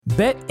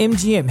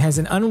BetMGM has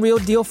an unreal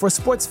deal for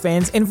sports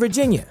fans in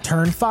Virginia.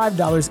 Turn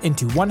 $5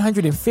 into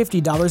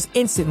 $150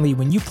 instantly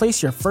when you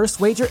place your first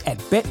wager at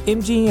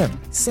BetMGM.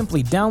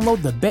 Simply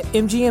download the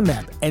BetMGM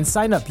app and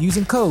sign up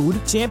using code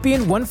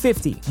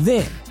Champion150.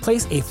 Then,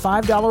 place a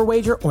 $5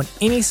 wager on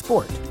any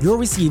sport. You'll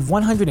receive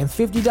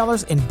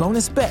 $150 in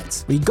bonus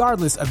bets,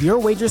 regardless of your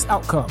wager's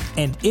outcome.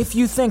 And if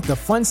you think the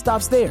fun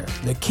stops there,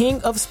 the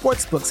King of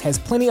Sportsbooks has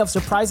plenty of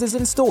surprises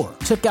in store.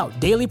 Check out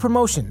daily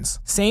promotions,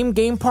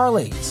 same-game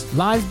parlays,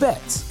 live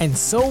bets, and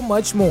so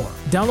much more.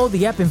 Download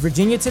the app in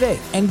Virginia today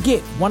and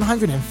get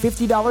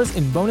 $150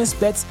 in bonus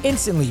bets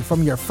instantly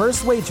from your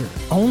first wager.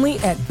 Only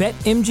at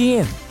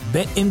BetMGM.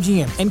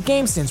 BetMGM and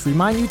GameSense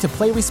remind you to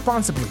play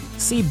responsibly.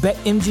 See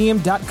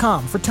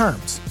BetMGM.com for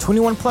terms.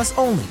 21 plus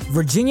only.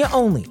 Virginia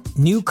only.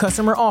 New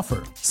customer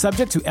offer.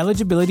 Subject to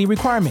eligibility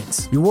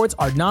requirements. Rewards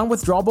are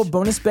non-withdrawable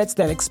bonus bets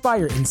that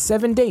expire in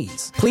 7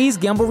 days. Please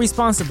gamble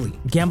responsibly.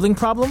 Gambling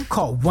problem?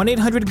 Call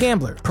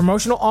 1-800-GAMBLER.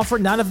 Promotional offer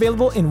not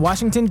available in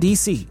Washington,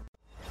 D.C.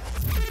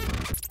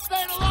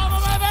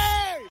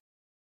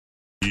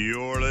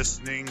 You're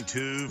listening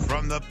to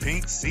From the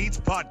Pink Seats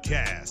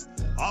podcast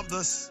of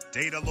the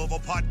State of Louisville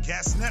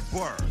Podcast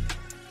Network.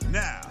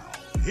 Now,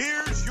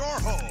 here's your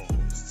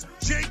hosts,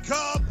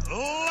 Jacob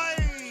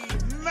Lane,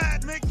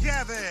 Matt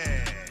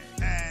McGavin,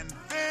 and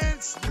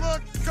Vince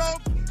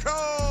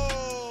LoCoco.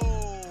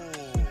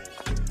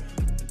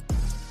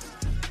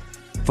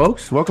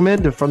 Folks, welcome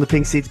into From the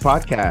Pink Seats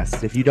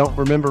podcast. If you don't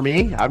remember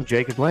me, I'm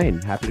Jacob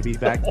Lane. Happy to be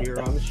back here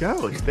on the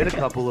show. It's been a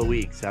couple of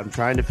weeks. I'm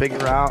trying to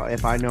figure out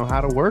if I know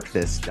how to work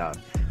this stuff.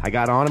 I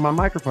got on and my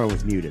microphone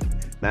was muted.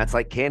 Matt's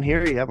like, can't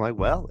hear you. I'm like,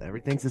 well,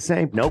 everything's the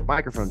same. Nope,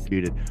 microphone's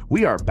muted.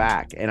 We are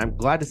back, and I'm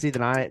glad to see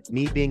that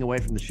me being away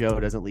from the show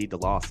doesn't lead to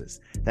losses.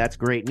 That's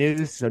great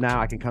news. So now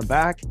I can come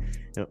back.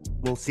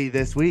 We'll see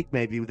this week.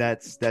 Maybe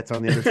that's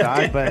on the other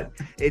side, but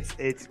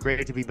it's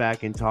great to be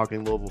back and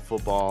talking Louisville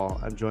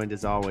football. I'm joined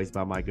as always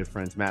by my good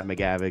friends Matt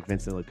McGavick,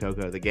 Vincent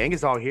LoCoco. The gang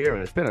is all here,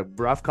 and it's been a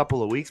rough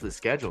couple of weeks with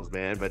schedules,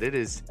 man. But it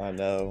is. I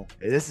know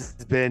this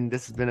has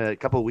been a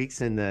couple of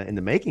weeks in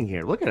the making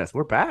here. Look at us,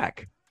 we're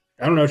back.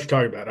 I don't know what you're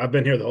talking about. I've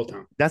been here the whole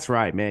time. That's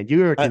right, man.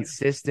 You are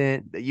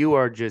consistent. You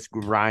are just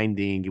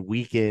grinding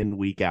week in,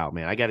 week out,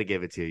 man. I got to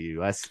give it to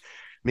you.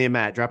 Me and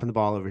Matt dropping the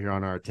ball over here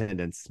on our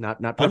attendance. Not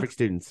perfect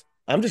students.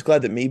 I'm just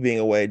glad that me being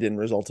away didn't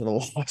result in a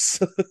loss.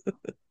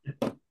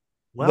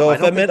 Well, though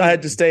if that meant I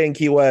had to stay in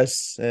Key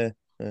West. Well,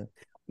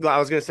 I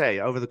was going to say,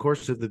 over the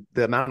course of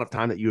the amount of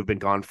time that you have been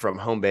gone from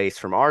home base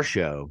from our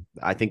show,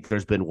 I think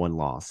there's been one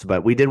loss.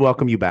 But we did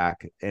welcome you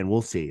back, and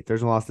we'll see. If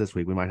there's a loss this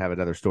week, we might have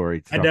another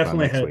story. I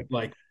definitely had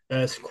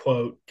best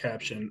quote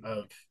caption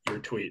of your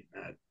tweet,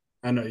 Matt.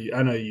 I know you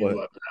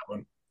loved that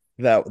one.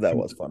 That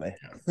was funny.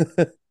 Yeah.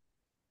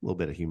 A little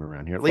bit of humor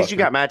around here. At least you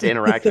got Matt to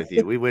interact with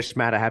you. We wished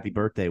Matt a happy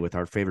birthday with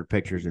our favorite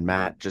pictures, and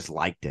Matt just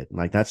liked it.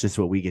 Like, that's just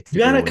what we get to do.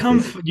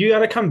 You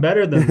gotta come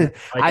better than that.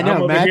 Like, I know.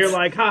 I'm over here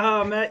like,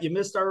 haha, Matt, you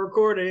missed our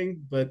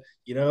recording, but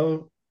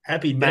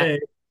happy day.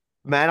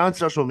 Matt on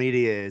social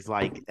media is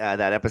like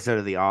that episode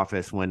of The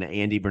Office when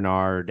Andy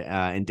Bernard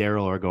and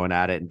Daryl are going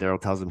at it, and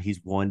Daryl tells him he's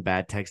one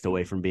bad text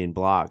away from being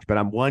blocked, but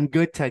I'm one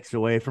good text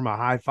away from a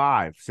high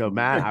five. So,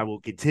 Matt, I will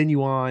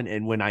continue on,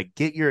 and when I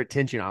get your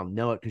attention, I'll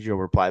know it because you'll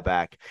reply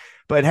back.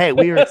 But, hey,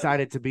 we are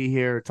excited to be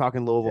here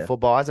talking Louisville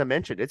football. As I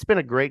mentioned, it's been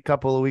a great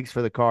couple of weeks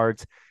for the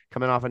Cards,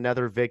 coming off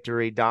another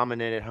victory,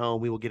 dominant at home.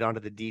 We will get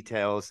onto the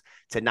details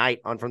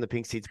tonight on From the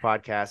Pink Seats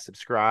podcast.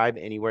 Subscribe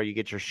anywhere you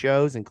get your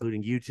shows,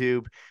 including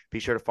YouTube.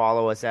 Be sure to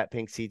follow us at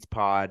Pink Seats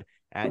Pod,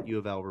 at U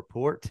of L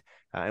Report.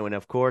 And,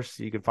 of course,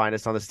 you can find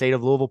us on the State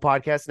of Louisville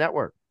Podcast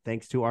Network.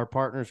 Thanks to our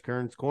partners,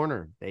 Kern's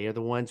Corner. They are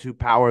the ones who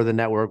power the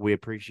network. We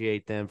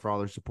appreciate them for all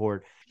their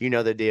support. You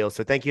know the deal.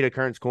 So thank you to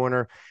Kern's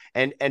Corner.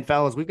 And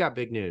fellas, we've got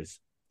big news.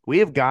 We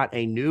have got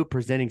a new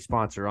presenting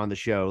sponsor on the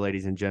show,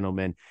 ladies and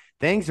gentlemen.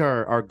 Things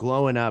are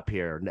glowing up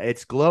here.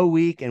 It's Glow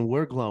Week, and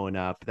we're glowing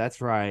up.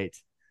 That's right.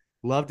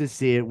 Love to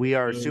see it. We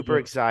are super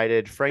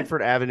excited.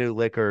 Frankfort Avenue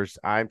Liquors.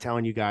 I'm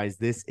telling you guys,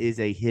 this is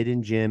a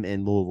hidden gem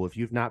in Louisville. If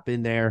you've not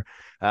been there,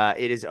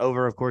 it is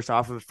over, of course,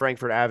 off of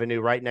Frankfort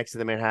Avenue, right next to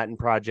the Manhattan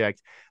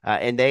Project.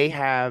 And they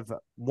have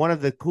one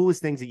of the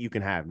coolest things that you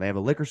can have. They have a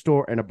liquor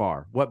store and a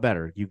bar. What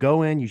better? You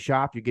go in, you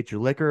shop, you get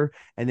your liquor,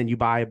 and then you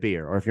buy a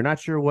beer. Or if you're not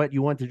sure what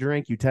you want to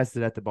drink, you test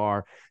it at the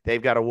bar.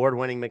 They've got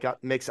award-winning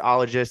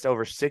mixologists,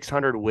 over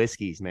 600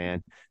 whiskeys,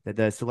 man.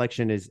 The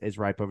selection is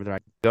ripe over there.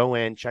 Go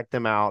in, check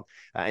them out,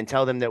 and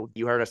tell them that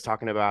you heard us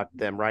talking about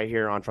them right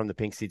here on From the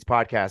Pink Seats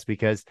podcast,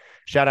 because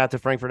shout out to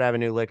Frankfort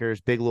Avenue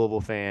Liquors, big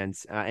Louisville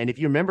fans. And if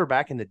you remember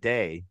back in the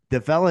day, the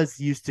fellas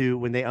used to,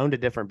 when they owned a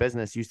different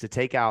business, used to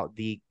take out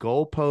the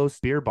goalpost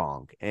beer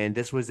bong. And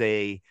this was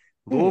a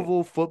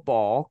Louisville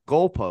football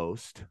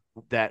goalpost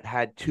that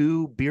had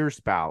two beer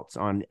spouts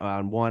on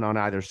one on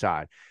either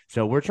side.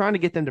 So we're trying to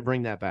get them to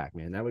bring that back,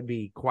 man. That would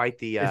be quite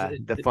the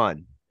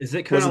fun. Is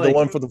it kind of like the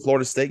one for the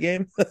Florida State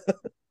game?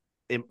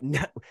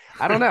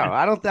 I don't know.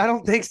 I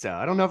don't think so.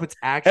 I don't know if it's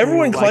actually.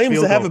 Everyone claims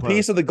to have a post.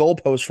 piece of the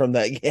goalpost from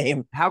that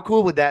game. How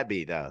cool would that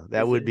be, though?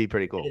 That would be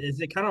pretty cool. Is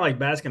it kind of like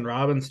Baskin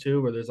Robbins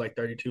too, where there's like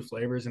 32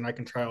 flavors, and I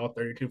can try all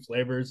 32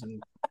 flavors,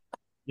 and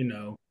you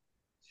know,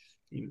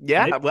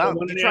 yeah. Well,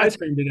 ice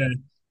cream today.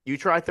 You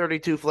try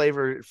 32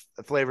 flavors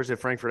at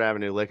Frankfurt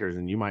Avenue Liquors,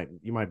 and you might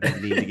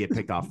need to get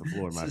picked off the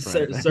floor, my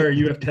friend. Sir,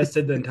 you have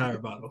tested the entire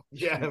bottle.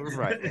 Yeah,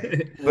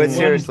 right. But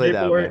seriously,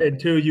 though, and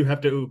 2, you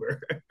have to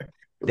Uber.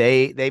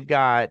 They've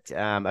got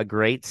a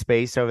great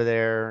space over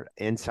there,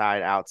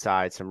 inside,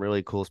 outside, some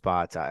really cool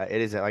spots. It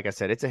is, like I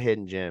said, it's a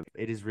hidden gem.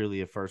 It is really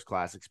a first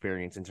class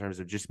experience in terms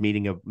of just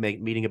meeting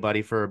a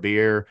buddy for a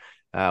beer,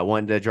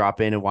 wanting to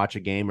drop in and watch a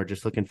game, or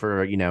just looking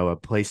for a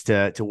place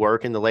to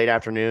work in the late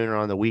afternoon or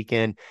on the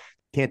weekend.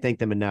 Can't thank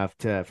them enough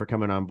for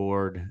coming on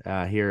board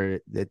here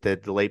at the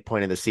late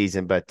point of the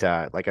season. But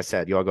like I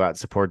said, you all go out and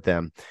support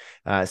them.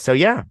 So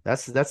yeah,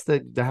 that's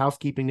the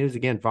housekeeping news.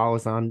 Again, follow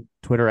us on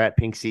Twitter at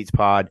Pink Seats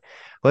Pod.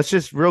 Let's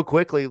just real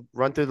quickly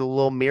run through the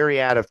little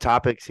myriad of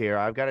topics here.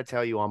 I've got to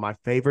tell you on my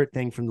favorite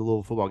thing from the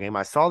Louisville football game.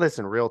 I saw this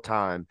in real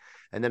time,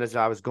 and then as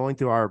I was going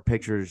through our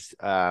pictures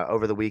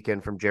over the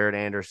weekend from Jared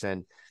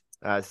Anderson,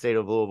 state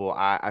of Louisville,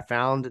 I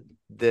found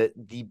the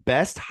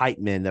best hype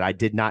men that I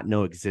did not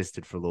know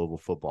existed for Louisville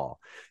football.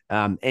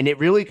 And it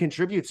really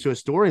contributes to a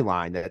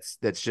storyline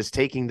that's just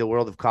taking the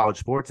world of college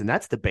sports, and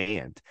that's the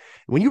band.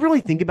 When you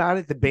really think about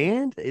it, the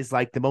band is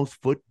like the most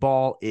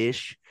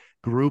football-ish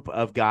group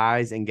of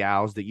guys and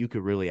gals that you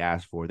could really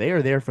ask for. They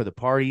are there for the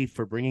party,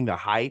 for bringing the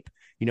hype,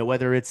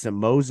 whether it's some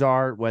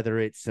Mozart, whether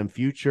it's some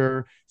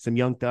Future, some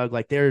Young Thug,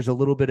 like there's a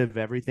little bit of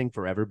everything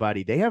for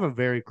everybody. They have a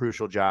very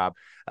crucial job.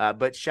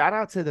 But shout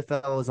out to the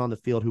fellas on the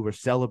field who were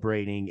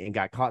celebrating and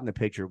got caught in the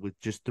picture with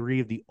just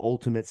 3 of the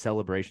ultimate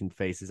celebration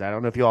faces. I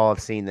don't know if you all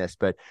have seen this,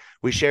 but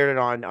we shared it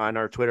on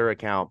our Twitter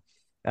account.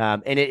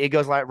 And it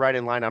goes right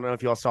in line. I don't know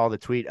if you all saw the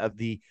tweet of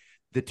the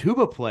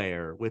tuba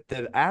player with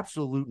the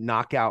absolute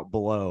knockout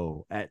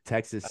blow at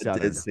Texas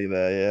Southern. I did see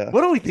that, yeah.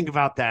 What do we think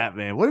about that,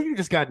 man? What if you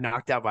just got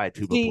knocked out by a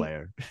tuba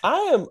player? I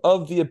am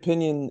of the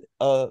opinion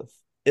of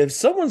if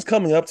someone's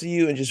coming up to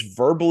you and just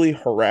verbally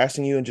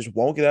harassing you and just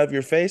won't get out of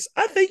your face,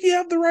 I think you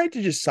have the right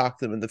to just sock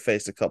them in the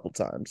face a couple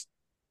times.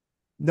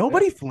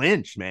 Nobody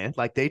flinched, man.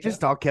 Like they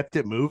just all kept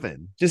it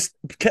moving. Just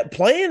kept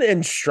playing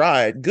in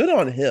stride. Good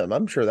on him.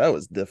 I'm sure that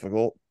was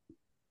difficult.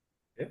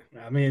 Yeah,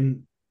 I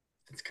mean,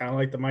 it's kind of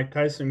like the Mike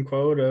Tyson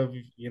quote of,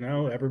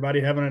 everybody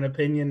having an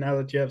opinion now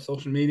that you have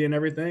social media and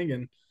everything.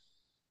 And,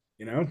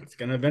 it's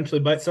going to eventually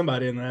bite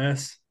somebody in the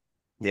ass.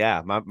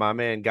 Yeah, my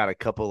man got a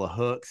couple of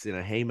hooks and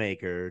a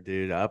haymaker,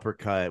 dude,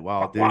 uppercut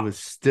while dude was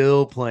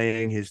still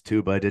playing his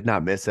tuba. Did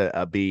not miss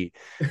a beat.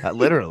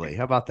 Literally.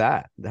 How about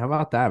that? How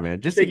about that, man?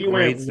 Just a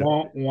great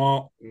wah,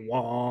 wah,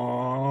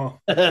 wah.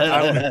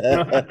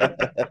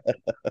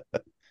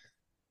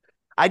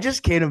 I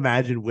just can't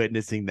imagine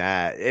witnessing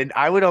that. And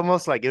I would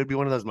almost it would be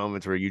one of those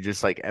moments where you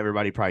just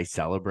everybody probably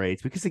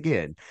celebrates because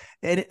again,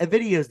 and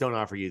videos don't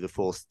offer you the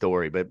full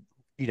story, but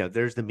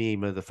there's the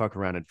meme of the fuck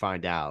around and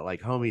find out.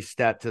 Like homie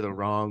stepped to the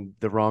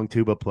wrong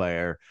tuba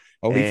player.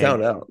 Oh, he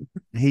found out.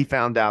 He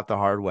found out the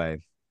hard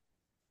way.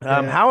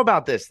 Yeah. How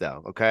about this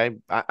though? Okay.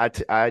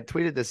 I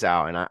tweeted this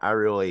out and I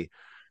really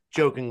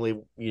jokingly,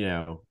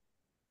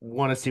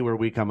 want to see where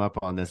we come up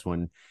on this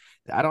one.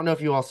 I don't know if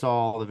you all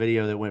saw the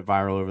video that went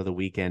viral over the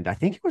weekend. I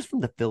think it was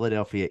from the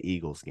Philadelphia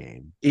Eagles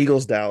game.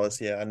 Eagles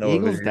Dallas, yeah, I know.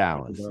 Eagles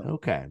Dallas.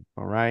 Okay,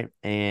 all right.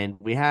 And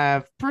we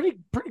have pretty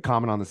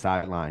common on the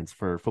sidelines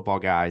for football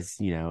guys,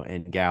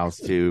 and gals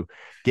to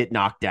get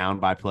knocked down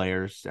by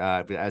players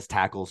as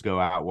tackles go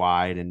out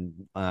wide. And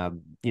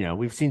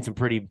we've seen some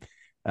pretty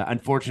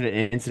unfortunate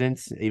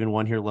incidents. Even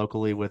one here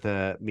locally with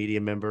a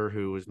media member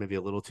who was maybe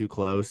a little too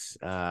close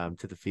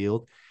to the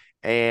field.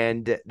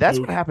 And that's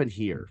what happened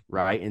here,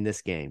 right, in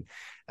this game.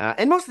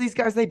 And most of these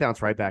guys, they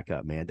bounce right back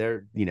up, man.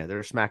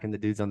 They're smacking the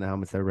dudes on the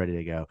helmets. They're ready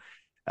to go.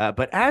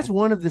 But as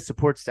one of the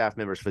support staff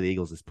members for the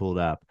Eagles is pulled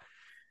up,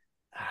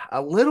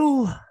 a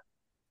little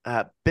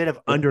bit of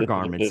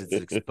undergarments is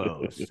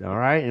exposed, all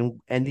right?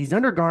 And these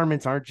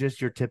undergarments aren't just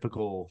your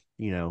typical,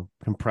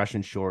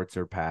 compression shorts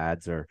or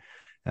pads or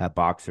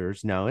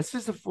boxers. No, it's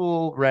just a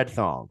full red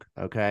thong,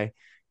 okay?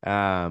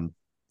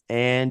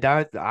 And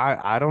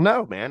I don't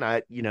know,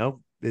 man.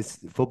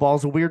 This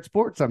football's a weird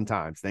sport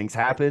sometimes. Things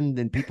happen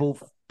and people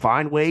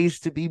find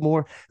ways to be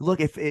more. Look,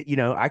 if it,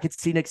 I could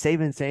see Nick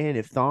Saban saying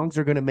if thongs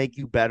are going to make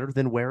you better,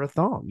 then wear a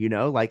thong,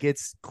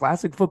 it's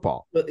classic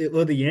football.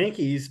 Well, the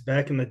Yankees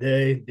back in the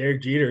day,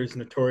 Derek Jeter is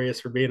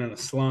notorious for being in a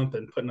slump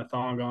and putting a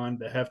thong on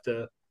to have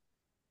to,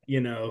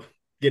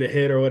 get a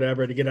hit or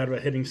whatever to get out of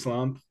a hitting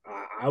slump.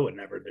 I would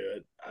never do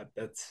it.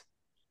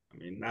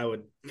 I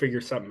would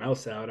figure something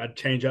else out. I'd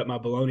change up my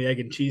bologna,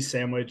 egg, and cheese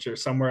sandwich or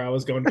somewhere I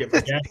was going to get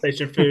my gas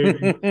station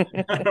food.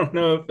 I don't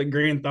know if the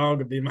green thong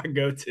would be my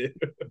go-to.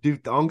 Do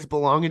thongs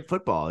belong in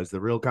football is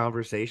the real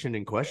conversation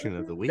and question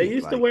of the week. They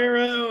used to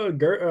wear,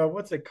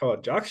 what's it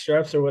called, jock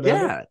straps or whatever.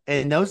 Yeah,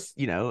 and those,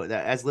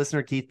 as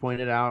listener Keith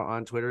pointed out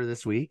on Twitter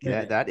this week,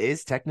 that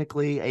is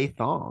technically a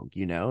thong.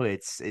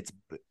 It's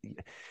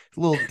a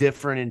little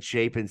different in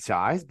shape and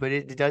size, but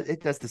it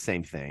does the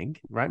same thing,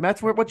 right?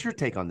 Matt, what's your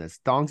take on this?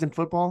 Thongs in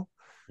football?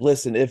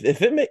 Listen, if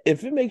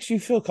it makes you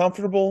feel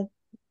comfortable,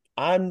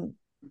 I'm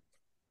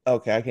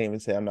okay. I can't even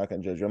say I'm not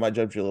going to judge you. I might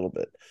judge you a little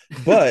bit,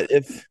 but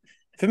if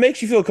it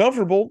makes you feel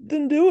comfortable,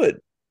 then do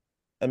it.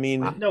 I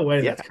mean, No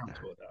way Yeah. that's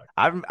comfortable, dog.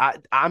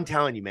 I'm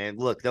telling you, man.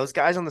 Look, those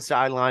guys on the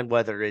sideline.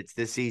 Whether it's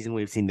this season,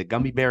 we've seen the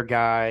gummy bear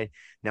guy.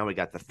 Now we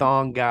got the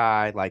thong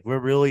guy. Like we're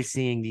really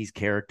seeing these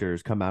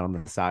characters come out on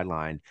the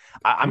sideline.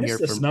 I I'm miss here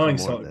the for smelling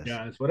more of salt this.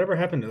 guys. Whatever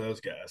happened to those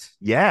guys?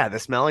 Yeah, the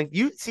smelling.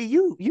 You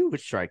would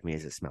strike me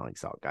as a smelling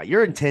salt guy.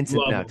 You're intensive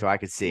Love enough them. so I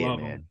could see Love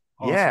it, man. them.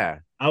 Awesome. Yeah,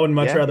 I would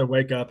much Yeah. rather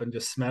wake up and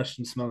just smash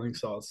some smelling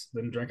salts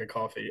than drink a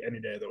coffee any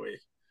day of the week.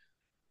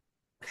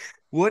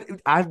 What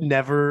I've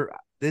never.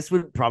 This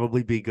would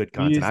probably be good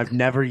content. used- I've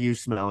never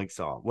used smelling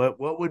salt. What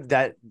would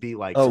that be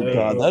like? oh to me?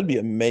 god, that'd be I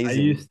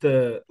amazing. used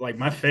to like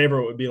my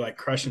favorite would be like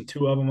crushing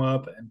two of them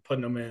up and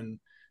putting them in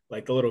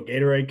like the little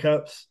Gatorade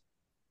cups,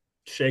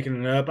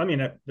 shaking it up. I mean,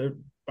 there a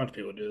bunch of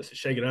people do this.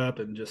 Shake it up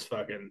and just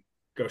fucking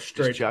go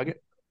straight. Just chug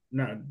it.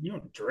 No, you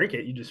don't drink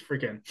it. You just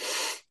freaking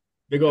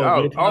big old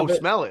Oh, whiff of it.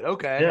 smell it.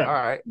 Okay, Yeah. all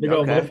right. Big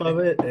old Okay. whiff of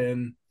it,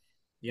 and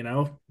you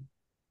know,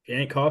 if you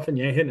ain't coughing,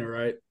 you ain't hitting it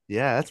right.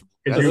 Yeah, that's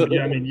Because That's-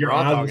 your we're all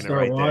eyes will talking it start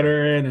right there.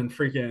 watering and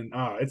freaking.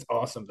 Oh, it's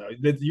awesome though.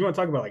 You want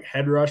to talk about like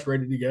head rush,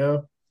 ready to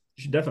go?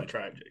 You should definitely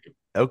try it, Jacob.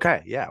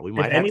 okay. Yeah, we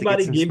might If have to anybody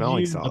get some gives smelling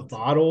you the salts.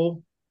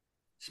 bottle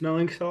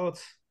smelling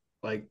salts,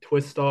 like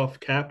twist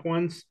off cap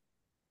ones,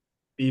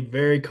 be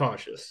very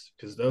cautious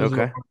because those are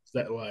the Okay. ones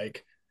that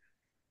like,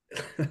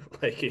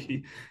 like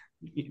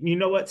you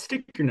know what?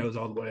 Stick your nose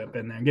all the way up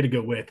in there and get a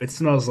good whiff. It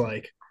smells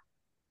like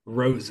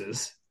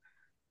roses.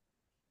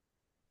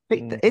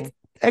 It's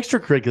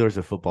extracurriculars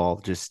of football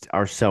just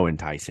are so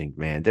enticing,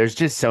 man. There's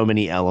just so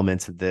many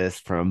elements of this,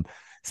 from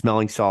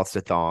smelling salts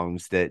to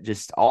thongs, that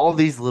just all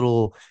these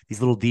little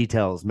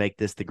details make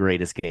this the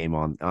greatest game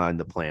on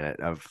the planet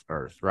of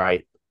Earth,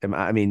 right?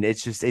 I mean,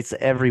 it's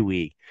every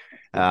week.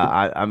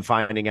 I'm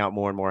finding out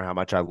more and more how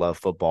much I love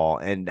football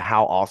and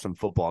how awesome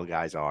football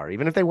guys are,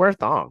 even if they wear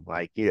thong.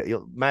 Like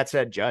Matt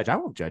said, judge. I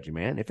won't judge you,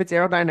 man. If it's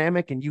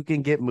aerodynamic and you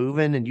can get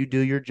moving and you do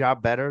your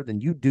job better, then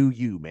you do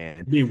you, man.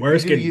 It'd be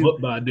worse You do getting you.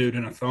 whooped by a dude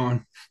in a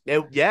thong.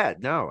 Yeah,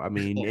 no, I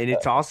mean, and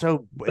it's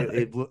also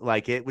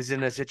like it was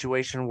in a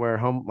situation where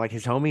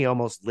his homie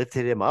almost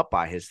lifted him up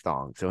by his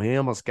thong, so he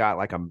almost got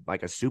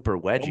like a super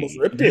wedgie. Almost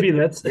ripped it. Maybe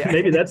that's Yeah.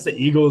 maybe that's the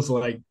Eagles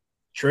like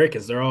trick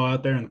is they're all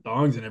out there in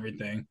thongs and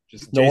everything.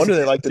 Just No wonder they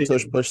Jason- like the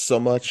tush push so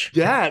much.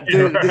 Yeah, Yeah,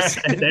 dude, right. this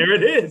There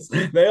it is.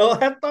 They all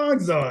have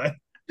thongs on.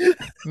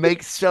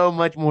 makes so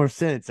much more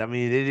sense. I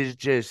mean,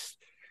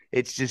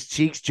 it's just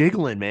cheeks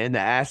jiggling, man. The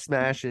ass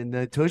smash and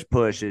the tush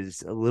push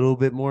is a little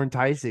bit more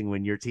enticing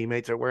when your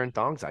teammates are wearing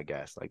thongs, I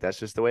guess. Like that's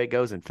just the way it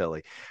goes in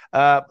Philly.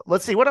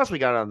 Let's see what else we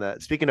got on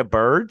that. Speaking of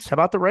birds, how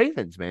about the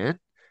Ravens, man?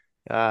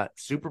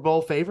 Super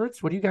Bowl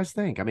favorites. What do you guys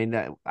think? I mean,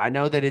 I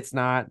know that it's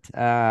not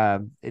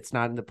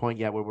in the point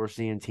yet where we're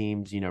seeing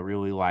teams,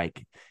 really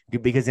like,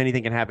 because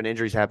anything can happen.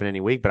 Injuries happen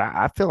any week, but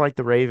I feel like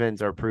the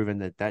Ravens are proving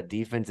that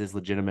defense is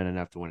legitimate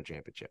enough to win a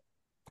championship.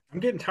 I'm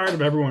getting tired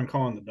of everyone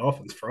calling the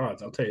Dolphins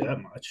frauds. I'll tell you that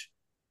much.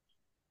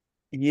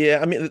 Yeah,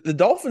 I mean the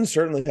Dolphins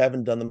certainly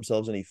haven't done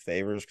themselves any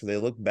favors because they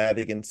look bad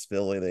against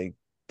Philly. They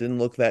didn't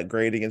look that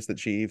great against the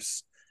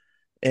Chiefs.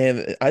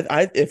 And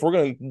I if we're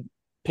gonna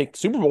pick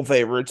Super Bowl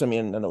favorites, I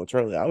mean, I know it's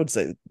early. I would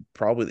say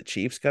probably the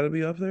Chiefs got to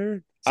be up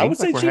there. I would Seems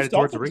like say we're Chiefs headed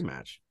towards a Dolphins.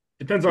 rematch.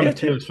 Depends on Yeah, if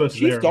Taylor Swift's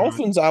Chiefs there. or not.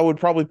 Dolphins, I would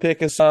probably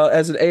pick as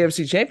an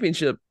AFC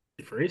championship.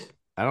 You freeze?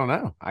 I don't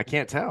know. I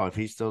can't tell if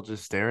he's still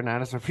just staring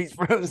at us or if he's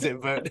frozen.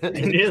 But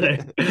Me neither.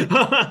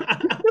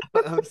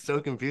 I'm so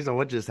confused on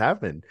what just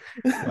happened.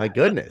 My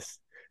goodness.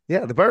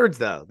 Yeah, the birds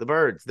though. The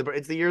birds.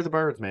 It's the year of the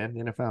birds, man.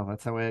 The NFL.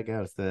 That's the way it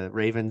goes. The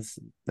Ravens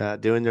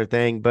doing their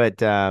thing,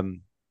 but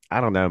I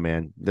don't know,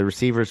 man. The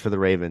receivers for the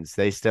Ravens,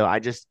 they still. I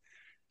just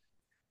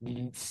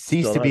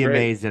cease Still to not be great.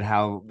 amazed at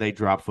how they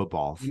drop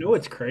footballs. You know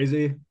what's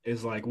crazy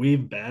is like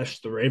we've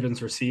bashed the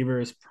Ravens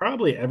receivers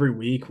probably every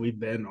week we've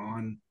been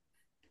on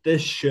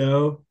this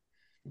show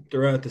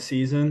throughout the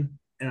season,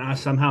 and I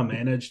somehow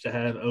managed to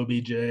have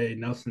OBJ,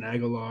 Nelson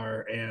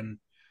Aguilar, and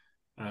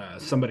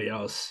somebody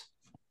else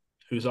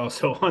who's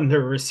also on the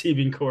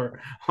receiving core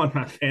on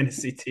my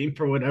fantasy team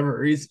for whatever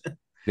reason.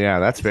 Yeah,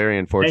 that's very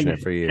unfortunate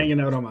for you. Hanging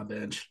out on my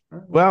bench.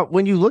 Well,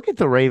 when you look at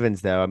the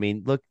Ravens, though, I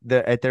mean, look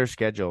at their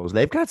schedules.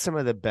 They've got some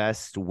of the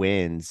best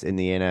wins in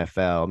the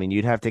NFL. I mean,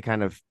 you'd have to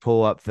kind of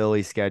pull up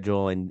Philly's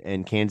schedule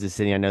and Kansas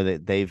City. I know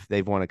that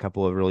they've won a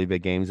couple of really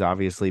big games,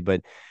 obviously,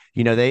 but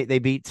they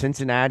beat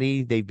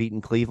Cincinnati, they've beaten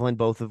Cleveland,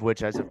 both of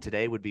which, as of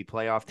today, would be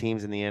playoff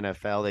teams in the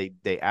NFL.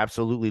 They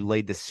absolutely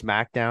laid the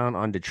smackdown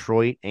on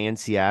Detroit and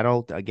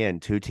Seattle. Again,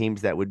 two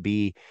teams that would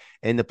be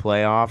in the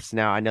playoffs.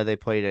 Now, I know they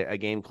played a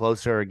game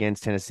closer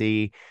against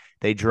Tennessee.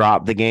 They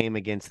dropped the game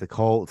against the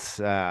Colts.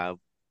 That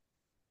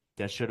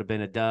should have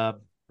been a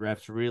dub.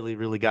 Refs really,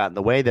 really got in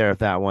the way there of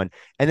that one.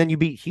 And then you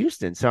beat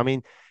Houston. So, I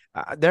mean,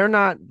 they're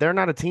not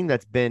a team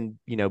that's been,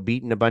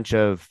 beating a bunch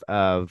of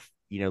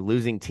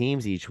losing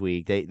teams each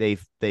week.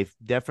 They've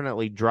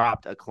definitely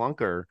dropped a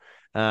clunker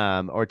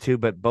or two,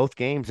 but both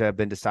games have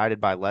been decided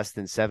by less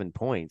than 7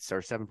 points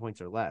or 7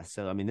 points or less.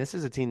 So I mean, this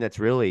is a team that's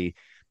really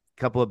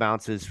a couple of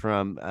bounces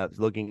from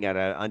looking at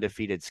an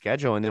undefeated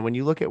schedule. And then when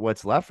you look at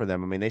what's left for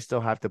them, I mean, they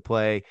still have to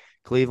play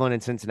Cleveland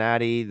and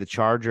Cincinnati, the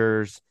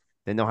Chargers.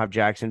 Then they'll have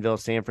Jacksonville,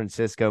 San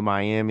Francisco,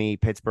 Miami,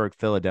 Pittsburgh,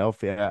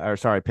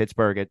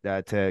 Pittsburgh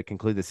to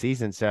conclude the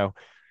season. So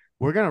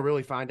we're going to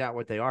really find out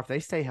what they are. If they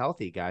stay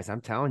healthy, guys,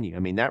 I'm telling you, I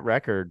mean, that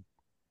record,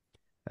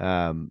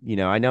 I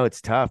know it's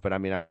tough, but I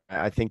mean,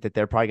 I think that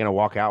they're probably going to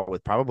walk out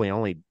with probably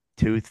only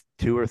two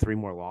or three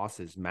more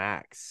losses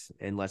max,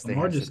 unless they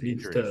Lamar have just some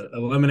needs injuries. to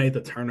eliminate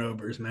the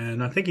turnovers,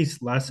 man. I think I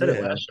said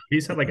it last year.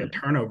 He's had like a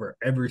turnover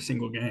every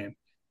single game.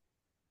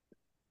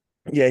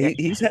 Yeah,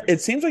 it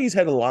seems like he's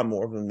had a lot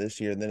more of them this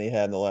year than he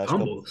had in the last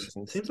couple of Fumbles.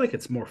 seasons. Seems like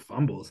it's more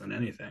fumbles than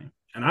anything.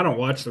 And I don't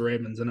watch the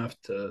Ravens enough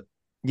to.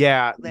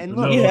 Yeah, and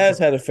look, He has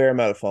had a fair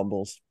amount of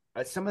fumbles.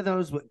 some of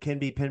those can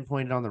be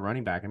pinpointed on the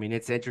running back. I mean,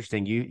 it's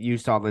interesting. You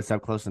saw this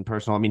up close and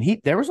personal. I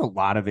mean, there was a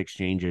lot of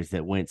exchanges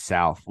that went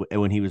south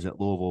when he was at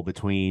Louisville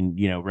between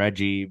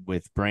Reggie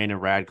with Brandon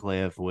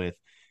Radcliffe with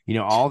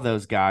all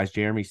those guys.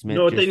 Jeremy Smith. You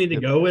know what they need to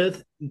go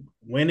with?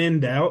 When in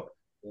doubt,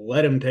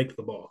 let him take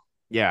the ball.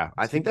 Yeah,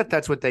 I think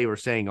that's what they were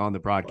saying on the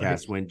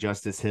broadcast when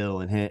Justice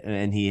Hill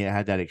and he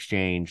had that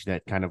exchange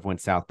that kind of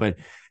went south. But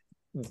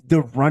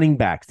the running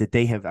backs that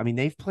they have, I mean,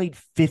 they've played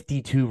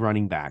 52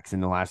 running backs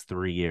in the last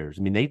 3 years.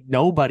 I mean,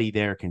 nobody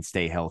there can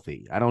stay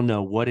healthy. I don't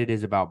know what it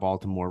is about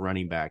Baltimore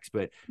running backs,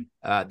 but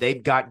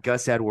they've got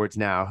Gus Edwards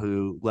now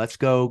who, let's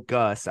go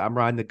Gus. I'm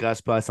riding the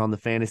Gus bus on the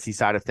fantasy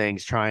side of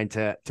things, trying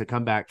to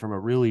come back from a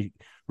really,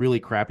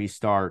 really crappy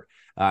start.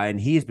 And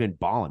he has been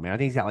balling, man. I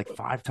think he's got like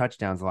 5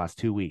 touchdowns the last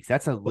 2 weeks.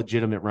 That's a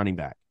legitimate running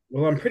back.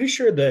 Well, I'm pretty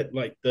sure that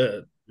like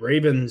the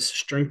Ravens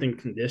strength and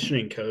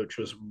conditioning coach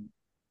was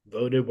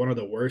voted one of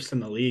the worst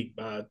in the league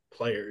by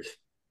players.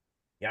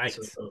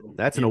 Yikes. So,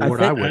 that's an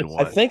award I wouldn't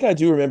want. I think I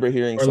do remember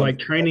hearing or like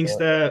training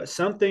staff,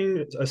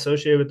 something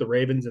associated with the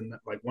Ravens, and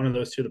like one of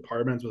those two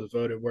departments was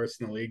voted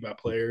worst in the league by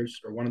players,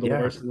 or one of the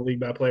worst in the league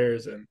by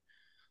players. And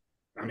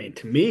I mean,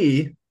 to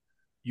me,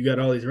 you got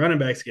all these running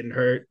backs getting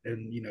hurt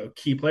and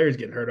key players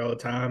getting hurt all the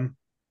time.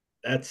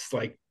 That's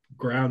like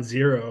ground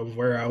zero of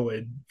where I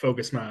would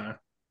focus my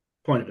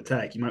point of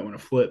attack. You might want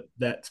to flip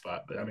that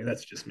spot, but I mean,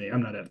 that's just me.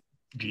 I'm not a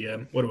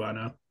GM. What do I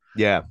know?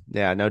 Yeah,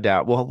 no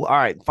doubt. Well, all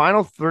right.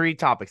 Final 3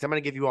 topics. I'm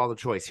going to give you all the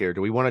choice here. Do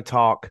we want to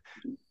talk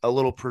a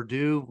little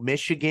Purdue,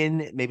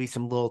 Michigan, maybe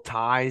some little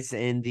ties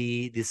in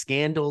the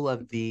scandal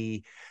of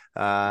the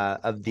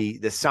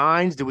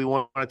signs? Do we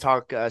want to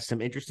talk some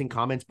interesting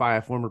comments by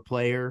a former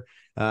player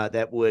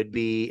that would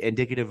be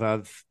indicative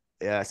of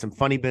some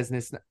funny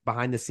business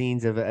behind the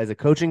scenes as a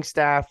coaching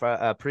staff,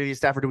 a previous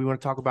staff, or do we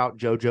want to talk about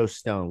JoJo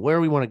Stone? Where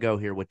do we want to go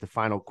here with the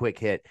final quick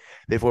hit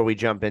before we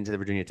jump into the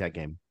Virginia Tech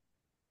game?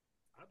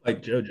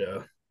 Like JoJo.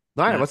 All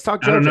right, let's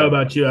talk JoJo. I don't know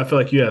about you. I feel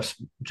like you have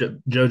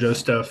JoJo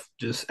stuff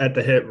just at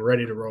the hip,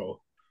 ready to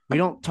roll. We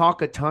don't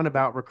talk a ton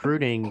about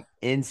recruiting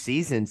in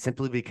season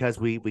simply because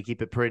we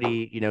keep it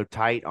pretty,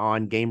 tight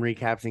on game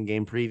recaps and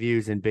game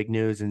previews and big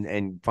news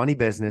and funny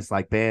business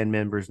like band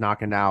members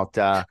knocking out,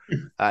 fans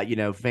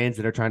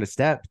that are trying to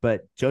step.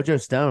 But JoJo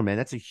Stone, man,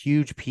 that's a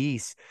huge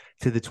piece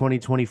to the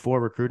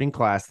 2024 recruiting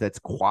class that's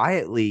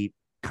quietly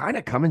kind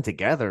of coming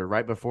together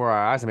right before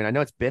our eyes. I mean, I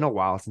know it's been a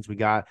while since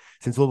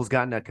Louisville's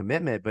gotten a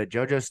commitment, but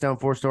JoJo Stone,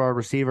 4-star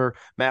receiver.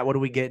 Matt, what are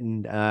we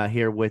getting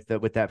here with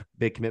that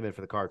big commitment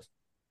for the Cards?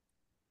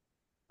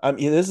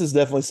 This is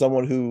definitely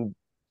someone who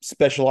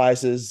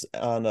specializes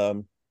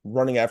on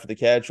running after the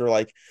catch, or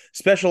like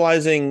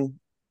specializing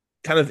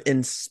kind of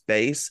in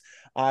space.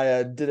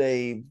 I did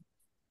a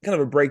kind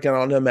of a breakdown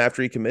on him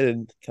after he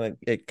committed.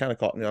 It kind of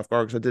caught me off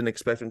guard because I didn't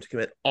expect him to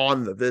commit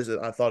on the visit.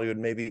 I thought he would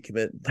maybe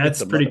commit.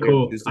 That's pretty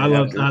cool. I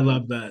love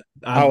that.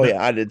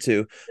 I did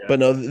too. Yeah. But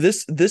no,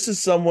 this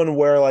is someone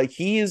where like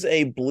he is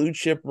a blue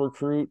chip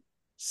recruit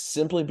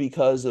simply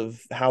because of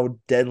how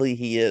deadly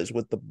he is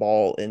with the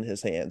ball in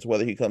his hands,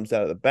 whether he comes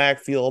out of the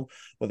backfield,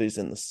 whether he's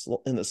in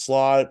the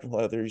slot,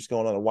 whether he's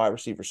going on a wide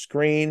receiver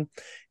screen.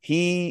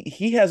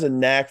 He has a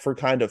knack for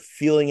kind of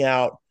feeling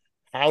out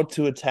how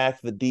to attack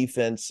the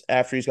defense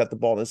after he's got the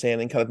ball in his hand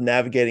and kind of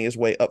navigating his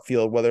way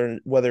upfield,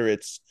 whether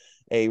it's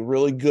a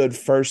really good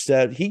first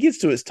step. He gets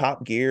to his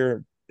top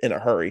gear in a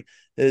hurry.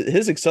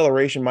 His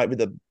acceleration might be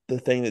the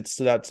thing that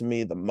stood out to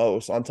me the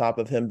most, on top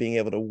of him being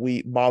able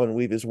to bob and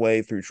weave his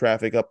way through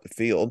traffic up the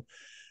field.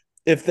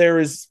 If there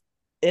is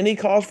any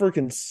cause for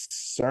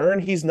concern,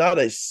 he's not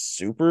a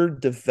super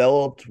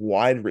developed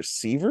wide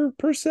receiver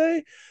per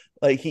se.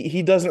 Like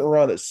he doesn't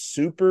run a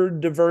super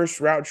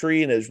diverse route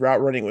tree, and his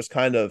route running was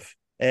kind of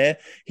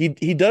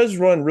He does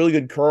run really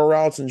good curl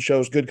routes and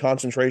shows good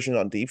concentration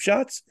on deep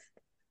shots,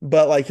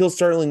 but like he'll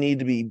certainly need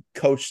to be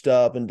coached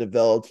up and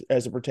developed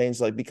as it pertains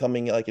to like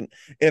becoming like an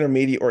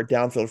intermediate or a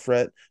downfield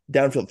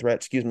threat,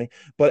 excuse me.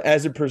 But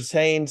as it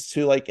pertains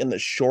to like in the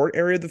short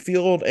area of the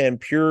field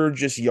and pure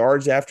just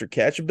yards after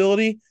catch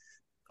ability,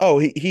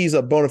 he's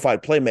a bona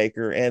fide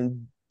playmaker.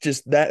 And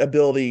just that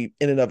ability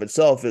in and of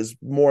itself is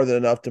more than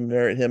enough to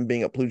merit him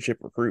being a blue chip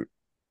recruit.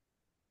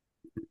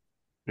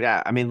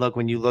 Yeah, I mean, look,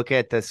 when you look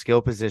at the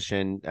skill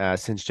position,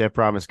 since Jeff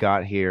Brom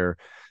got here,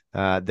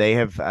 they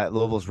have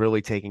Louisville's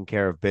really taken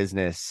care of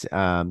business,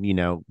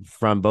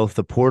 from both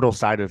the portal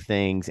side of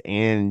things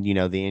and,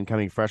 the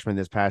incoming freshmen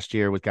this past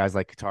year with guys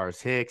like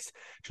Kataris Hicks,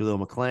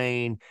 Jaleel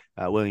McClain,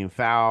 William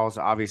Fowles,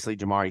 obviously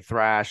Jamari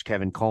Thrash,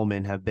 Kevin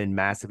Coleman have been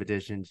massive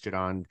additions.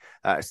 Jadon,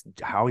 I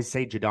always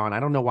say Jadon. I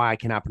don't know why I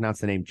cannot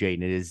pronounce the name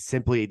Jaden. It is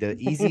simply the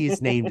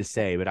easiest name to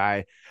say, but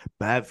I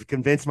have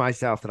convinced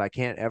myself that I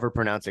can't ever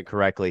pronounce it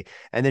correctly.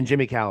 And then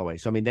Jimmy Callaway.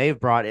 So, I mean, they've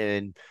brought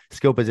in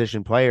skill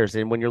position players.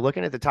 And when you're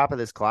looking at the top of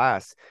this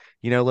class,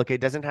 look,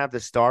 it doesn't have the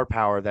star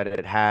power that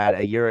it had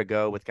a year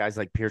ago with guys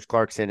like Pierce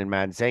Clarkson and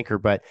Madden Sanker,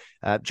 but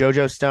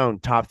JoJo Stone,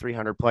 top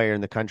 300 player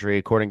in the country,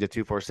 according to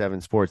 247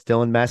 Sports.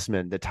 Dylan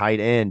Messman, the tight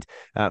end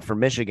from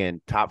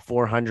Michigan, top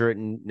 400.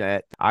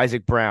 And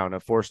Isaac Brown, a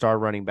 4-star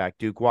running back.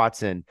 Duke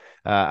Watson,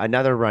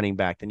 another running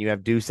back. Then you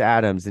have Deuce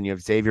Adams, and you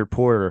have Xavier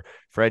Porter,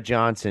 Fred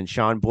Johnson,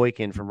 Sean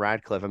Boykin from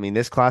Radcliffe. I mean,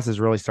 this class is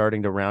really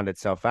starting to round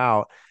itself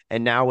out.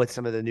 And now with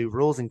some of the new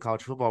rules in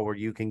college football where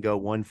you can go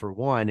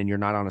 1-for-1 and you're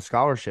not on a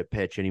scholarship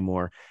pitch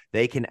anymore,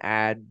 they can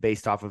add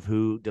based off of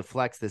who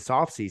deflects this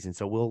offseason.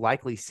 So we'll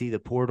likely see the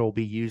portal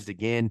be used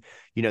again.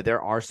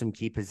 There are some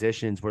key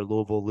positions where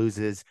Louisville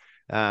loses,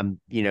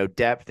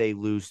 depth. They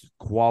lose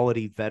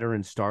quality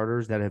veteran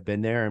starters that have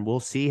been there. And we'll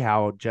see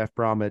how Jeff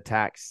Brom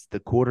attacks the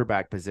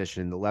quarterback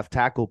position, the left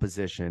tackle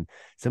position,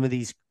 some of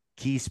these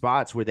key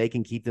spots where they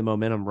can keep the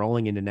momentum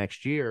rolling into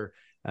next year.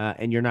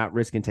 And you're not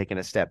risking taking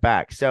a step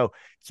back. So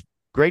it's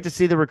great to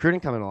see the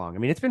recruiting coming along. I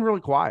mean, it's been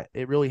really quiet.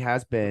 It really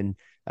has been.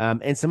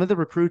 And some of the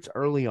recruits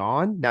early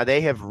on, now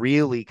they have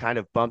really kind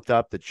of bumped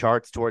up the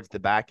charts towards the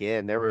back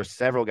end. There were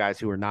several guys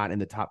who were not in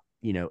the top,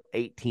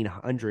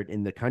 1,800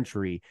 in the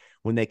country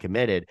when they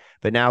committed.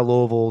 But now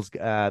Louisville's,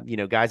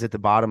 guys at the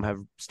bottom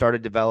have started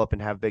to develop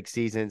and have big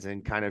seasons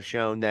and kind of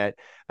shown that,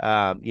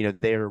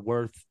 they're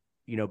worth,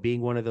 being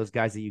one of those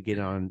guys that you get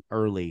on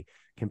early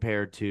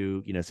compared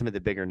to, some of the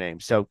bigger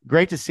names. So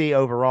great to see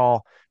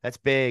overall. That's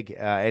big.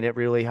 And it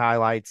really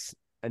highlights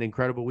an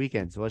incredible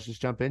weekend. So let's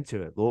just jump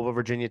into it. Louisville,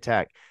 Virginia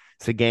Tech.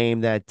 It's a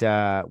game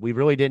that we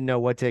really didn't know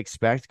what to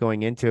expect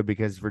going into it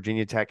because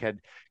Virginia Tech had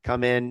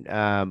come in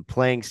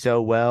playing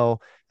so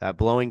well,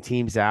 blowing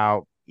teams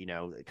out,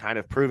 kind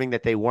of proving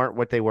that they weren't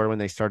what they were when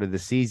they started the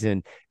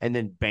season. And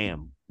then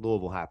bam,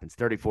 Louisville happens,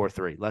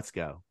 34-3. Let's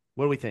go.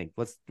 What do we think?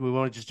 We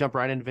want to just jump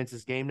right into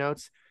Vince's game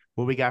notes.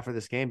 What we got for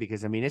this game,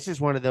 because I mean, it's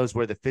just one of those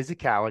where the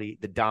physicality,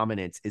 the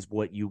dominance is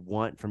what you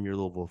want from your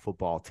Louisville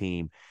football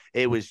team.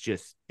 It was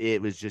just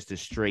a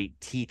straight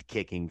teeth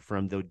kicking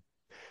from the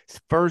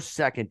first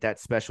second that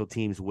special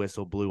teams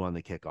whistle blew on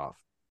the kickoff.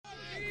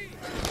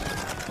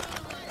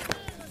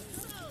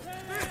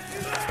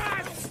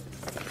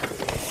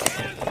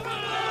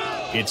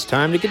 It's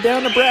time to get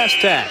down to brass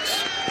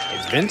tacks.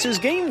 It's Vince's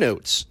game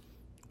notes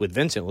with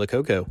Vincent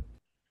Lococo.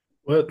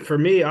 Well, for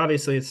me,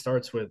 obviously, it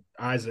starts with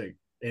Isaac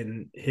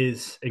in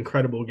his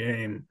incredible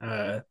game.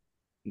 I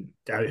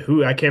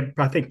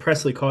think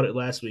Presley called it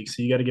last week,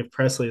 so you got to give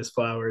Presley his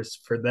flowers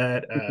for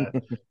that.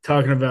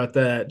 Talking about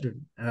that,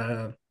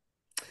 the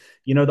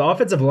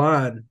offensive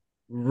line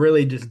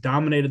really just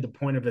dominated the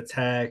point of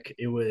attack.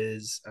 It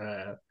was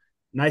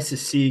nice to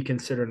see,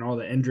 considering all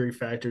the injury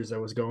factors that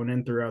was going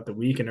in throughout the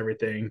week and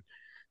everything.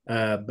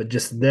 But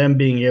just them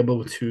being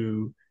able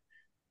to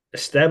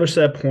establish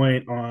that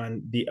point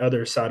on the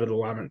other side of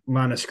the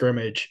line of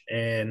scrimmage,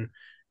 and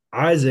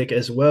Isaac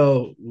as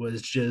well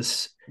was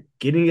just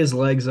getting his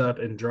legs up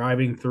and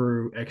driving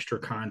through extra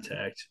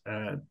contact.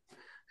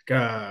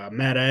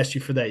 Matt, I asked you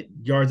for that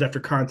yards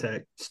after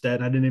contact stat,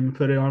 and I didn't even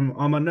put it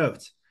on my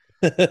notes.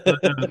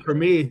 But, for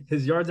me,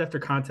 his yards after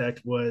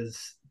contact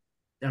was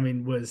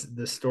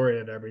the story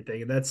of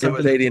everything. And that's it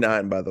was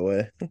 89, by the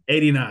way.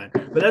 89.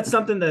 But that's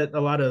something that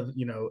a lot of,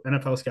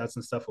 NFL scouts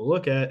and stuff will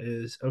look at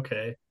is,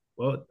 okay,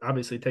 well,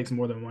 obviously it takes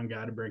more than one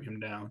guy to bring him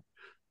down.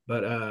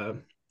 But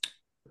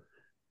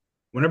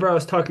whenever I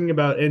was talking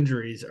about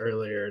injuries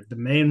earlier, the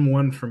main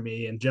one for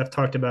me, and Jeff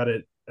talked about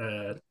it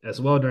as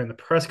well during the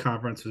press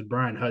conference, was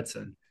Brian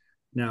Hudson.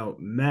 Now,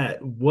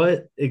 Matt,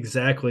 what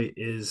exactly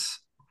is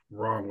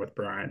wrong with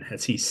Brian?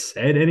 Has he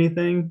said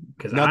anything?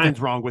 Because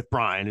nothing's wrong with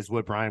Brian is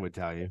what Brian would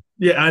tell you.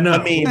 Yeah, I know.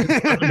 I mean,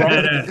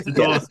 it's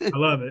awesome. I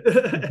love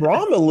it.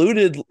 Brom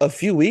alluded a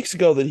few weeks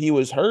ago that he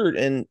was hurt,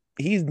 and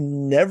he's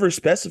never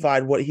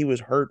specified what he was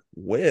hurt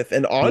with.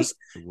 And honestly,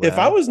 if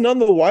I was none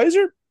the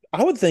wiser,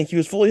 I would think he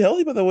was fully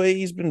healthy by the way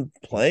he's been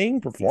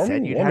playing,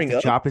 performing, you'd warming have to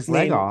up. chop his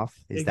leg off.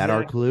 Is that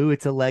our clue?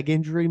 It's a leg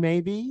injury,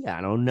 maybe?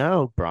 I don't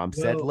know. Brom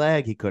said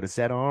leg. He could have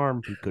said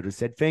arm. He could have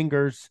said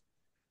fingers.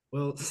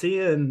 Well,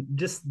 seeing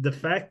just the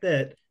fact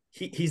that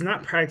he's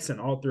not practicing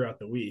all throughout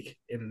the week,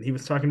 and he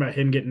was talking about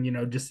him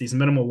getting, just these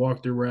minimal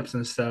walkthrough reps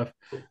and stuff.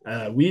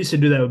 We used to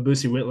do that with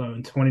Boosie Whitlow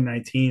in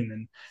 2019,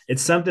 and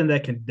it's something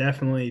that can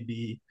definitely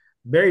be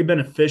very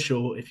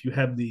beneficial if you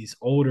have these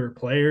older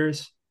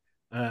players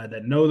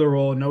that know the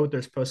role, know what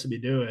they're supposed to be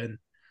doing.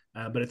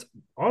 But it's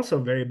also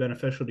very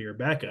beneficial to your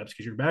backups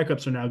because your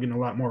backups are now getting a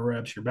lot more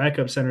reps. Your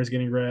backup center is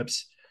getting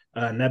reps,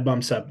 and that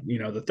bumps up,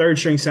 the third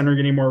string center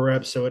getting more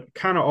reps. So it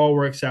kind of all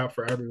works out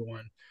for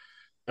everyone.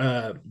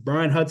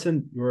 Brian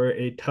Hudson, you're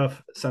a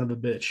tough son of a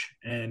bitch,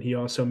 and he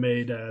also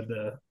made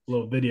the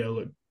little video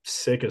look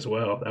sick as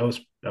well. That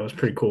was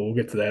pretty cool. We'll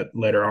get to that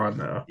later on,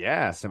 though.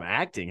 Yeah, some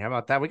acting. How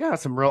about that? We got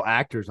some real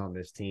actors on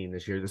this team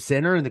this year. The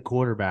center and the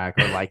quarterback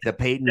are like the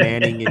Peyton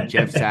Manning and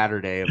Jeff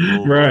Saturday of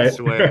Louisville. Right. I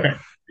swear. Right.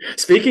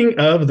 Speaking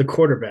of the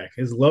quarterback,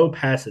 his low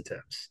pass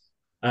attempts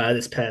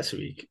this past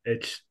week,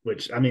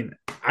 which I mean,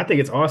 I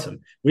think it's awesome.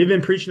 We've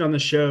been preaching on the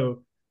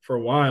show for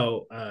a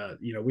while.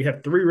 We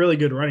have 3 really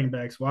good running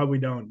backs. Why we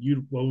don't?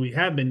 We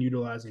have been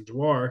utilizing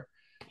Jawar.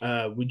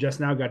 We just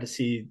now got to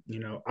see,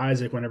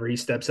 Isaac whenever he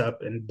steps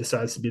up and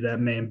decides to be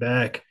that main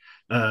back.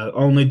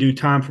 Only due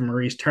time for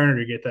Maurice Turner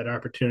to get that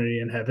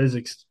opportunity and have his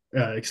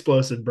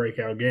explosive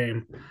breakout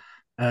game.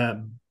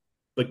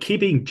 But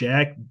keeping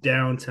Jack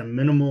down to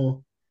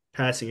minimal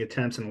passing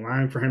attempts and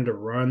allowing for him to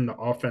run the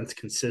offense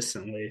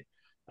consistently,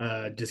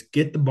 just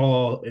get the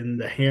ball in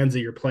the hands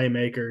of your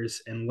playmakers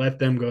and let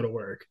them go to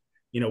work.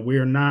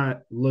 We're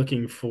not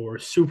looking for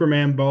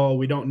Superman ball.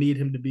 We don't need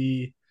him to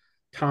be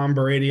Tom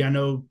Brady. I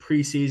know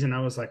preseason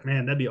I was like,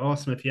 man, that'd be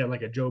awesome if he had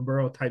like a Joe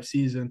Burrow type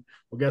season.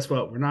 Well, guess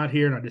what? We're not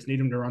here, and I just need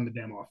him to run the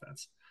damn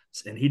offense.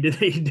 And he did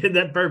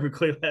that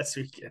perfectly last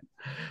weekend.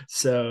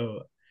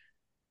 So,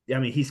 I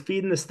mean, he's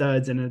feeding the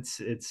studs, and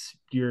it's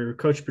your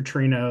Coach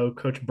Petrino,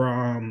 Coach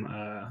Brom,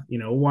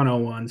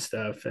 101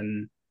 stuff.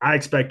 And I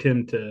expect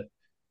him to,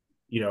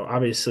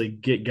 obviously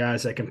get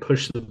guys that can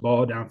push the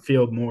ball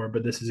downfield more,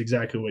 but this is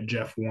exactly what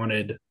Jeff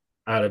wanted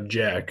out of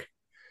Jack.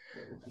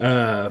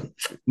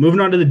 Moving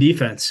on to the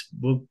defense,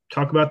 we'll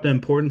talk about the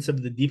importance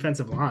of the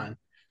defensive line.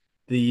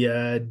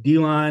 The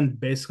D-line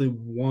basically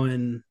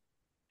won,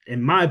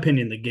 in my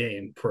opinion, the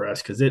game for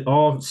us because it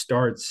all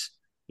starts,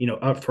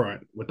 up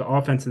front with the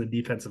offense and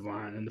the defensive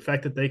line, and the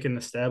fact that they can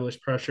establish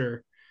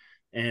pressure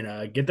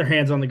and get their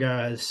hands on the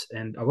guys,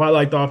 and a lot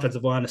like the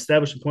offensive line,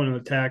 establish a point of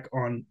attack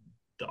on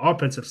the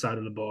offensive side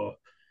of the ball.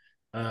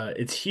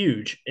 It's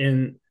huge,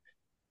 and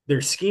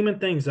they're scheming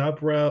things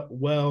up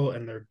well,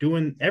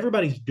 and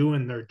everybody's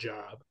doing their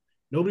job.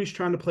 Nobody's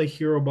trying to play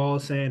hero ball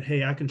saying,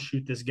 hey, I can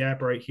shoot this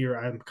gap right here.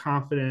 I'm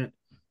confident.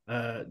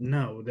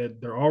 No,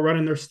 that they're all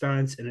running their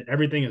stunts, and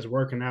everything is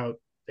working out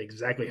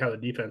exactly how the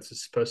defense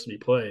is supposed to be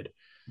played.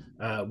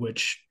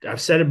 Which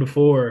I've said it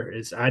before,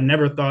 is I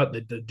never thought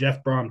that the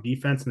Jeff Brom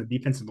defense and the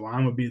defensive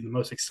line would be the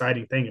most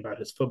exciting thing about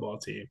his football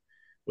team,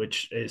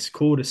 which is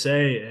cool to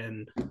say.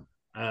 And,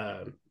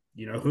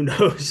 who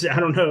knows? I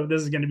don't know if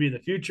this is going to be the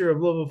future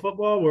of Louisville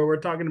football where we're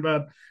talking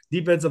about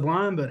defensive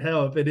line, but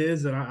hell, if it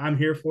is, then I'm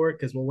here for it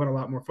because we'll win a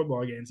lot more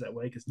football games that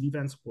way because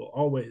defense will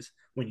always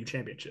win you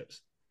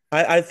championships.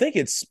 I think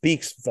it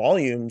speaks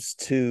volumes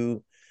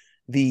to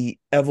the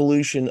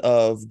evolution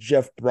of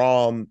Jeff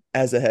Brom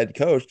as a head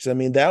coach. I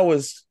mean, that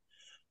was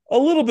a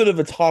little bit of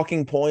a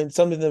talking point,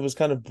 something that was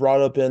kind of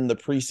brought up in the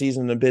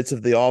preseason and bits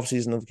of the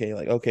offseason.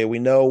 Okay, we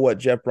know what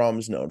Jeff Brom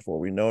is known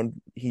for.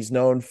 He's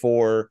known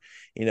for,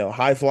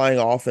 high flying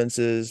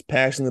offenses,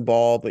 passing the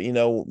ball. But,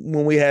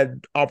 when we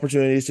had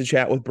opportunities to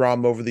chat with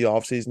Brom over the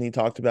offseason, he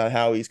talked about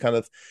how he's kind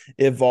of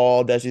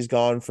evolved as he's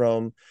gone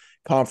from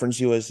Conference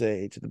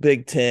USA to the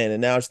Big Ten,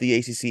 and now it's the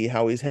ACC,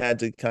 how he's had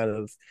to kind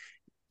of,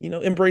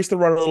 embrace the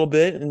run a little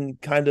bit and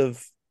kind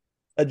of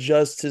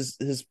adjust his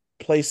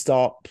play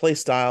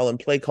style and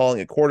play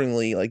calling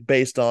accordingly, like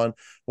based on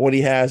what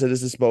he has at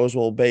his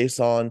disposal, based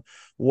on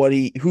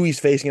who he's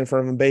facing in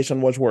front of him, based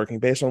on what's working,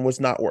 based on what's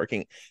not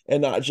working,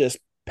 and not just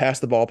pass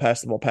the ball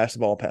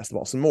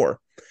some more.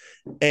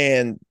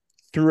 And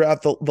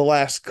throughout the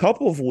last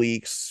couple of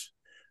weeks,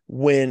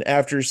 when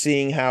after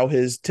seeing how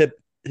his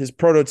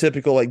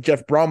prototypical like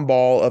Jeff Brom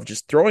ball of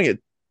just throwing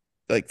it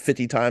like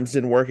 50 times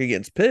didn't work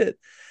against Pitt,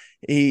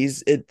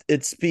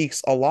 it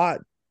speaks a lot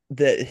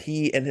that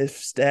he and his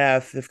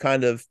staff have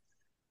kind of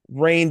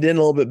reined in a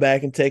little bit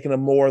back and taken a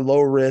more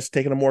low risk,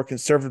 taking a more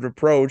conservative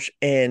approach,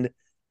 and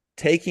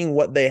taking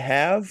what they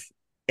have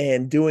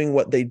and doing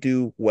what they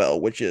do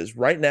well, which is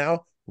right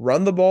now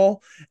run the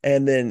ball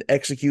and then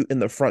execute in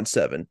the front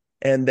seven.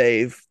 And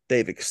they've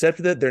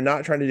accepted it. They're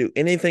not trying to do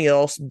anything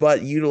else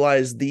but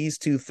utilize these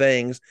two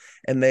things,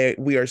 and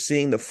we are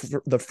seeing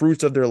the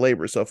fruits of their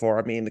labor so far.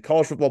 I mean, the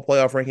college football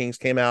playoff rankings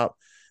came out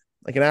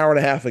like an hour and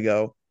a half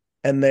ago,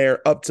 and they're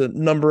up to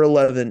number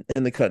 11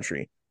 in the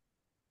country.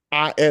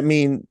 I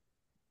mean,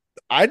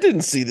 I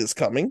didn't see this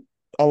coming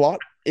a lot.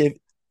 If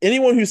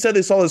anyone who said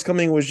they saw this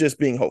coming was just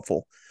being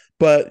hopeful,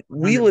 but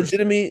we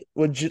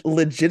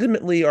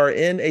legitimately are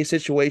in a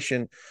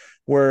situation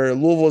where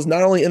Louisville is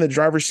not only in the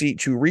driver's seat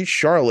to reach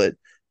Charlotte,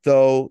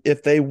 though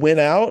if they win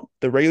out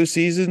the regular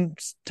season,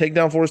 take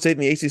down Florida State in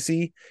the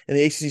ACC and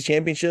the ACC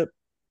championship,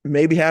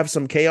 maybe have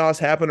some chaos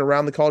happen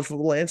around the college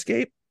football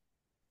landscape,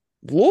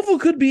 Louisville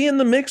could be in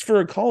the mix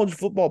for a college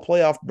football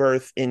playoff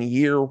berth in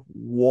year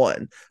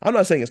one. I'm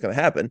not saying it's going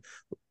to happen,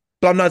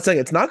 but I'm not saying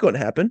it's not going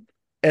to happen.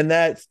 And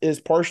that is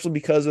partially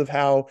because of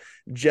how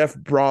Jeff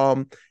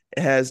Brom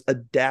has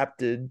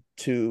adapted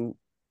to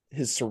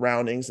his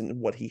surroundings and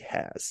what he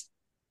has.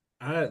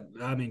 I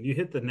mean, you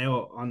hit the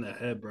nail on the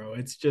head, bro.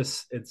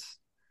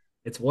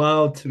 It's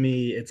wild to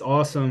me. It's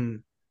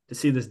awesome to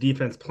see this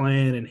defense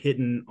playing and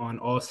hitting on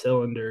all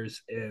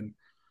cylinders and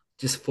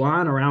just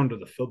flying around to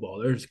the football.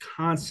 There's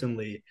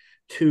constantly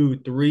 2,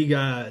 3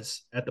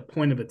 guys at the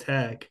point of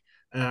attack.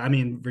 I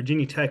mean,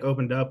 Virginia Tech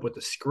opened up with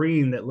a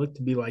screen that looked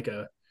to be like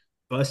a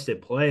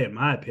busted play, in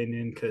my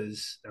opinion,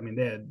 because I mean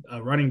they had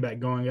a running back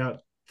going out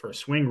for a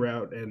swing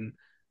route and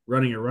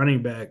running a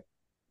running back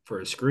for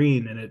a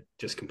screen, and it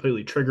just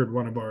completely triggered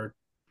one of our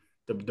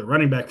the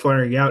running back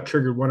flaring out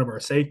triggered one of our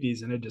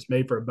safeties, and it just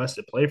made for a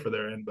busted play for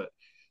their end. But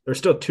there's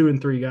still 2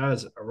 and 3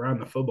 guys around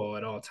the football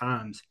at all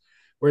times.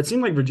 Where it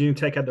seemed like Virginia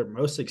Tech had their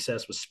most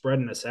success was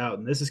spreading us out,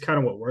 and this is kind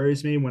of what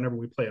worries me whenever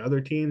we play other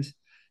teams.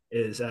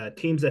 Is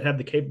teams that have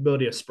the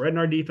capability of spreading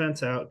our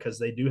defense out because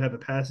they do have a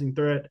passing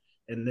threat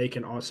and they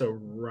can also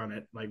run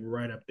it like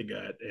right up the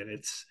gut.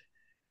 And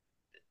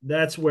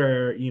that's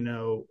where,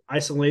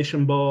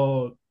 isolation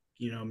ball,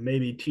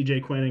 maybe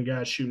TJ Quinn and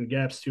guys shooting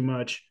gaps too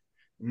much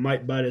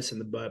might bite us in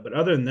the butt. But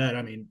other than that,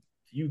 I mean,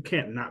 you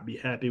can't not be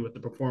happy with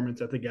the performance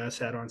that the guys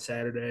had on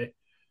Saturday.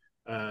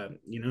 Now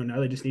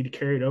they just need to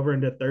carry it over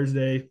into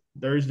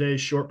Thursday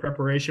short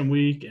preparation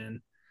week.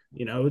 And,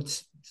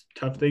 it's a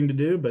tough thing to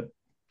do, but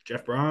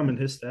Jeff Brom and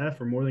his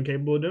staff are more than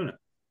capable of doing it.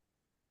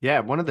 Yeah,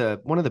 one of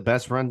the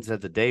best runs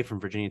of the day from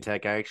Virginia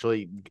Tech. I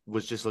actually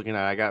was just looking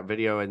at. I got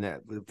video and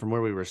that from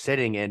where we were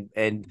sitting,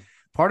 and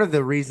part of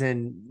the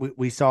reason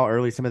we saw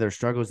early some of their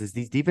struggles is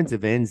these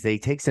defensive ends. They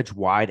take such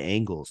wide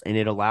angles, and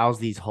it allows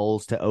these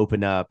holes to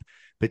open up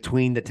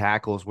between the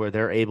tackles where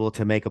they're able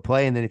to make a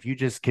play. And then if you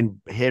just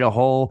can hit a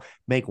hole,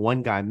 make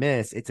one guy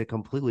miss, it's a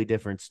completely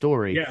different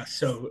story. Yeah.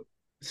 So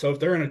if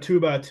they're in a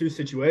 2-by-2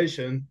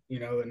 situation,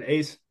 an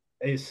ace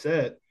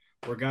set,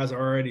 where guys are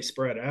already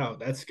spread out,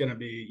 that's going to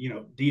be,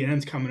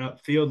 DNs coming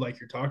up field like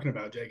you're talking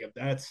about, Jacob.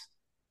 That's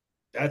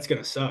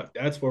going to suck.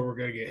 That's where we're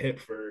going to get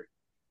hit for,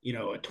 a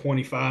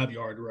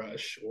 25-yard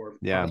rush or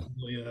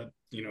possibly a,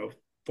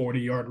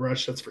 40-yard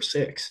rush that's for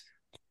 6.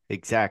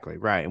 Exactly,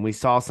 right. And we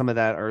saw some of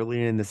that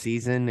earlier in the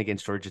season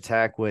against Georgia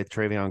Tech with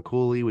Travion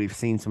Cooley. We've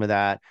seen some of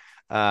that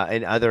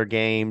in other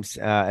games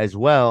as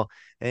well.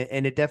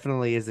 And it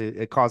definitely is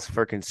a cause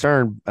for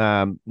concern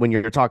when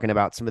you're talking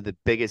about some of the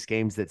biggest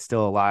games that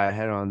still lie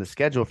ahead on the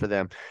schedule for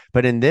them.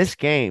 But in this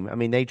game, I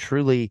mean, they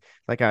truly,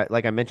 like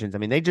I mentioned, I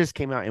mean, they just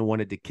came out and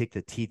wanted to kick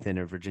the teeth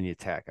into Virginia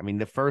Tech. I mean,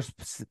 the first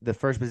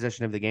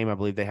possession of the game, I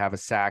believe they have a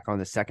sack on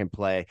the second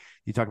play.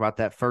 You talk about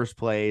that first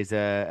play is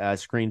a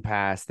screen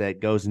pass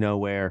that goes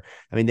nowhere.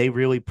 I mean, they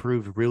really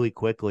proved really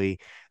quickly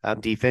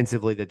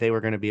defensively that they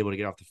were going to be able to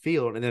get off the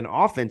field. And then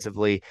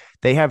offensively,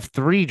 they have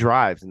 3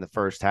 drives in the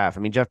first half. I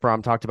mean, Jeff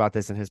Brom talked about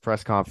this in his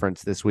press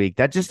conference this week.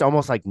 That just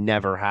almost like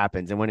never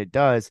happens. And when it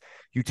does,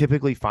 you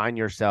typically find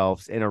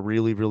yourselves in a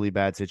really, really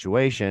bad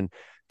situation.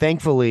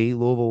 Thankfully,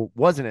 Louisville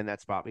wasn't in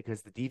that spot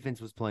because the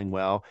defense was playing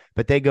well,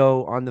 but they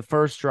go on the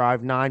first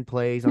drive, 9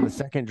 plays, on the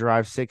second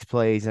drive, 6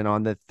 plays, and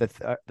on the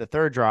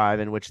third drive,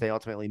 in which they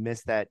ultimately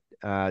missed that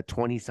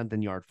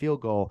 20-something yard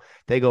field goal,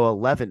 they go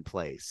 11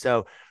 plays.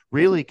 So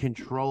really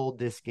controlled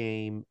this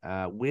game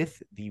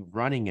with the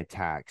running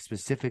attack,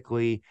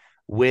 specifically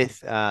with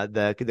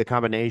the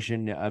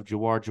combination of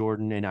Jawar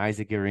Jordan and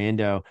Isaac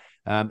Ariando.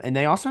 And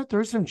they also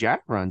threw some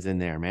Jack runs in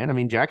there, man. I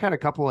mean, Jack had a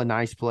couple of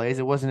nice plays.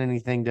 It wasn't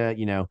anything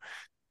to,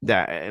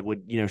 that it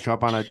would, show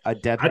up on a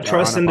depth. I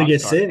trust him to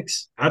get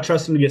 6. I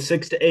trust him to get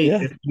 6 to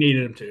 8 if you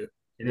needed him to.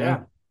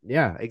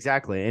 Yeah,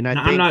 exactly. And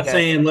I'm not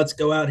saying let's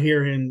go out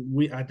here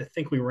and I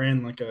think we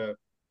ran like a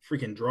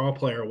freaking draw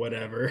play or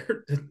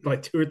whatever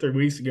like 2 or 3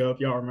 weeks ago, if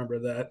y'all remember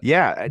that.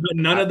 Yeah. But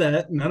none of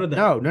that.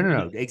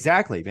 No.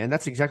 Exactly, man.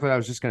 That's exactly what I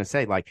was just going to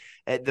say. Like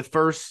at the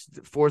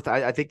fourth,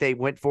 I think they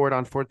went for it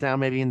on 4th down,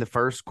 maybe in the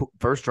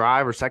first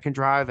drive or second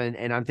drive.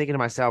 And I'm thinking to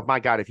myself, my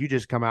God, if you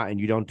just come out and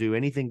you don't do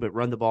anything but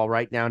run the ball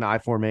right down to I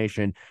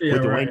formation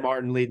with Dwayne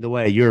Martin leading the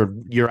way,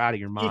 you're out of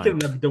your mind.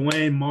 Speaking of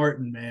Dwayne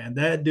Martin, man,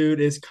 that dude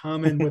is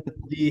coming with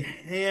the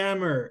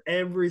hammer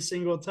every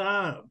single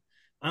time.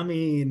 I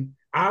mean,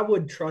 I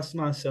would trust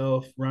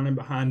myself running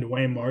behind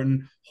Dwayne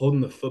Martin, holding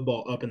the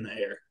football up in the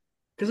air.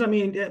 Because, I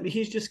mean,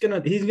 he's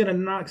going to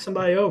knock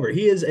somebody over.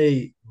 He is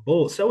a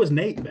bull. So is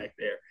Nate back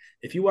there.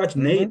 If you watch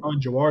Nate on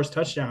Jawar's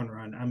touchdown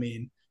run, I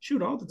mean,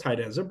 shoot, all the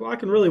tight ends, they're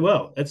blocking really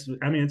well. It's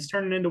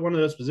turning into one of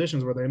those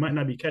positions where they might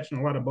not be catching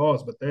a lot of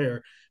balls, but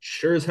they're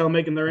sure as hell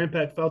making their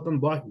impact felt in the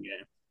blocking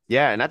game.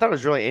 Yeah, and I thought it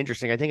was really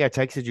interesting. I think I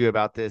texted you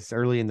about this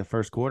early in the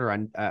first quarter.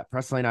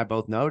 Presley and I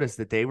both noticed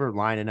that they were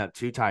lining up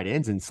 2 tight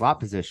ends in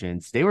slot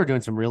positions. They were doing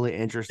some really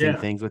interesting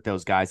things with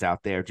those guys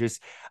out there.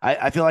 Just,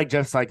 I feel like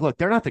Jeff's like, look,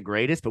 they're not the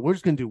greatest, but we're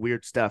just going to do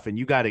weird stuff, and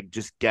you got to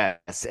just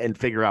guess and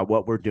figure out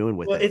what we're doing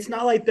with it. It's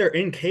not like they're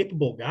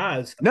incapable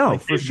guys. No,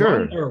 like, for sure.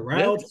 Run their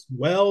routes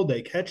well.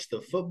 They catch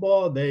the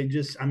football. They're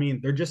just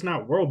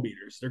not world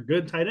beaters. They're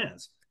good tight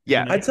ends.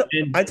 Yeah.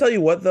 I tell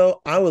you what,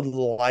 though, I would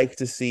like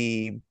to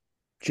see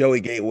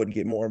Joey Gatewood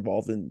get more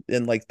involved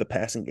in like the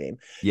passing game.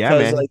 Yeah,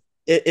 man. Like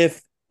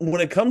if when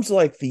it comes to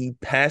like the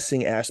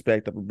passing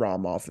aspect of a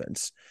Brom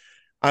offense,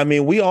 I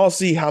mean, we all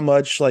see how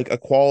much like a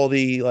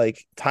quality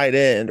like tight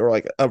end or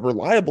like a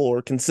reliable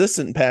or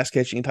consistent pass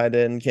catching tight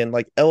end can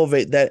like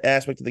elevate that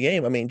aspect of the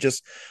game. I mean,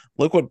 just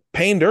look what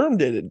Payne Durham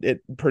did at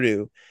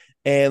Purdue.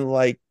 And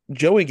like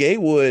Joey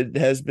Gatewood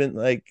has been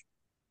like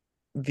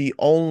the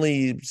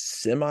only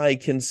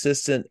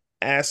semi-consistent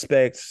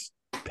aspects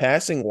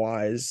passing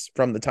wise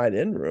from the tight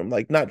end room.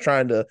 Like, not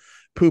trying to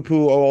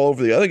poo-poo all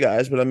over the other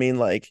guys, but I mean,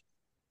 like,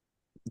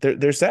 they're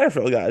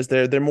Satterfield guys.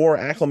 They're more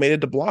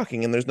acclimated to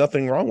blocking, and there's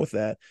nothing wrong with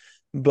that.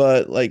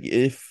 But like,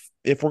 if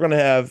we're gonna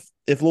have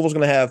if Louisville's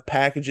gonna have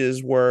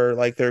packages where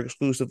like they're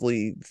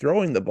exclusively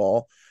throwing the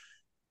ball,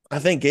 I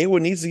think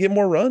Gatewood needs to get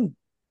more run.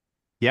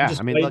 Yeah,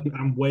 I mean, look,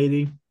 I'm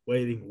waiting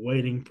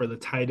for the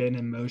tight end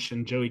in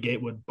motion. Joey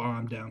Gatewood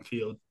bomb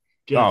downfield.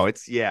 Jeff,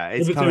 it's give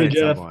it to coming me, at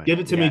some Jeff. point. Give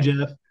it to me,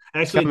 Jeff.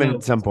 Actually, coming no.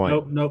 at some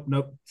point.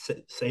 Nope.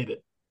 Save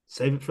it.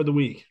 Save it for the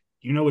week.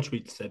 You know which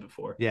week to save it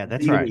for. Yeah,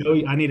 that's right.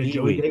 I need a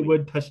Joey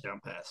Gatewood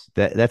touchdown pass.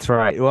 That's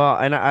right. Well,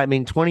 and I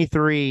mean,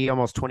 23,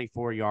 almost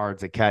 24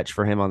 yards a catch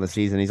for him on the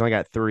season. He's only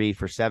got 3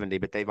 for 70,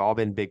 but they've all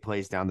been big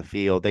plays down the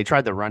field. They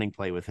tried the running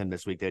play with him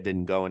this week. That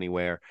didn't go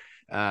anywhere.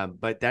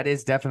 But that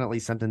is definitely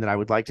something that I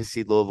would like to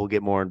see Louisville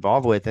get more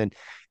involved with. And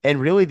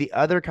really the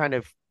other kind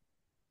of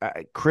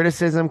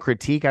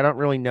critique, I don't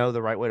really know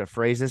the right way to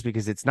phrase this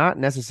because it's not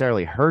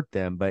necessarily hurt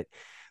them, but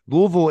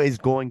Louisville is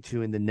going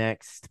to, in the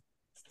next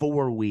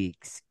 4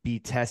 weeks, be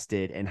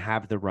tested and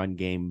have the run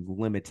game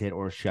limited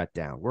or shut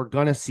down. We're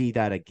going to see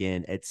that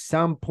again at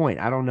some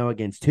point. I don't know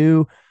against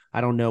who. I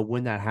don't know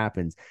when that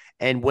happens.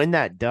 And when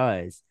that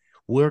does,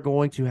 we're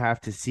going to have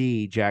to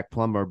see Jack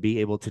Plummer be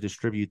able to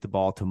distribute the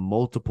ball to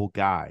multiple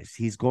guys.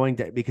 He's going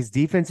to, because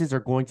defenses are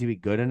going to be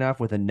good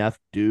enough with enough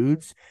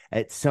dudes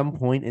at some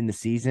point in the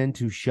season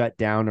to shut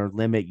down or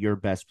limit your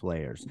best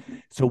players.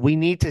 So we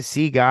need to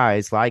see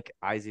guys like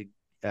Isaac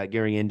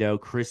Gariendo,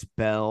 Chris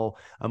Bell,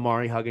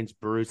 Amari Huggins,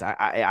 Bruce.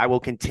 I will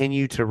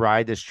continue to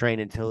ride this train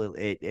until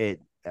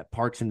it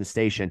parks in the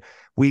station.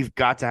 We've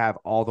got to have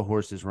all the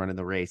horses running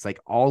the race.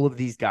 Like, all of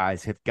these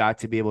guys have got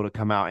to be able to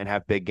come out and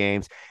have big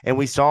games. And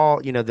we saw,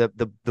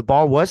 the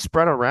ball was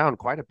spread around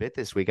quite a bit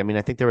this week. I mean,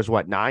 I think there was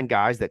 9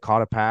 guys that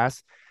caught a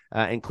pass.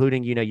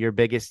 Including, your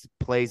biggest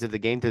plays of the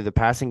game through the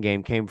passing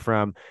game came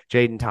from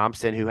Jaden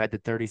Thompson, who had the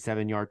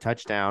 37-yard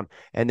touchdown,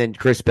 and then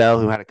Chris Bell,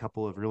 who had a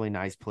couple of really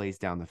nice plays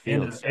down the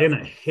field. And a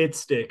hit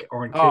stick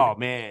on. Oh,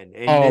 man.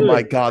 Oh,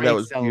 my God, that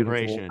was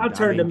celebration. Beautiful. I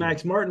turned to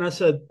Max Martin. I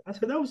said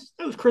that was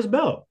Chris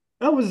Bell.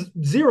 That was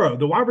zero,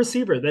 the wide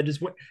receiver that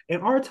just went.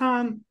 In our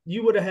time,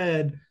 you would have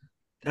had,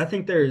 I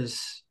think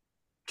there's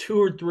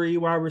 2 or 3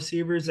 wide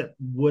receivers that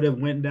would have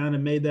went down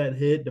and made that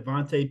hit.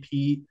 Devontae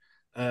Pete,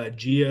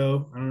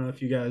 Gio. I don't know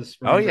if you guys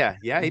remember. Oh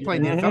yeah, he played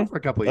in the NFL for a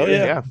couple of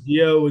years. Yeah.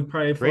 Gio would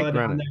probably fly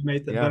down there,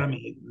 made that. Yeah. But I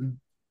mean,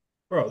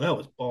 bro, that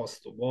was balls to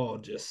the wall.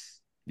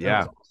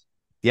 Awesome.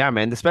 Yeah,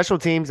 man. The special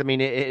teams. I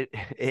mean,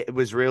 it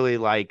was really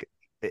like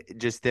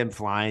just them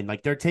flying.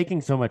 Like, they're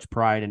taking so much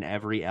pride in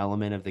every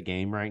element of the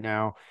game right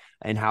now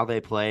and how they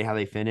play, how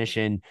they finish.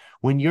 And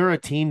when you're a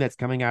team that's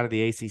coming out of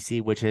the ACC,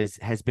 which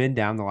has been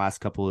down the last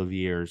couple of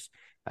years.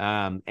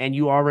 And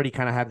you already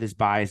kind of have this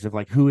bias of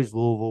like, who is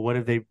Louisville? What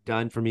have they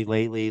done for me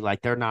lately?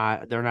 Like, they're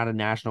not a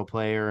national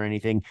player or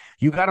anything.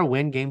 You got to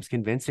win games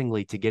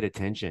convincingly to get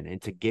attention and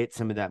to get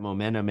some of that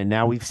momentum. And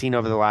now we've seen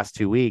over the last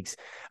 2 weeks.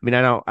 I mean,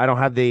 I don't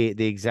have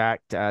the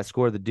exact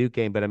score of the Duke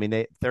game, but I mean,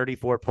 they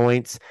 34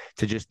 points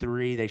to just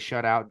 3. They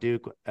shut out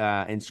Duke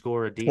and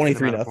score a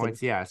decent amount of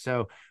points. Yeah.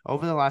 So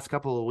over the last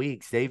couple of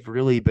weeks, they've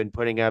really been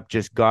putting up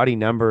just gaudy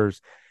numbers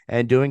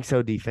and doing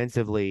so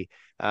defensively.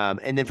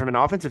 And then from an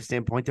offensive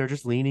standpoint, they're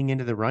just leaning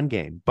into the run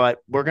game. But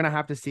we're going to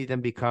have to see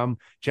them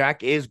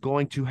Jack is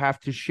going to have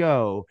to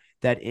show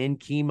that in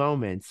key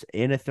moments,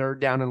 in a 3rd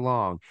down and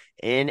long,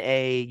 in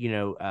a,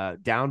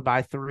 down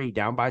by 3,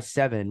 down by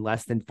 7,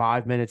 less than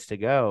 5 minutes to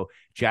go,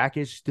 Jack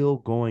is still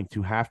going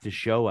to have to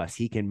show us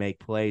he can make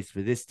plays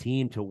for this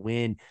team to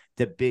win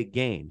the big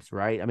games,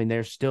 right? I mean,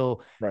 there's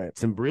still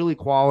some really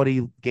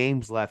quality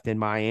games left in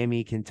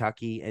Miami,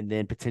 Kentucky, and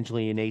then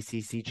potentially an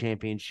ACC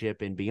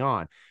championship and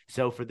beyond.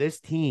 So for this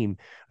team,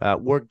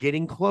 we're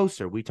getting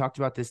closer. We talked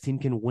about this team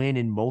can win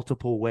in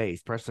multiple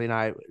ways. Presley and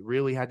I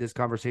really had this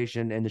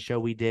conversation in the show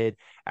we did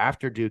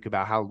after Duke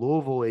about how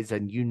Louisville is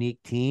a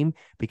unique team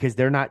because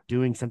they're not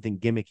doing something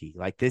gimmicky.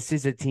 Like, this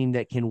is a team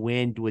that can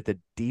win with a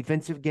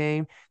defensive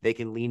game. They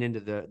can lean into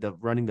the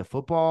running the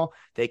football.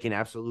 They can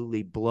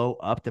absolutely blow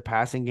up the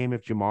passing game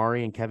if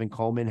Jamari and Kevin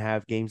Coleman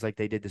have games like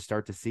they did to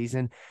start the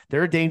season.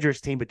 They're a dangerous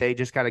team, but they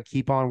just got to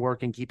keep on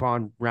working, keep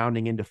on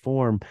rounding into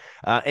form.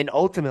 And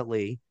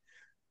ultimately,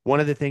 one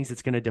of the things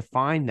that's going to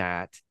define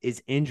that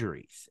is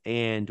injuries.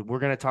 And we're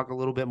going to talk a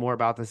little bit more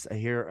about this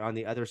here on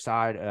the other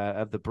side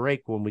of the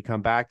break when we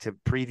come back to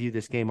preview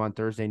this game on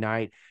Thursday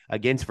night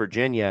against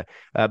Virginia.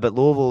 But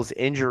Louisville's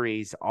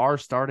injuries are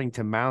starting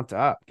to mount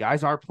up.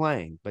 Guys are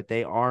playing, but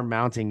they are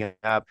mounting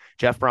up.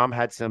 Jeff Brom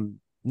had some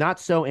not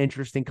so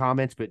interesting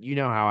comments, but you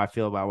know how I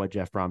feel about what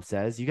Jeff Brom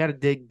says. You got to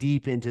dig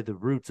deep into the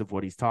roots of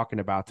what he's talking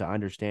about to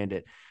understand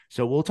it.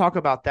 So we'll talk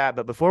about that.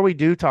 But before we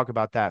do talk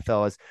about that,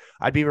 fellas,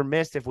 I'd be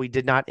remiss if we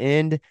did not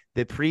end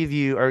the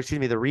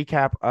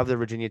recap of the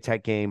Virginia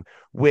Tech game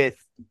with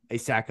a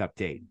sack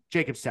update,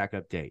 Jacob sack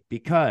update,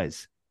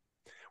 because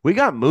we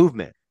got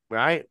movement,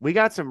 right? We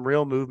got some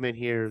real movement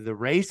here. The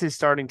race is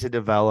starting to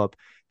develop.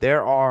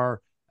 There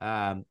are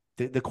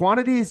the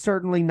quantity is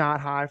certainly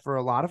not high for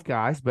a lot of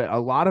guys, but a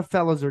lot of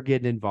fellas are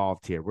getting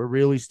involved here. We're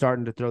really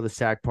starting to throw the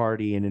sack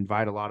party and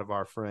invite a lot of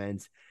our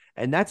friends.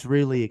 And that's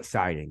really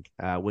exciting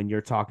when you're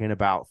talking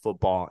about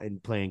football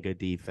and playing good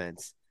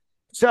defense.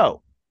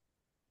 So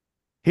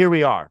here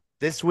we are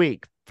this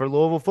week for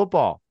Louisville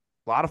football.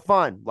 A lot of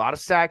fun, a lot of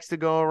sacks to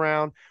go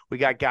around. We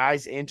got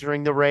guys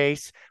entering the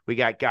race. We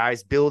got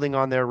guys building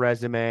on their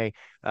resume.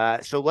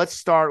 So let's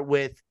start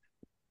with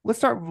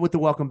the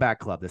Welcome Back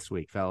Club this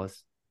week,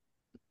 fellas.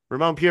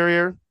 Ramon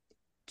Purrier,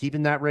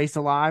 keeping that race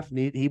alive.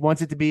 He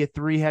wants it to be a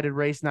 3-headed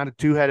race, not a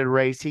 2-headed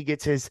race. He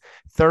gets his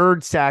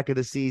 3rd sack of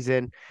the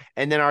season.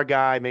 And then our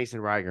guy,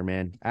 Mason Reiger,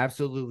 man,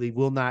 absolutely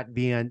will not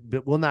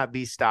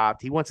be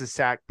stopped. He wants a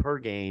sack per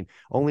game.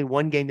 Only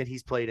one game that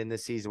he's played in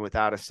this season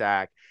without a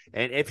sack.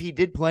 And if he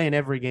did play in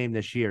every game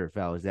this year,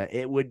 fellas, that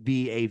it would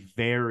be a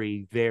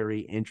very,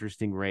 very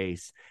interesting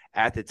race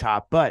at the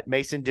top. But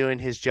Mason doing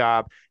his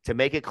job to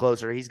make it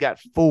closer. He's got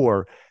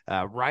 4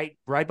 right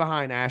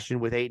behind Ashton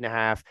with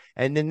 8.5.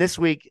 And then this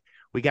week,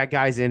 we got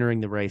guys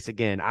entering the race.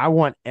 Again, I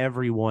want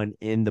everyone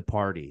in the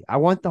party. I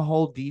want the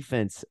whole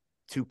defense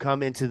to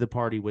come into the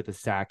party with a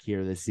sack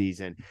here this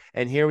season.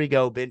 And here we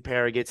go. Ben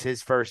Perry gets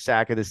his 1st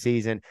sack of the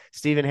season.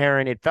 Stephen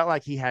Herron, it felt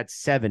like he had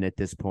 7 at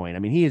this point. I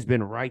mean, he has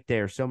been right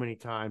there so many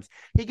times.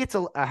 He gets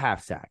a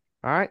half sack.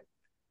 All right.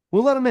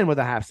 We'll let him in with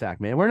a half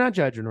sack, man. We're not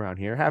judging around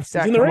here. Half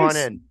sack, come on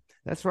in.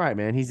 That's right,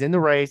 man. He's in the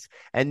race.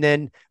 And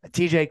then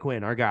TJ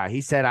Quinn, our guy,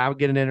 he said, I'll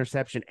get an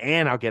interception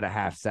and I'll get a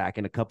half sack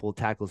and a couple of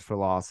tackles for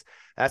loss.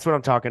 That's what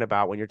I'm talking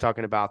about when you're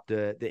talking about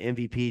the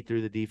MVP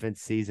through the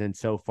defense season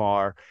so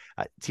far.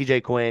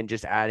 TJ Quinn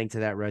just adding to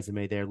that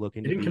resume there,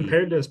 looking to be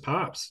compared to his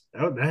pops.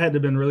 That had to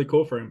have been really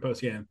cool for him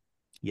post game.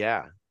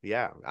 Yeah.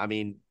 I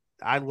mean,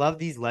 I love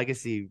these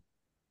legacy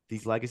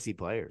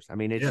players. I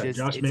mean, it's just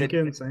Josh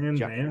Minkins and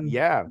man.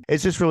 Yeah,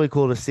 it's just really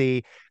cool to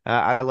see.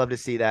 I love to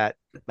see that.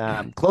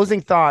 Closing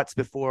thoughts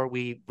before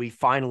we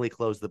finally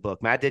close the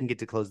book. Matt didn't get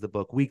to close the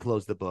book. We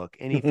closed the book.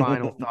 Any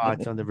final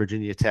thoughts on the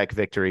Virginia Tech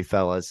victory,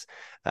 fellas,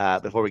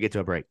 before we get to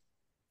a break?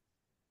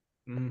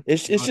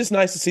 It's just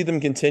nice to see them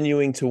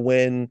continuing to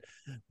win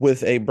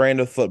with a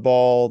brand of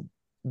football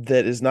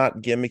that is not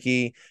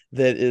gimmicky,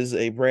 that is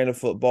a brand of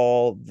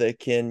football that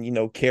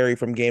can, carry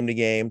from game to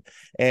game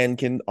and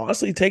can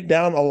honestly take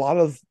down a lot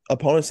of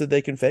opponents that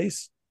they can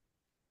face.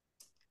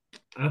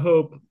 I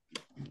hope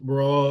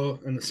we're all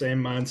in the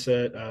same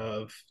mindset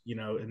of,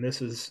 and this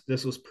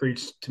was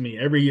preached to me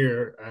every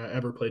year I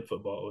ever played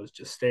football, was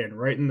just staying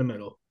right in the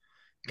middle.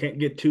 Can't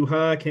get too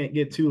high, can't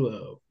get too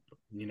low.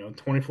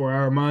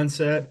 24-hour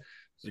mindset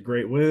is a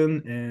great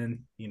win, and,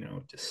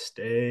 just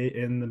stay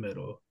in the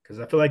middle. Because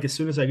I feel like as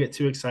soon as I get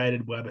too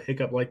excited, we'll have a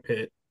hiccup like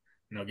Pitt,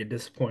 and I'll get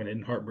disappointed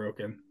and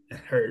heartbroken and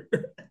hurt.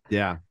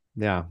 Yeah.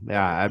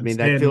 I mean,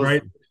 that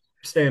feels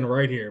staying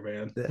right here,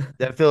 man.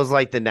 That feels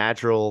like the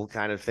natural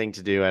kind of thing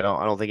to do. I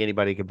don't think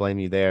anybody could blame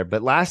you there.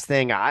 But last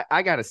thing,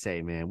 I gotta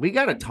say, man, we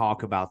gotta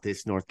talk about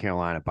this North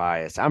Carolina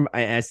bias.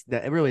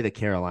 Really the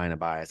Carolina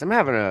bias.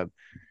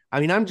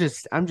 I'm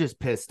just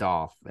pissed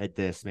off at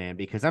this, man,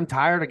 because I'm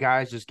tired of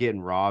guys just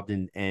getting robbed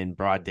in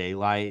broad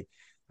daylight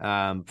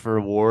for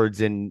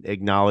awards and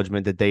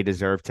acknowledgement that they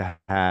deserve to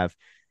have.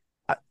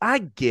 I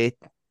get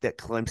that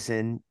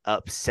Clemson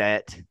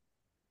upset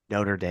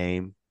Notre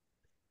Dame,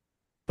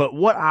 but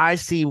what I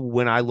see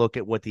when I look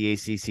at what the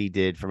ACC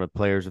did from a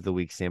Players of the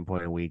Week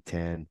standpoint in Week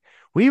 10,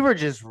 we were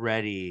just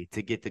ready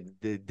to get the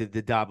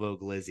Dabo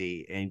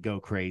Glizzy and go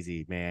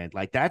crazy, man.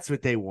 Like, that's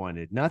what they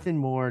wanted. Nothing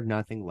more,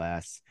 nothing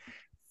less.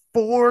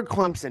 4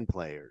 Clemson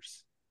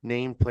players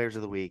named Players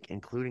of the Week,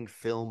 including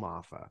Phil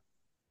Maffa.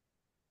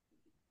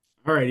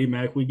 All right,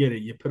 E-Mac, we get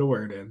it. You put a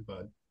word in,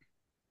 bud.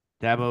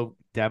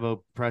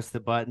 Dabo pressed the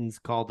buttons,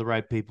 called the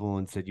right people,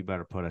 and said, "You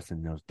better put us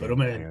in those." Put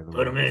them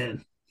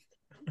in.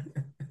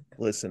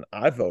 Listen,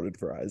 I voted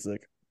for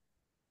Isaac.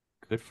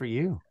 Good for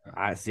you.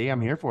 I see.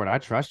 I'm here for it. I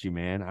trust you,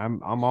 man.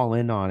 I'm all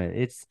in on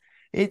it.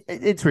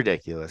 It's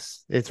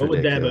ridiculous. What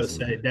would Dabo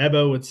say?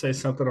 Dabo would say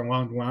something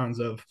along the lines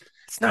of,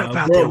 "It's not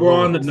about we're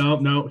on the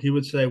no." He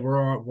would say, "We're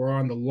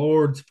on the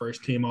Lord's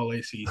first team All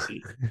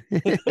ACC."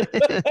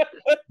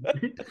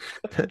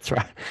 That's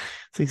right.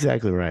 That's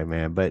exactly right,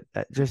 man. But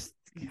just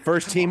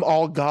first team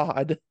All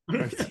God.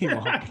 First team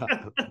All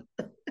God.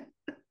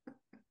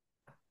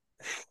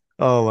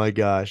 Oh my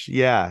gosh.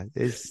 Yeah.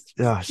 It's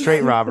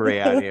straight robbery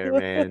out here,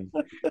 man.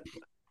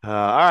 All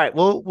right.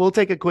 We'll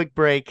take a quick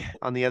break.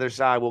 On the other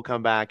side, we'll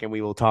come back and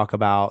we will talk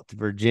about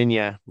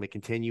Virginia. We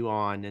continue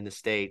on in the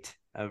state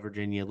of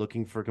Virginia,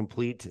 looking for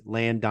complete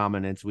land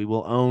dominance. We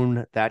will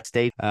own that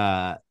state.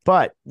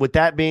 But with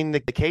that being the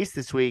case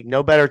this week,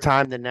 no better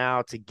time than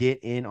now to get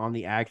in on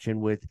the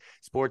action with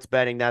sports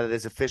betting now that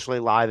it's officially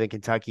live in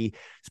Kentucky.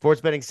 Sports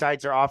betting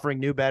sites are offering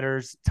new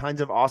bettors tons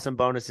of awesome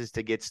bonuses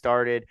to get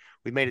started.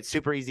 We've made it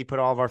super easy, put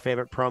all of our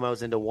favorite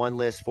promos into one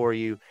list for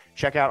you.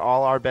 Check out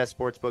all our best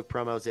sportsbook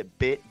promos at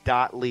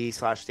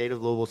bit.ly/State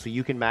of Louisville so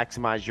you can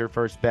maximize your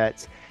first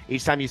bets.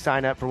 Each time you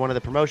sign up for one of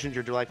the promotions,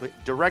 you're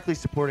directly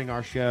supporting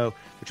our show,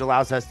 which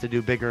allows us to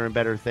do bigger and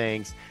better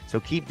things. So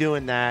keep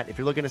doing that. If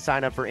you're looking to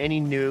sign up for any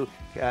new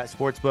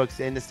sports books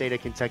in the state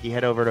of Kentucky,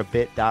 head over to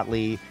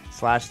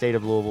bit.ly/State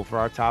of Louisville for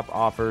our top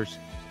offers.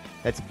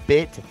 That's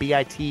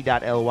bit.ly/State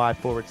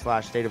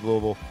of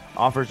Louisville.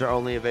 Offers are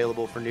only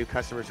available for new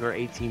customers who are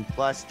 18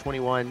 plus,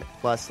 21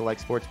 plus select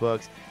sports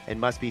books, and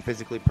must be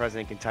physically present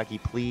in Kentucky.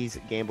 Please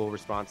gamble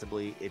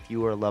responsibly. If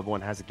you or a loved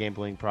one has a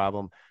gambling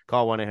problem,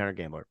 call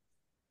 1-800-GAMBLER.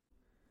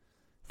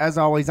 As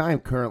always, I am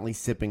currently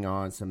sipping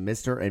on some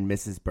Mr. and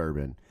Mrs.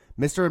 Bourbon.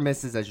 Mr. and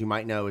Mrs., as you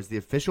might know, is the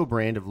official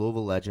brand of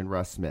Louisville legend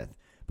Russ Smith.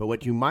 But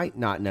what you might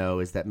not know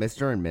is that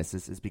Mr. and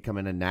Mrs. is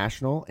becoming a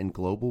national and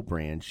global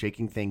brand,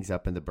 shaking things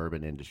up in the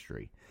bourbon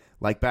industry.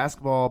 Like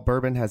basketball,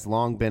 bourbon has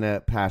long been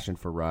a passion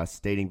for Russ,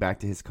 dating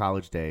back to his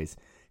college days.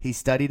 He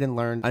studied and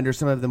learned under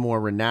some of the more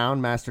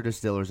renowned master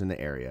distillers in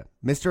the area.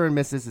 Mr. and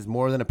Mrs. is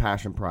more than a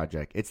passion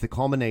project. It's the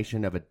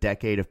culmination of a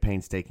decade of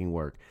painstaking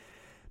work.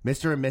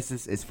 Mr. and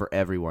Mrs. is for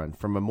everyone,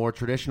 from a more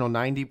traditional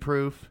 90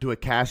 proof to a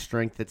cask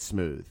strength that's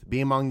smooth.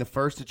 Be among the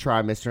first to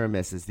try Mr. and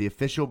Mrs., the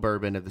official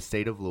bourbon of the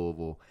state of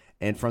Louisville,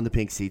 and from the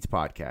Pink Seats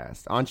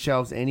podcast. On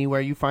shelves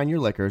anywhere you find your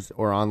liquors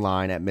or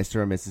online at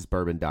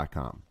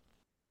mrandmrsbourbon.com.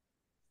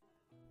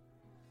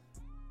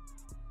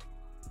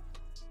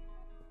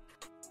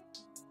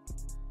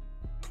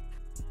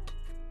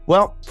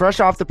 Well, fresh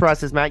off the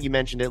presses, Matt, you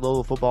mentioned it.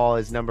 Louisville football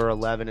is number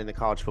 11 in the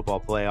college football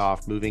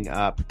playoff, moving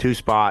up 2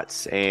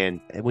 spots. And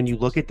when you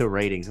look at the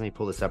ratings, let me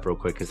pull this up real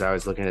quick because I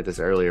was looking at this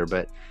earlier,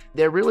 but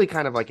they're really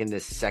kind of like in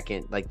this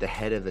second, like the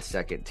head of the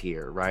second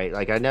tier, right?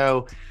 Like I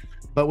know,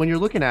 but when you're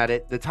looking at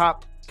it, the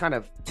top kind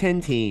of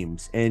 10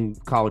 teams in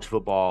college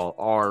football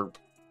are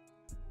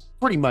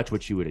pretty much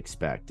what you would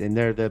expect. And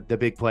they're the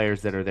big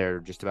players that are there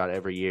just about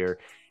every year.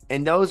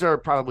 And those are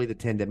probably the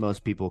 10 that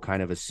most people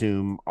kind of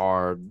assume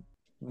are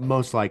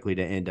most likely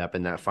to end up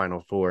in that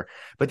Final Four.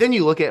 But then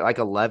you look at like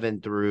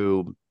 11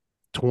 through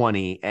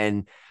 20,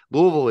 and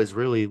Louisville is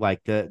really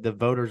like the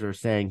voters are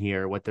saying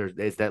here what there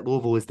is that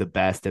Louisville is the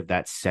best of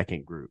that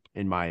second group,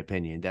 in my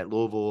opinion, that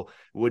Louisville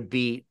would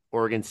beat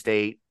Oregon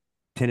State,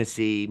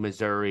 Tennessee,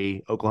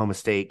 Missouri, Oklahoma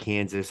State,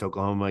 Kansas,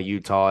 Oklahoma,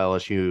 Utah,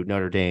 LSU,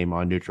 Notre Dame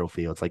on neutral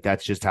fields. Like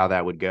that's just how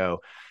that would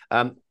go.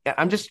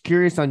 I'm just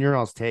curious on your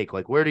all's take.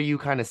 Like, where do you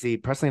kind of see,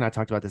 Presley and I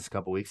talked about this a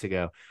couple weeks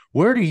ago,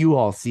 where do you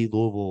all see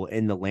Louisville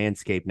in the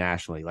landscape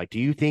nationally? Like, do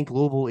you think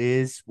Louisville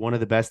is one of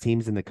the best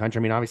teams in the country?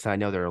 I mean, obviously I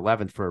know they're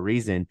 11th for a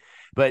reason,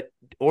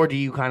 or do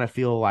you kind of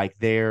feel like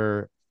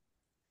they're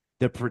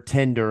the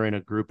pretender in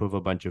a group of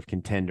a bunch of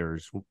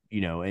contenders,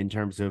 you know, in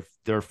terms of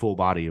their full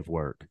body of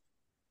work?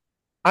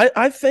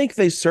 I think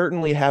they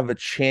certainly have a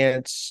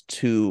chance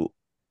to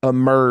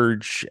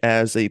emerge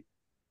as a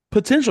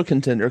potential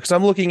contender, because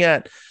I'm looking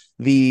at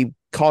the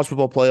college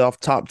football playoff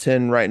top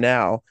 10 right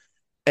now,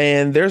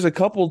 and there's a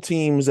couple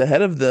teams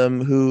ahead of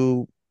them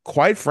who,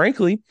 quite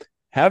frankly,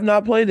 have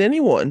not played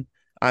anyone.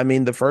 I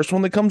mean, the first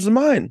one that comes to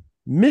mind,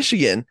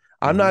 Michigan.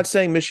 I'm not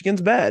saying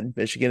Michigan's bad.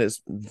 Michigan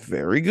is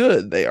very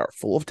good. They are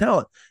full of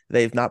talent.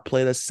 They've not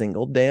played a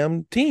single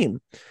damn team.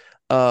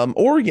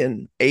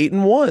 Oregon,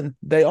 8-1.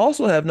 They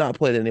also have not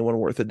played anyone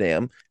worth a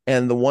damn.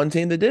 And the one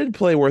team that did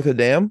play worth a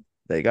damn,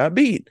 they got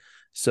beat.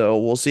 So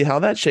we'll see how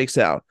that shakes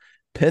out.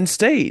 Penn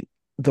State,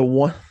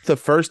 the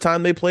first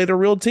time they played a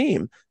real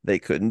team, they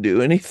couldn't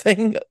do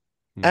anything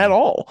at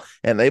all.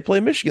 And they play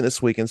Michigan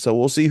this weekend. So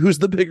we'll see who's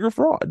the bigger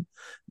fraud.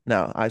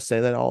 Now, I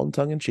say that all in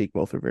tongue in cheek.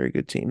 Both are very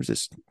good teams.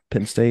 Just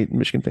Penn State and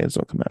Michigan fans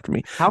don't come after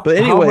me. How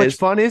much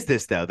fun is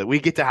this, though, that we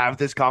get to have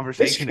this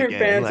conversation Michigan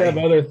again? fans have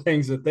other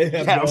things that they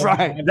have. Yeah,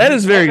 right. That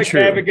is very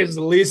true. Havoc is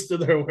the least of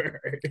their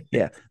worry.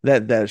 Yeah,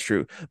 that is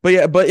true. But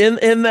yeah, but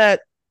in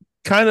that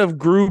kind of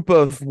group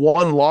of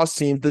one-loss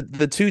teams,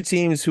 the two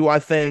teams who I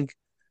think,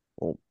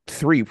 well,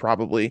 three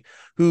probably,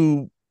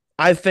 who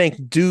I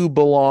think do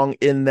belong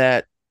in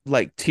that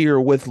like tier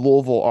with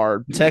Louisville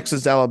are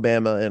Texas,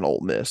 Alabama, and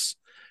Ole Miss.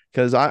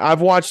 Because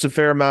I've watched a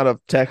fair amount of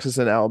Texas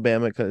and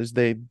Alabama because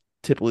they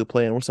typically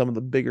play in some of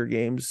the bigger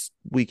games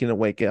week in and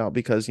week out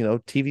because, you know,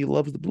 TV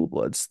loves the Blue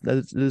Bloods.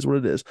 It is what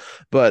it is.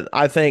 But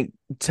I think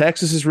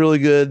Texas is really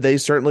good. They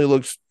certainly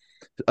looked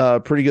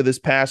pretty good this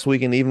past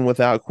week, and even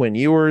without Quinn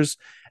Ewers.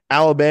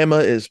 Alabama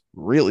is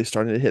really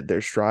starting to hit their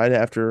stride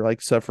after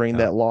like suffering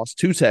that loss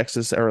to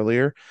Texas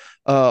earlier.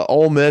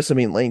 Ole Miss, I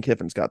mean, Lane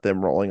Kiffin's got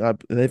them rolling.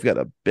 They've got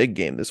a big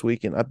game this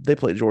weekend. They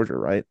play Georgia,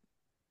 right?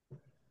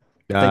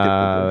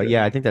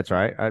 I think that's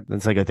right.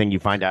 It's like a thing you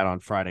find out on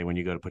Friday when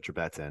you go to put your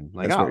bets in.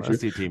 Like, let's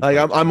do team. Like,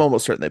 I'm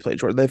almost certain they play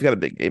Georgia. They've got a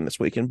big game this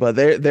weekend, but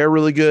they're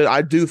really good.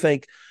 I do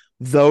think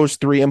those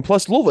three, and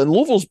plus Louisville, and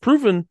Louisville's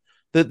proven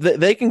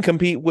they can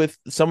compete with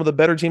some of the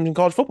better teams in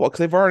college football because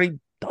they've already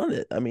done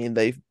it. I mean,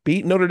 they've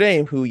beat Notre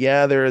Dame, who,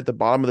 they're at the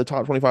bottom of the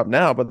top 25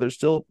 now, but they're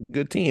still a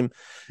good team.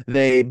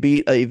 They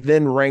beat a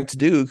then ranked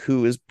Duke,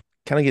 who is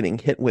kind of getting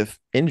hit with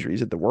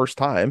injuries at the worst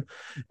time.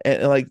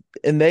 And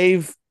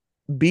they've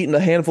beaten a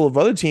handful of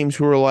other teams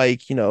who are like,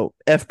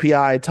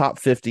 FPI top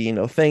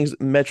 50, things,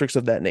 metrics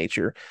of that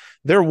nature.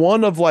 They're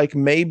one of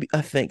maybe,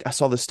 I think I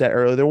saw the stat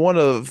earlier, they're one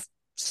of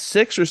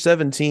 6 or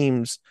 7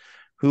 teams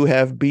who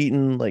have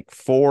beaten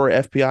 4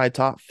 FPI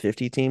top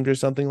 50 teams or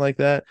something like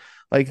that.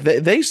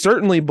 They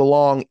certainly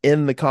belong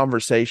in the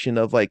conversation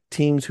of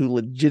teams who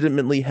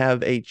legitimately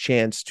have a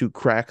chance to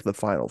crack the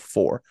Final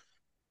Four.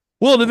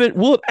 Will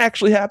it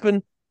actually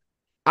happen?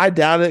 I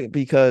doubt it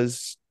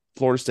because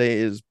Florida State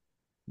is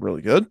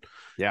really good.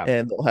 Yeah.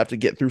 And they'll have to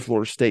get through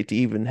Florida State to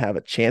even have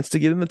a chance to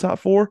get in the top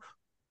 4.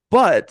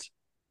 But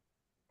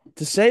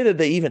to say that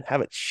they even have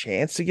a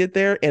chance to get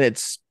there and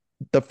it's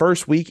the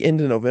first week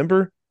into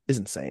November is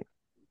insane.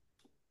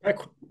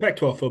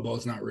 Pac-12 football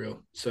is not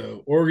real.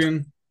 So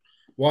Oregon,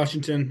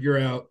 Washington, you're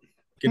out.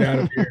 Get out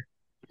of here.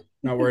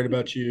 Not worried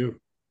about you.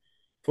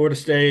 Florida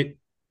State,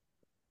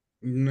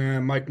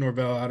 nah. Mike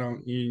Norvell,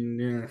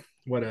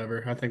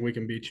 whatever. I think we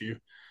can beat you.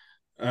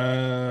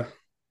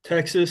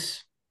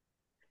 Texas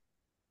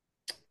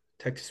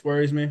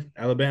worries me.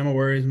 Alabama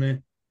worries me.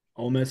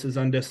 Ole Miss is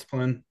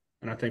undisciplined,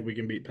 and I think we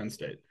can beat Penn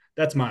State.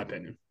 That's my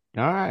opinion.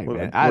 All right,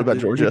 man. What about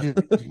Georgia?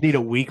 Need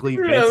a weekly.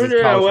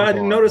 I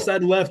noticed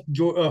I'd left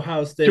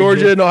Ohio State.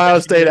 Georgia and Ohio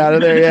State out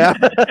of there, yeah.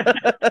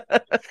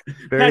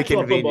 Very Pac-12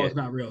 football convenient. is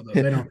not real though.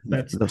 They don't.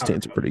 That's those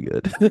teams are pretty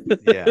good.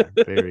 Yeah,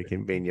 very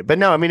convenient. But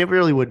no, I mean, it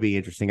really would be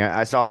interesting.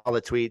 I saw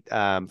the tweet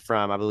from,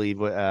 I believe,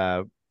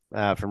 from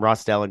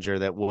Ross Dellinger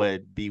that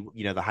would be,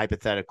 the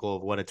hypothetical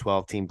of what a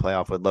 12-team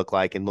playoff would look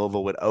like, and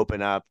Louisville would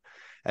open up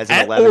as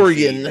an 11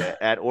 seed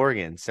at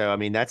Oregon. So, I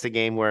mean, that's a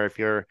game where if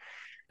you're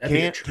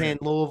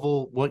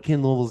what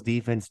can Louisville's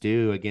defense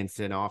do against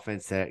an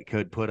offense that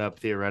could put up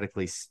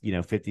theoretically,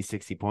 50,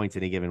 60 points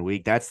in a given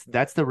week? That's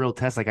the real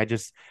test.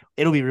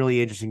 It'll be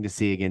really interesting to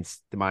see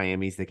against the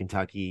Miamis, the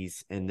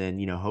Kentuckys, and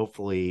then,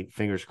 hopefully,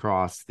 fingers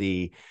crossed,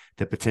 the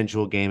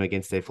potential game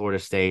against a Florida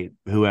State,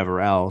 whoever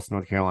else,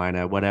 North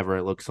Carolina, whatever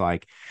it looks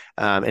like,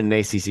 in an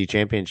ACC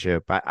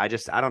championship. I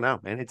don't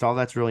know, man. It's all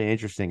that's really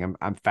interesting.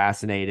 I'm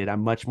fascinated.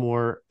 I'm much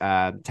more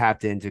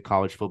tapped into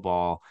college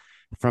football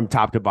from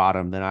top to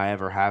bottom than I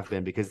ever have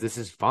been, because this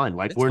is fun.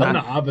 We're not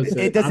the opposite.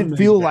 It doesn't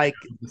feel like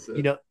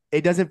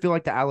it doesn't feel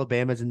like the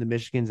Alabamas and the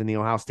Michigans and the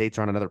Ohio States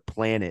are on another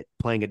planet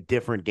playing a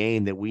different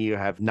game that we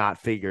have not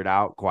figured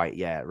out quite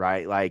yet,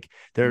 right?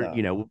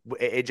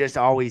 It just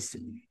always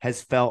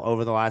has felt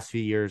over the last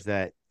few years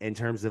that in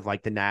terms of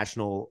the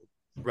national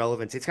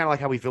relevance, it's kind of like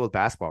how we feel with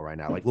basketball right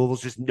now.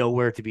 Louisville's just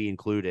nowhere to be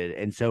included,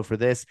 and so for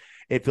this,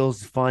 it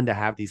feels fun to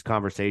have these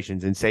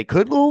conversations and say,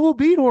 could Louisville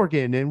beat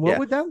Oregon, and what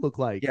would that look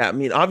like? Yeah, I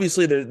mean,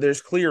 obviously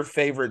there's clear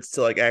favorites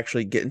to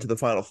actually get into the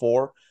Final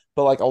Four,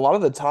 but a lot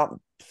of the top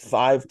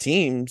 5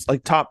 teams,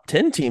 top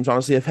 10 teams,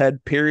 honestly, have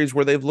had periods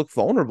where they've looked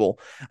vulnerable.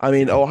 I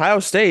mean, Ohio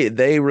State,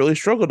 they really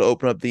struggled to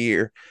open up the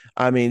year.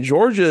 I mean,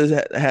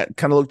 Georgia had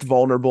kind of looked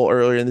vulnerable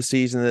earlier in the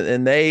season,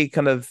 and they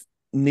kind of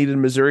needed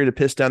Missouri to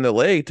piss down their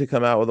leg to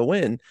come out with a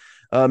win.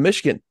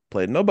 Michigan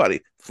played nobody.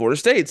 Florida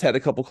State's had a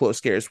couple close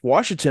scares.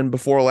 Washington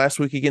before last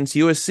week against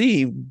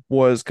USC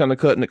was kind of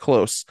cutting it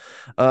close.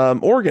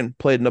 Oregon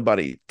played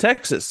nobody.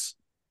 Texas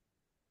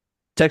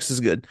is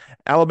good.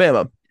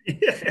 Alabama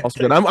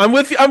also good. I'm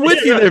with you. I'm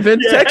with you there,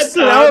 Vince. Texas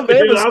and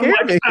Alabama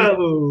scared me.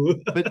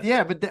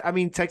 But I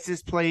mean,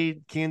 Texas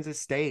played Kansas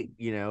State,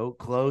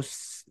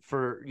 close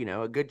for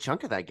a good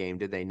chunk of that game,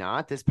 did they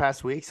not, this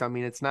past week? So I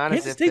mean, it's not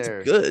Kansas as if State's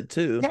they're good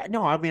too. Yeah,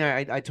 no, I mean,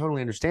 I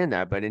totally understand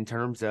that, but in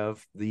terms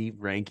of the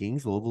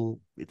rankings, Louisville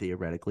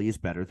theoretically is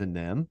better than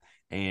them,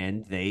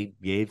 and they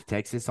gave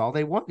Texas all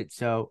they wanted.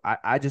 So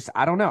I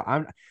don't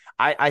know.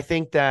 I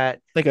think that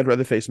I'd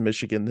rather face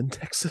Michigan than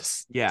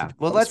Texas. Yeah.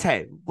 Well,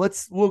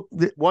 we'll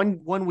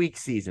 1 week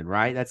season,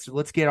 right?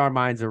 Let's get our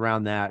minds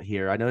around that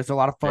here. I know it's a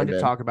lot of fun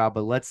to talk about,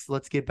 but let's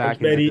get back.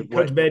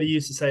 Coach Betty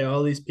used to say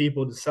all these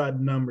people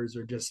deciding numbers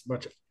are just a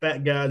bunch of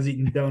fat guys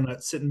eating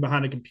donuts, sitting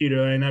behind a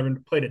computer, and never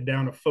played a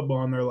down of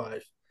football in their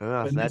life.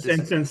 In this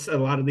instance, a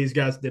lot of these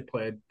guys did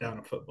play a down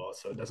of football,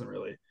 so it doesn't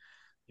really,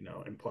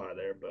 imply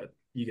there, but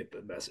you get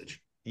the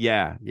message.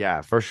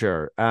 Yeah, for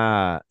sure.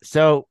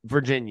 So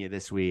Virginia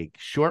this week,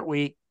 short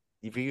week.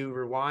 If you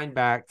rewind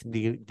back to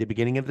the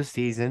beginning of the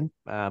season,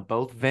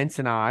 both Vince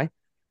and I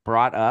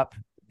brought up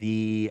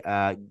the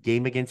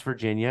game against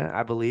Virginia,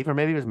 I believe, or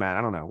maybe it was Matt.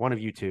 I don't know. One of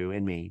you two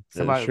and me.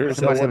 Somebody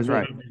was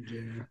right.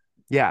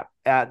 Yeah,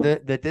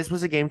 that this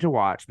was a game to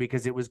watch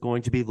because it was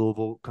going to be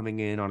Louisville coming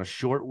in on a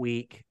short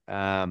week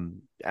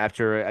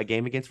after a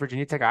game against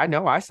Virginia Tech. I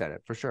know I said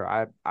it for sure.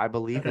 I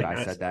believe that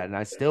I said that, and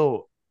I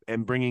still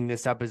am bringing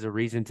this up as a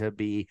reason to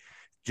be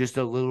just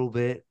a little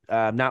bit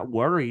not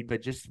worried,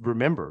 but just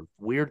remember,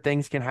 weird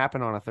things can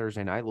happen on a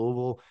Thursday night.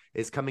 Louisville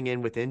is coming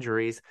in with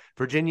injuries.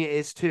 Virginia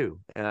is too.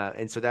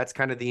 And so that's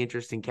kind of the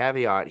interesting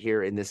caveat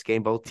here in this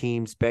game. Both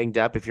teams banged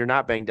up. If you're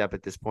not banged up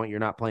at this point, you're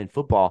not playing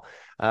football.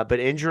 But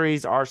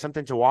injuries are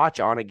something to watch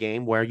on a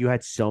game where you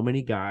had so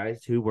many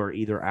guys who were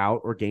either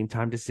out or game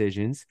time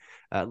decisions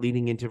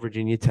leading into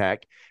Virginia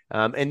Tech.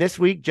 And this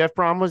week, Jeff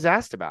Brom was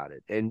asked about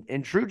it. And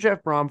in true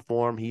Jeff Brom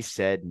form, he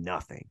said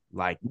nothing,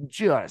 like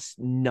just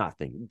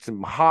nothing.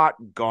 Some hot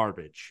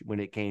garbage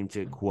when it came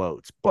to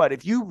quotes. But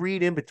if you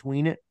read in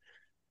between it,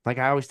 like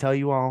I always tell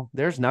you all,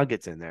 there's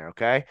nuggets in there,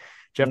 okay?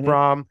 Jeff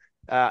Brom,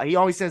 he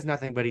always says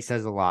nothing, but he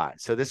says a lot.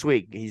 So this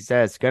week, he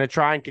says, going to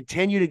try and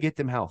continue to get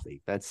them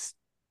healthy.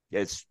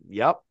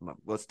 Yep,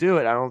 let's do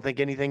it. I don't think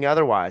anything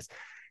otherwise.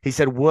 He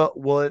said,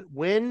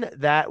 when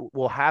that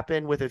will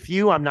happen with a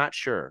few, I'm not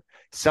sure.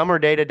 Some are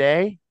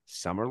day-to-day,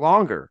 some are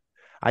longer.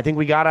 I think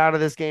we got out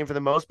of this game for the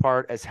most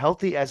part as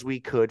healthy as we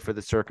could for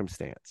the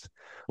circumstance.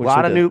 A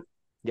lot of new.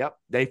 Yep,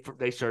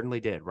 they certainly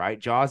did, right?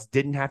 Jaws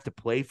didn't have to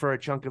play for a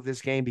chunk of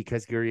this game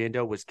because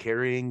Guriendo was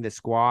carrying the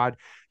squad.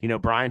 You know,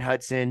 Brian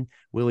Hudson,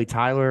 Willie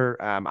Tyler.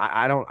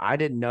 I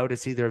didn't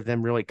notice either of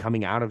them really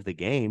coming out of the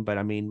game, but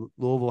I mean,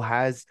 Louisville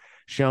has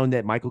shown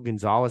that Michael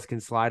Gonzalez can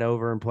slide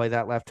over and play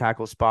that left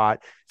tackle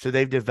spot. So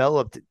they've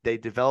developed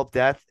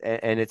depth,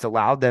 and it's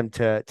allowed them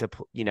to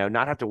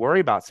not have to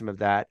worry about some of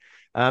that.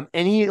 And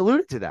he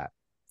alluded to that.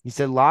 He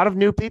said a lot of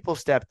new people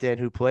stepped in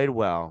who played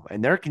well,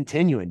 and they're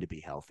continuing to be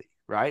healthy.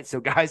 Right. So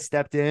guys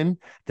stepped in,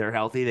 they're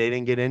healthy, they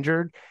didn't get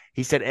injured.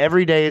 He said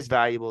every day is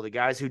valuable. The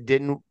guys who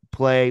didn't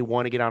play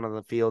want to get out on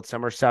the field.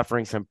 Some are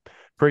suffering some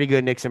pretty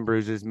good nicks and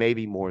bruises,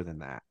 maybe more than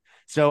that.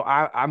 So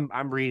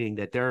I'm reading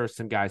that there are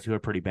some guys who are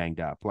pretty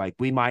banged up. Like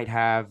we might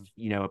have,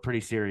 a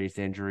pretty serious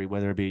injury,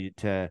 whether it be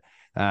to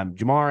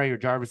Jamari or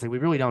Jarvis. Like we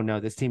really don't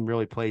know. This team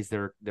really plays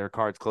their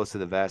cards close to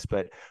the vest,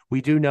 but we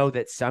do know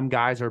that some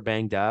guys are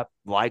banged up.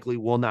 Likely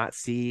will not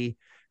see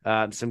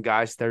some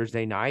guys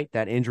Thursday night.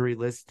 That injury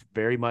list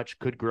very much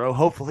could grow.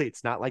 Hopefully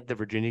it's not like the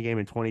Virginia game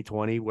in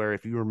 2020, where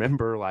if you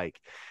remember,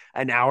 like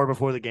an hour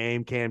before the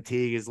game, Cam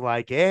Teague is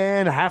like,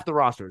 and half the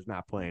roster is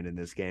not playing in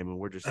this game. And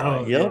we're just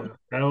that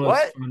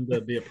was fun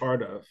to be a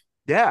part of.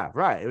 Yeah,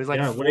 right. It was like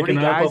 40 waking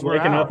guys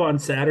up on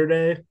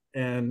Saturday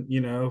and,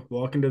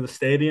 walking to the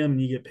stadium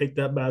and you get picked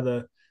up by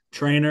the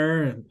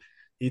trainer and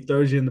he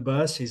throws you in the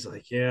bus. He's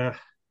like, yeah,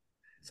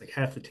 it's like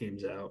half the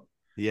team's out.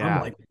 Yeah.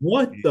 I'm like,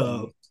 what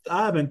the?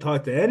 I haven't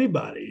talked to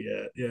anybody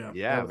yet.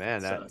 Yeah,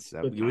 man.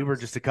 We were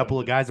just a couple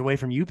of guys away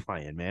from you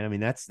playing, man. I mean,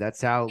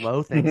 that's how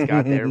low things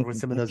got there with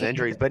some of those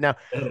injuries. But now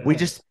we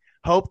just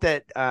hope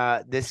that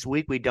this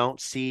week we don't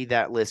see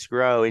that list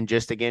grow. And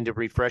just again, to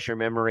refresh your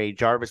memory,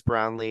 Jarvis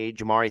Brownlee,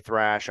 Jamari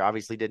Thrash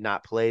obviously did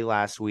not play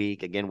last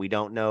week. Again, we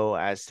don't know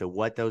as to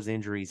what those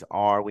injuries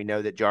are. We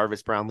know that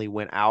Jarvis Brownlee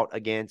went out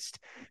against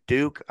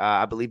Duke.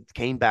 I believe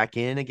came back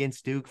in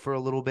against Duke for a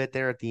little bit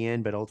there at the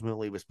end, but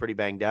ultimately was pretty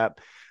banged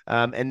up.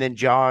 And then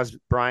Jaws,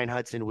 Brian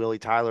Hudson, Willie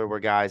Tyler were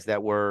guys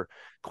that were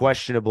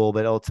questionable,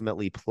 but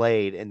ultimately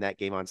played in that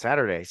game on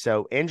Saturday.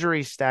 So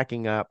injuries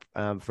stacking up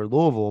for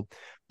Louisville.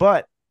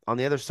 But on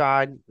the other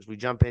side, as we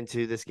jump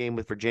into this game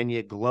with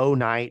Virginia, Glow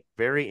Night,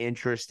 very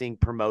interesting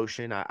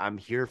promotion. I'm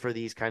here for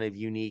these kind of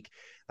unique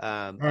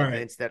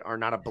events that are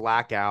not a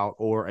blackout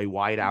or a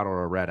whiteout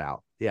or a red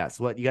out. Yeah.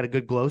 So what, you got a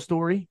good Glow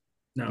story?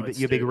 No,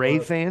 you big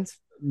Rave fans?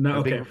 No,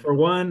 okay. For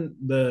one,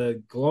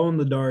 the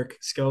glow-in-the-dark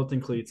skeleton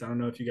cleats, I don't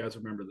know if you guys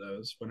remember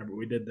those. Whenever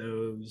we did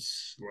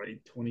those,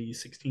 like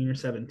 2016 or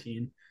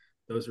 17,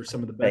 those were some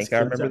of the best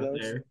cleats out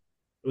there. It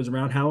was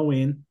around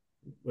Halloween.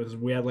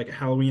 We had like a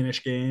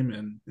Halloween-ish game,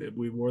 and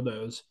we wore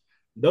those.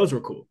 Those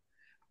were cool.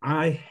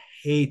 I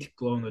hate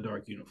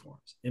glow-in-the-dark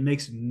uniforms. It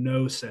makes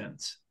no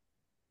sense.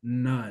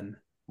 None.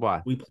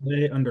 Why? We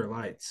play under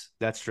lights.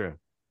 That's true.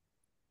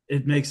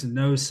 It makes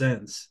no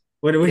sense.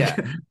 What do we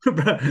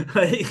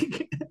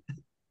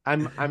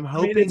I'm hoping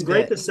I mean, it's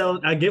great to sell.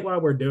 I get why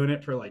we're doing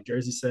it for like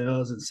jersey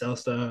sales and sell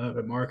stuff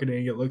and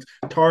marketing. It looks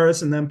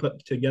Taurus and them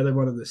put together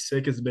one of the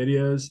sickest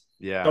videos.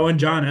 Yeah, throwing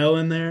John L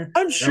in there.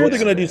 I'm sure they're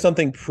gonna do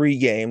something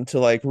pre-game to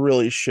like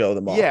really show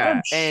them off. Yeah,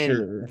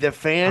 and the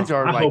fans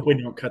are. I like, hope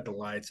we don't cut the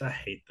lights. I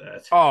hate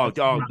that. Oh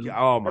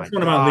my! That's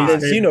one of my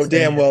least. You know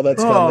damn well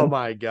that's coming. Oh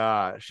my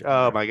gosh!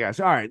 All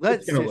right,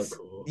 let's.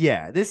 Cool.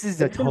 Yeah, this is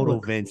a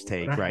total Vince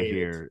take right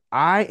here.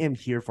 I am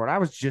here for it. I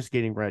was just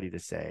getting ready to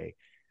say.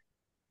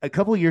 A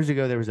couple of years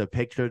ago, there was a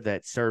picture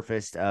that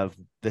surfaced of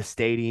the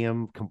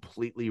stadium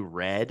completely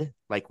red,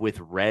 like with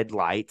red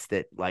lights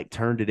that like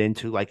turned it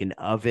into like an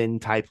oven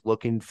type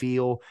look and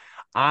feel.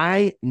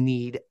 I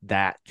need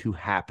that to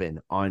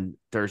happen on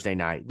Thursday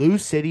night. Lou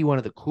City, one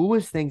of the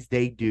coolest things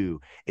they do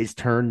is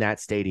turn that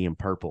stadium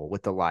purple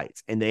with the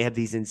lights. And they have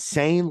these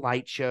insane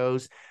light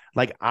shows.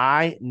 Like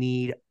I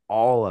need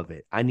all of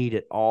it. I need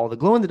it all. The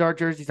glow in the dark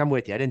jerseys, I'm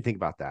with you. I didn't think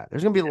about that.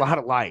 There's going to be a lot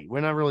of light.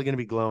 We're not really going to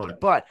be glowing,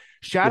 but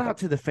shout out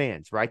to the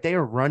fans, right? They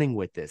are running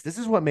with this. This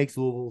is what makes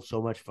Louisville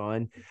so much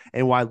fun,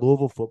 and why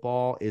Louisville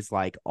football is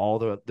like all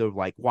the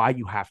like why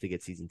you have to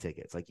get season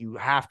tickets. Like you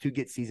have to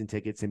get season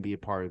tickets and be a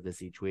part of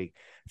this each week.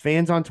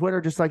 Fans on Twitter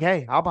just like,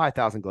 hey, I'll buy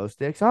 1,000 glow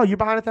sticks. Oh, you're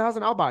buying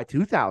 1,000? I'll buy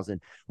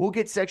 2,000. We'll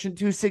get section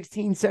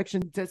 216,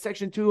 section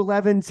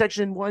 211,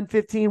 section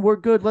 115. We're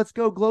good. Let's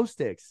go glow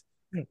sticks.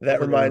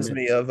 That reminds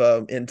me of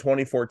in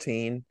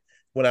 2014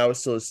 when I was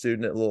still a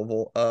student at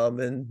Louisville,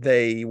 and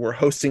they were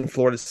hosting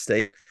Florida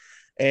State,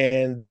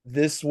 and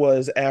this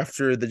was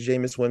after the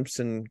Jameis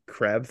Winston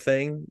crab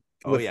thing.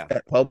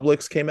 At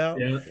Publix came out.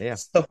 Yeah.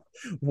 So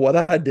what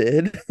I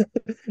did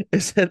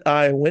is that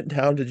I went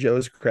down to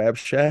Joe's Crab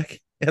Shack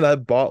and I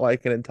bought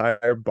like an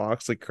entire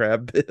box of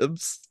crab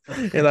bibs,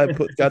 and I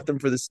got them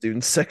for the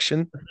student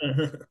section.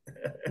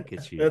 Look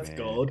at you, That's man.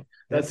 gold.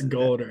 That's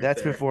gold. Right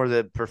That's there. before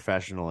the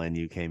professional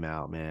NU came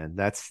out, man.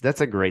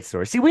 That's a great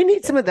story. See, we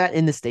need some of that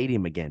in the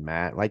stadium again,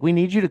 Matt. Like we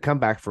need you to come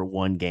back for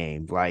one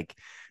game. Like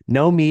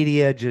no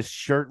media, just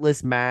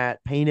shirtless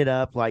Matt, painted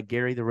up like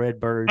Gary the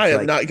Redbird. I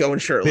am not going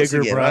shirtless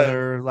bigger again.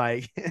 brother.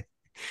 Like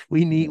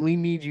we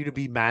need you to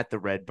be Matt the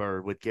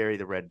Redbird with Gary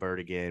the Redbird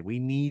again. We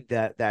need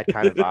that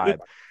kind of vibe.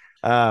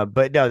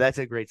 But no, that's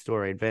a great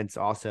story. And Vince,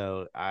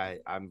 also,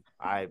 I'm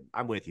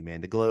with you,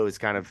 man. The glow is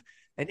kind of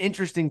an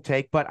interesting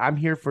take, but I'm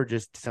here for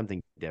just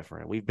something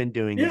different. We've been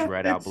doing these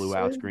red out, blue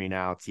outs, green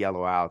outs,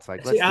 yellow outs.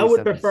 Like, I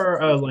would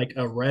prefer like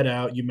a red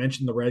out. You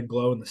mentioned the red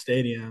glow in the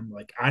stadium.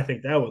 Like, I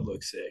think that would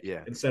look sick.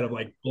 Yeah. Instead of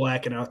like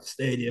blacking out the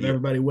stadium,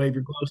 everybody wave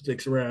your glow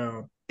sticks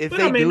around. If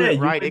they do it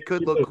right, it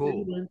could look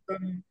cool.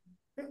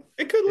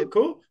 It could look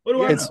cool. What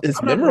do I know?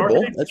 It's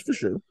memorable. That's for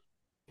sure.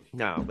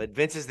 No, but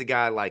Vince is the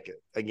guy. Like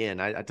again,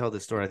 I told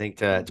this story I think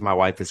to my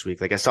wife this week.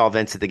 Like I saw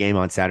Vince at the game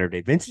on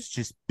Saturday. Vince is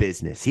just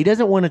business. He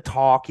doesn't want to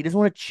talk. He doesn't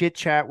want to chit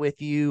chat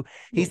with you.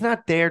 He's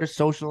not there to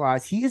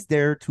socialize. He is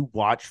there to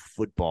watch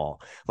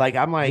football. Like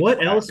I'm like,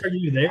 what else are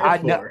you there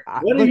for?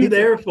 What are you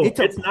there for?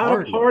 It's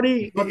not a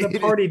party on the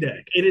party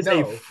deck. It is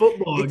a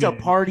football. It's a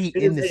party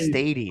in the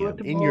stadium,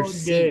 in your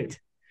seat.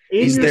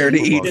 He's there to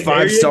eat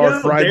 5-star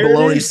fried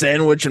bologna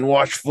sandwich and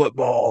watch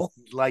football.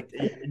 Like,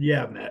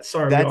 yeah, Matt.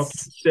 Sorry, we all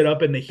sit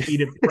up in the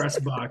heated press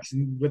box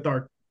and with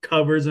our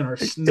covers and our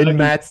snuggies. And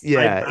Matt's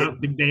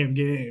the damn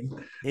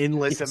game.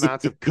 Endless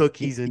amounts of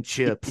cookies and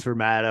chips for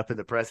Matt up in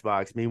the press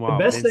box. Meanwhile,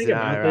 the best thing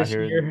about this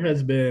year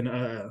has been,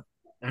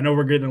 I know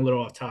we're getting a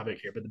little off topic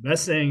here, but the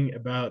best thing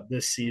about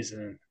this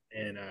season,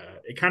 and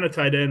it kind of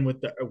tied in with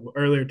the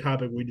earlier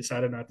topic we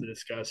decided not to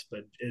discuss,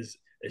 but is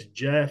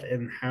Jeff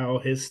and how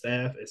his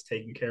staff is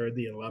taking care of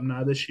the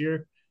alumni this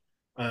year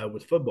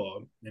with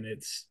football.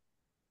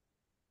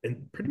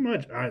 And pretty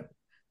much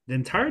the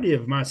entirety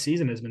of my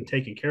season has been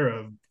taken care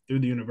of through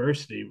the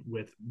university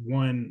with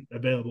one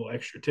available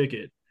extra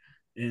ticket.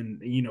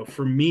 And, you know,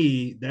 for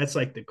me, that's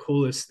like the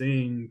coolest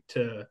thing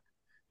to,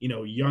 you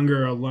know,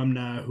 younger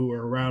alumni who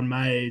are around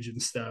my age and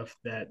stuff,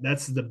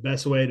 that's the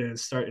best way to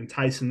start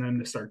enticing them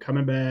to start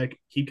coming back,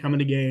 keep coming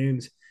to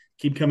games,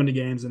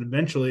 and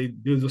eventually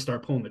dudes will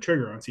start pulling the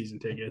trigger on season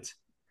tickets,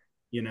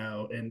 you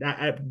know. And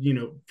I you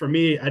know, for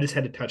me, I just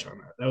had to touch on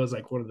that. That was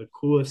like one of the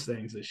coolest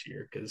things this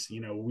year because, you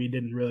know, we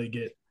didn't really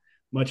get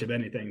much of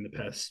anything in the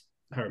past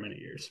however many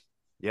years.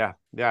 Yeah,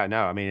 no,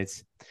 I mean,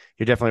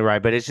 you're definitely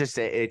right, but it's just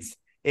it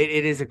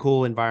is a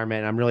cool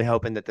environment. I'm really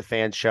hoping that the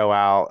fans show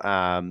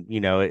out, you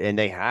know, and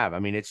they have. I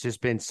mean, it's just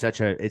been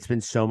it's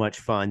been so much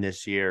fun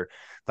this year.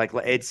 Like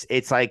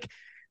it's like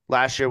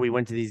last year we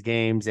went to these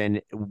games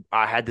and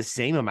I had the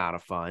same amount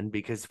of fun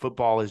because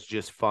football is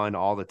just fun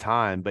all the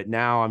time. But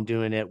now I'm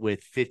doing it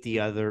with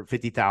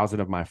 50,000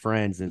 of my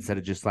friends instead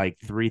of just like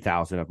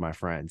 3,000 of my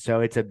friends. So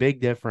it's a big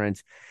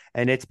difference.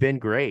 And it's been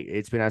great.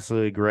 It's been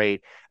absolutely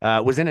great.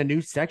 Was in a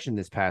new section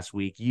this past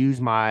week.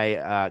 Used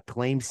my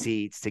claim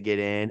seats to get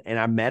in, and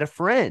I met a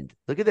friend.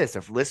 Look at this,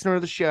 a listener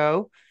of the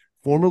show,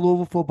 former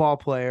Louisville football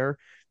player.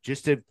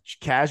 Just a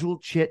casual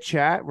chit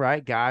chat,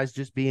 right? Guys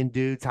just being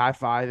dudes,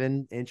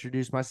 high-fiving.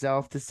 Introduced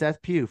myself to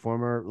Seth Pugh,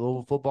 former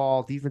Louisville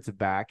football defensive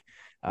back,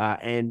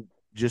 and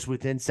just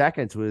within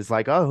seconds was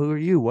like, oh, who are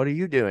you? What are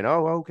you doing?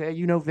 Oh, okay.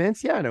 You know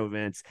Vince? Yeah, I know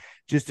Vince.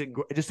 Just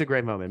a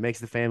great moment. Makes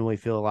the family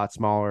feel a lot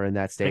smaller in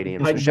that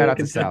stadium. So shout out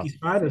to Seth.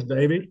 Finest,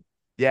 baby.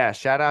 Yeah,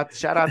 shout out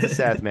to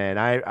Seth, man.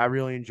 I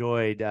really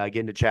enjoyed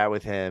getting to chat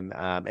with him.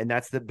 And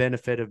that's the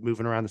benefit of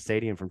moving around the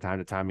stadium from time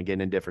to time and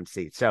getting in different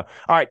seats. So,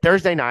 all right,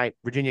 Thursday night,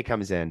 Virginia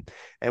comes in.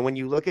 And when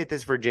you look at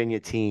this Virginia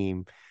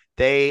team,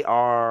 they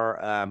are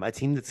a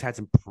team that's had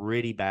some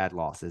pretty bad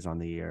losses on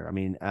the year. I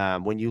mean,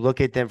 when you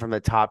look at them from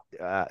the top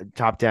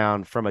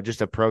down, from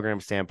just a program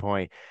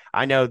standpoint,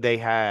 I know they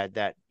had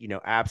that, you know,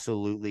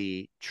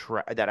 absolute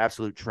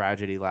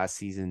tragedy last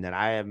season that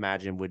I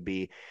imagine would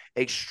be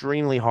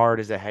extremely hard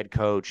as a head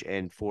coach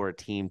and for a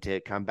team to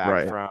come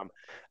back from.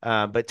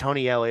 But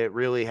Tony Elliott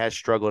really has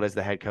struggled as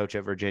the head coach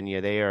at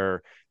Virginia. They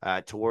are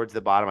towards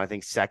the bottom, I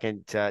think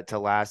second to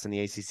last in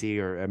the ACC,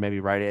 or maybe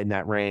right in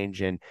that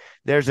range. And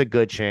there's a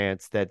good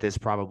chance that this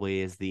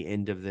probably is the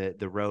end of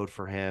the road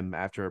for him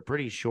after a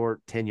pretty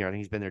short tenure. I think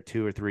he's been there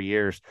 2 or 3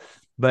 years.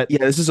 But yeah,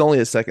 this is only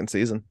his second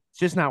season. It's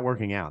just not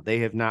working out. They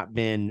have not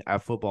been a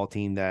football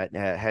team that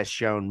has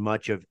shown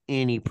much of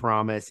any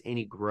promise,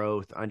 any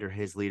growth under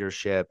his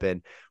leadership.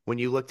 And when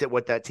you looked at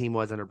what that team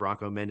was under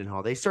Bronco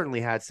Mendenhall, they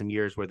certainly had some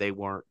years where they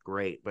weren't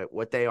great. But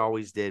what they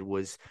always did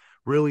was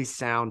really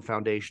sound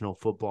foundational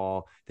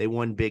football. They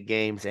won big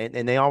games,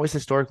 and they always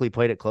historically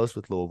played it close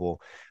with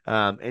Louisville.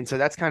 And so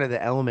that's kind of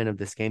the element of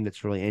this game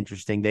that's really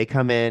interesting. They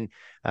come in,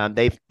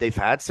 they've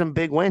had some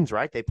big wins,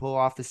 right? They pull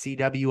off the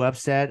CW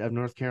upset of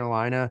North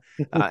Carolina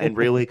and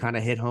really kind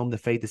of hit home the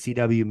fade the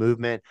CW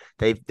movement.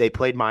 They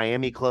played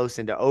Miami close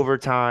into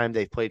overtime.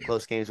 They've played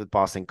close games with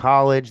Boston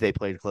College. They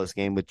played a close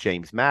game with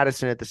James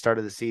Madison at the start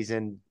of the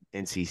season,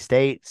 NC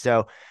State.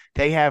 So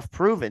they have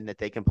proven that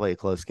they can play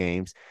close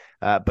games.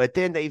 But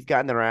then they've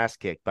gotten their ass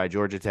kicked by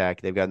Georgia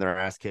Tech. They've gotten their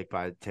ass kicked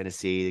by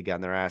Tennessee. They've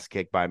gotten their ass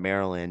kicked by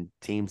Maryland,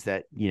 teams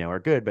that, are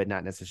good, but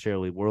not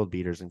necessarily world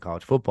beaters in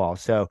college football.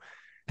 So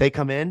they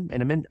come in,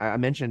 and I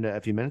mentioned a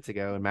few minutes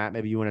ago, and Matt,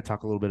 maybe you want to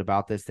talk a little bit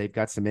about this. They've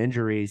got some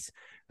injuries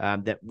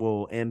that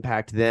will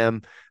impact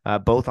them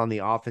both on the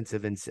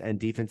offensive and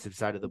defensive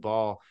side of the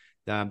ball.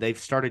 They've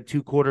started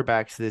 2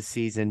 quarterbacks this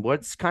season.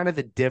 What's kind of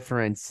the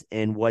difference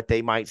in what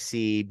they might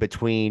see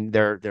between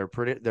their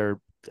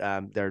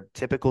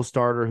typical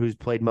starter who's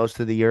played most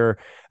of the year,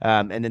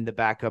 and then the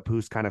backup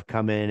who's kind of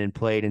come in and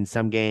played in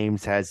some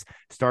games, has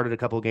started a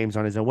couple of games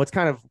on his own? What's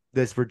kind of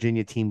this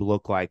Virginia team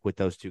look like with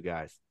those 2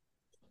 guys?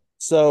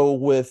 So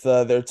with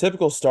their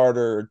typical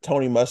starter,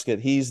 Tony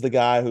Muskett, he's the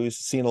guy who's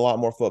seen a lot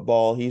more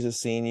football. He's a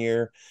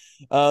senior.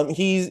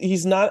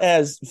 He's not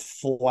as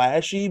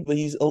flashy, but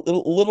he's a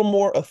little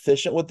more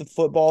efficient with the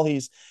football.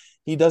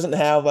 He doesn't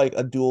have like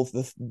the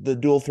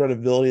dual threat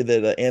ability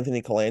that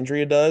Anthony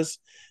Calandria does.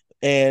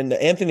 And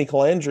Anthony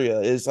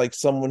Calandria is like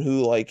someone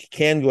who like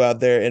can go out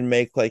there and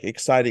make like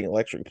exciting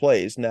electric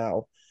plays.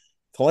 Now,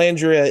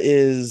 Calandria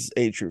is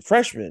a true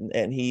freshman,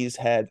 and he's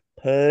had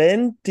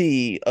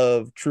plenty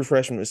of true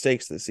freshman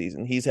mistakes this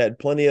season. He's had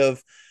plenty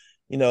of,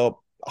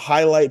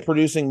 highlight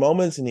producing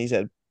moments, and he's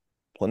had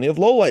plenty of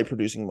low light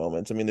producing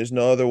moments. I mean, there's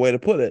no other way to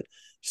put it.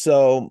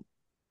 So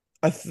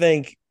I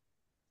think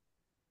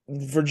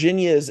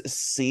Virginia's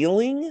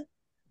ceiling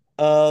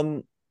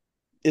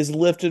is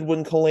lifted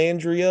when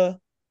Calandria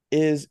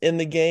is in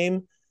the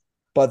game,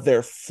 but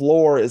their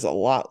floor is a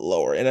lot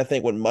lower. And I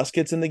think when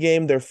Muskett's in the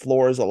game, their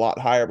floor is a lot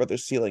higher, but their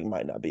ceiling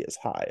might not be as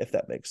high, if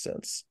that makes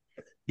sense.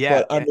 Yeah.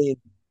 But I mean,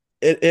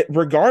 it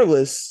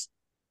regardless,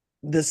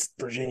 this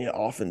Virginia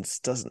offense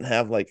doesn't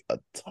have like a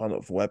ton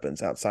of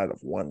weapons outside of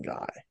one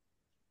guy.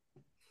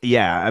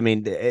 Yeah. I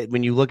mean,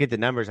 when you look at the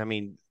numbers, I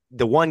mean,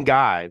 the one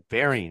guy,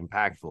 very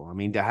impactful. I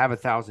mean, to have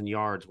 1,000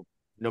 yards,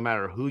 no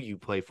matter who you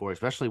play for,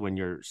 especially when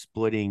you're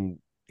splitting,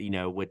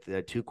 with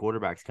the 2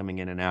 quarterbacks coming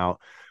in and out,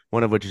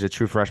 one of which is a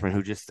true freshman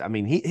who just, I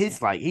mean,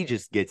 he's like, he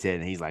just gets in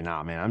and he's like,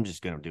 nah, man, I'm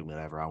just going to do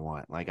whatever I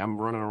want. Like, I'm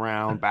running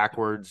around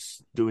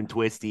backwards, doing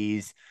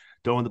twisties,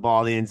 throwing the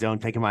ball in the end zone,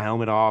 taking my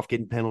helmet off,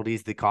 getting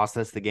penalties that cost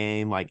us the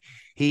game. Like,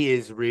 he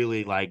is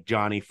really like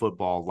Johnny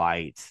Football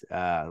light.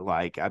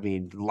 Light,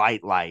 LITE,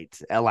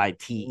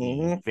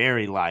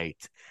 very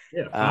light.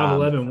 Yeah, 5'11",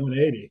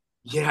 180.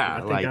 Yeah, I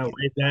think I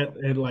weighed that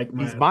at like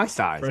he's my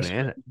size,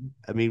 freshman. man.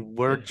 I mean,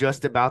 we're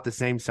just about the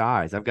same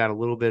size. I've got a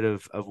little bit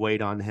of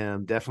weight on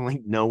him.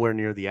 Definitely nowhere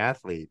near the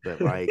athlete,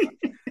 but like,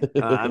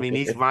 I mean,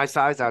 he's my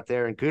size out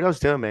there, and kudos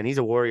to him, man. He's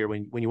a warrior.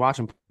 When you watch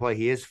him play,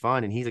 he is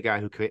fun, and he's a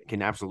guy who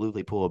can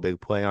absolutely pull a big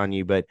play on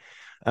you. But,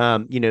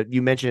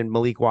 you mentioned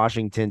Malik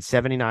Washington,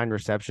 79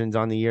 receptions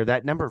on the year.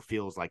 That number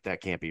feels like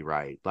that can't be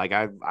right. Like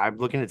I'm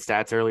looking at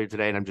stats earlier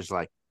today, and I'm just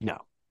like, no.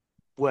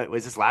 What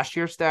was this last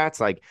year's stats?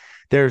 Like,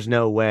 there's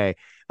no way.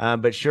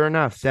 But sure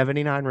enough,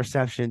 79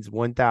 receptions,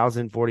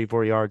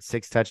 1,044 yards,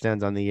 6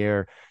 touchdowns on the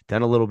year,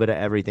 done a little bit of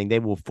everything. They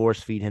will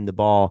force feed him the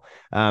ball.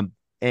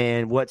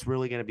 And what's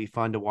really going to be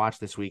fun to watch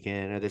this week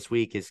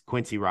is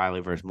Quincy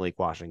Riley versus Malik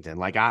Washington.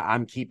 Like,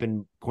 I'm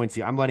keeping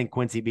Quincy. I'm letting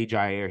Quincy be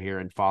Jair here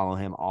and follow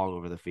him all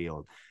over the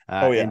field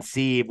and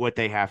see what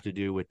they have to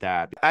do with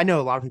that. I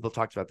know a lot of people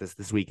talked about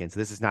this weekend, so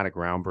this is not a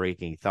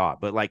groundbreaking thought,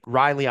 but like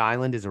Riley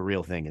Island is a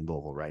real thing in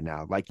Louisville right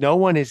now. Like, no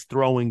one is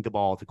throwing the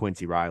ball to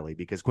Quincy Riley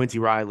because Quincy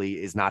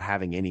Riley is not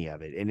having any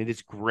of it. And it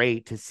is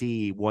great to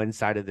see one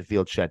side of the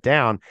field shut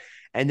down.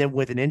 And then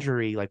with an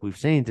injury like we've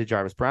seen to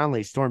Jarvis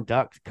Brownlee, Storm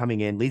Duck coming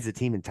in, leads the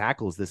team in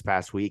tackles this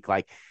past week.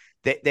 Like,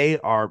 they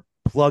are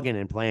plugging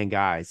and playing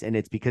guys, and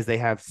it's because they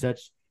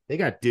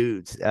got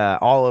dudes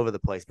all over the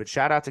place. But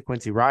shout out to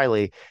Quincy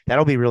Riley.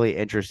 That'll be really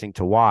interesting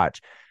to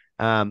watch.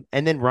 And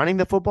then running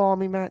the football, I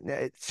mean, Matt,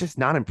 it's just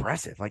not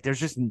impressive. Like,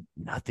 there's just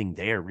nothing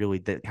there really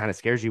that kind of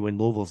scares you when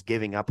Louisville's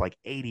giving up like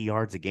 80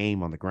 yards a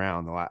game on the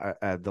ground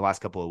the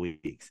last couple of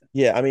weeks.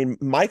 Yeah, I mean,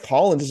 Mike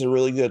Hollins is a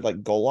really good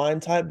like goal line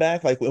type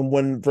back. Like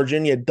when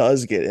Virginia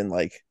does get in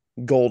like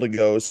goal to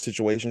go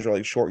situations or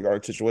like short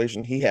yard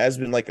situation. He has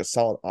been like a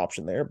solid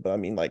option there, but I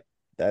mean, like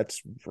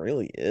that's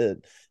really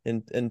it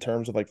in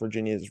terms of like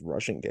Virginia's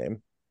rushing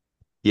game.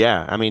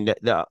 Yeah, I mean,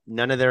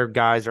 none of their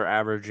guys are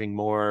averaging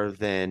more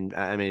than,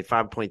 I mean,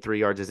 5.3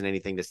 yards isn't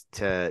anything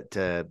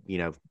to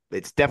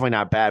it's definitely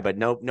not bad, but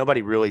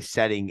nobody really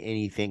setting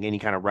anything, any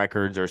kind of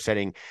records or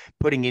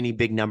putting any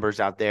big numbers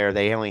out there.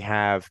 They only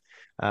have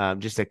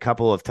just a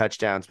couple of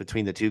touchdowns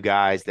between the two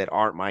guys that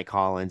aren't Mike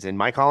Hollins, and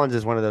Mike Hollins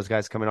is one of those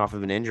guys coming off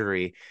of an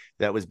injury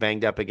that was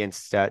banged up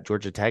against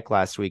Georgia Tech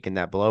last week in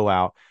that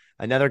blowout.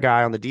 Another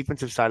guy on the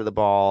defensive side of the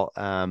ball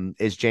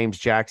is James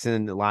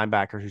Jackson, the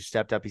linebacker who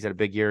stepped up. He's had a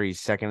big year.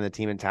 He's second in the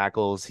team in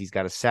tackles. He's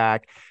got a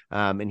sack,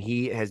 and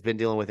he has been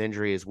dealing with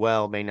injury as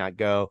well, may not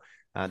go.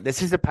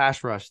 This is a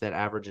pass rush that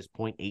averages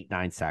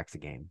 0.89 sacks a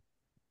game.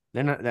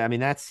 They're not, I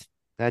mean, that's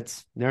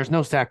there's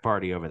no sack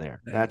party over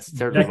there. That's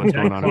certainly what's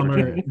going on over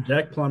there.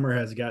 Jack Plummer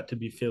has got to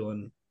be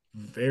feeling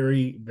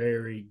very,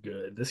 very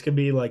good. This could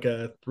be like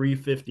a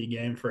 350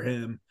 game for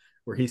him,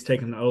 where he's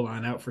taking the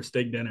O-line out for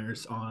steak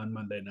dinners on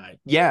Monday night.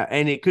 Yeah,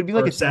 and it could be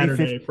like or a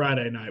Saturday,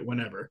 Friday night,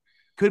 whenever.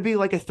 Could be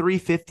like a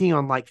 350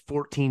 on like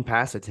 14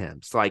 pass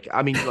attempts. Like,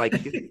 I mean, like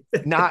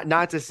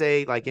not to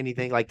say like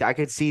anything, like I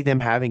could see them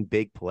having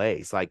big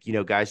plays, like,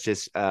 guys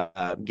just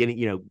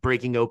getting,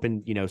 breaking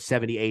open,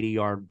 70,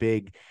 80-yard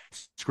big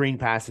screen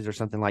passes or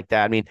something like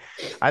that. I mean,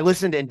 I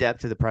listened in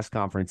depth to the press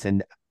conference,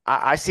 and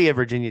I see a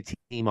Virginia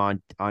team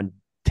on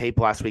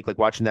tape last week, like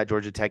watching that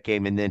Georgia Tech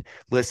game and then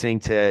listening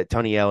to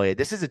Tony Elliott.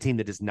 This is a team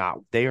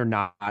that they are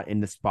not in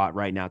the spot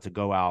right now to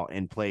go out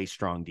and play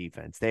strong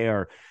defense. They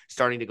are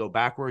starting to go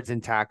backwards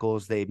in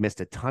tackles. They missed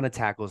a ton of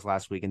tackles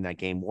last week in that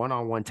game,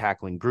 one-on-one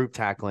tackling, group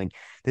tackling.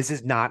 This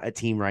is not a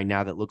team right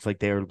now that looks like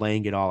they're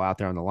laying it all out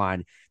there on the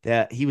line.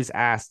 That he was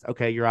asked,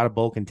 okay, you're out of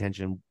bowl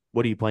contention.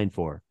 What are you playing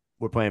for?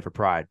 We're playing for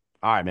pride.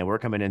 All right, man, we're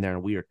coming in there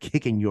and we are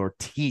kicking your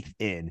teeth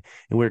in,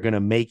 and we're going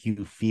to make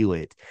you feel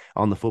it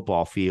on the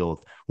football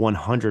field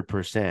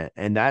 100%.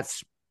 And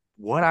that's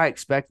what I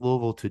expect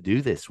Louisville to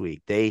do this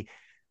week.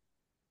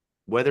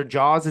 Whether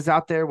Jaws is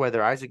out there,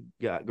 whether Isaac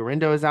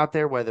Garindo is out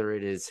there, whether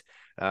it is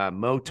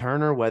Mo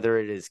Turner, whether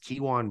it is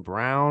Kewan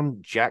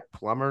Brown, Jack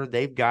Plummer,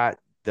 they've got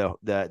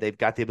they've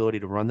got the ability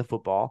to run the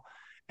football.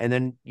 And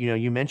then,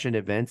 you mentioned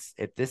it, Vince.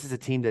 If this is a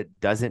team that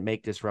doesn't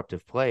make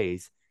disruptive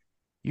plays,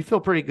 you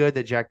feel pretty good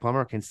that Jack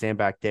Plummer can stand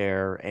back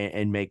there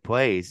and make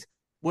plays.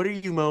 What are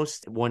you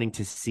most wanting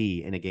to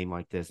see in a game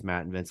like this,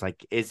 Matt and Vince?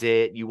 Like, is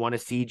it you want to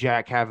see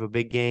Jack have a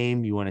big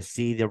game? You want to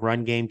see the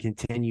run game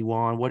continue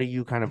on? What are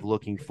you kind of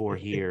looking for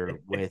here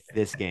with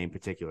this game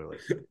particularly?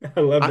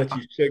 I love that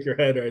you shook your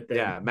head right there.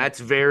 Yeah, Matt's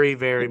very,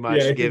 very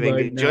much giving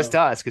like, just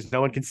us because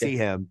no one can see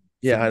him.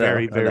 Yeah, I know,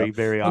 very, very,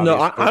 very obvious.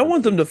 No, I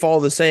want them to follow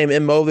the same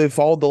MO they've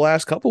followed the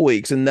last couple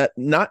weeks, and that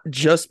not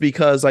just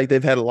because like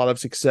they've had a lot of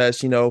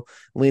success,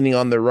 leaning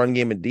on their run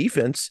game and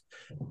defense,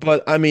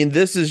 but I mean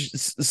this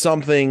is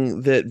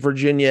something that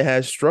Virginia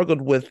has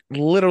struggled with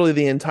literally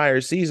the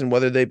entire season,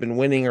 whether they've been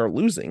winning or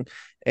losing.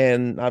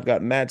 And I've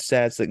got mad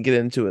stats that get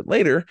into it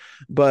later,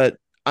 but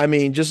I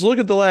mean just look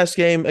at the last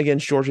game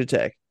against Georgia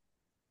Tech.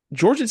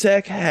 Georgia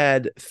Tech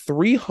had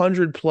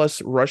 300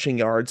 plus rushing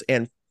yards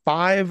and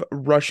 5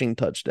 rushing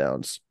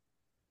touchdowns.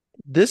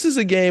 This is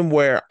a game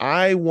where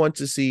I want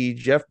to see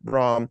Jeff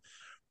Brom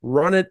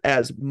run it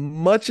as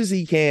much as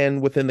he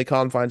can within the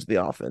confines of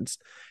the offense.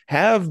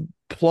 Have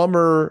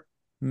Plummer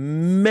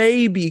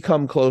maybe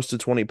come close to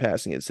 20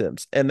 passing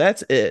attempts, and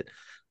that's it.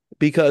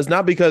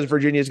 Not because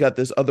Virginia's got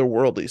this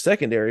otherworldly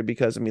secondary,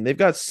 because I mean they've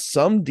got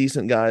some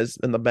decent guys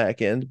in the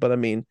back end, but I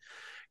mean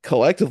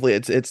collectively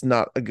it's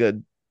not a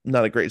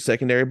great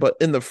secondary. But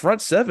in the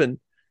front seven,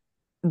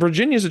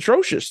 Virginia's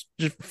atrocious,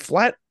 just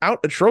flat out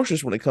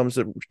atrocious when it comes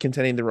to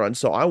containing the run.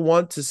 So I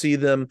want to see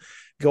them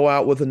go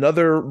out with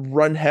another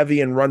run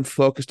heavy and run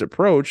focused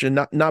approach, and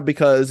not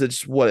because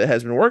it's what it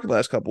has been working the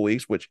last couple of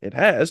weeks, which it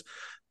has,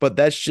 but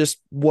that's just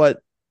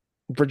what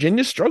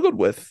Virginia struggled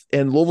with,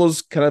 and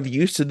Louisville's kind of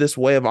used to this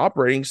way of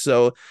operating.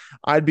 So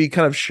I'd be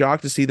kind of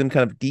shocked to see them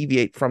kind of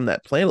deviate from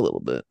that plan a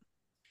little bit.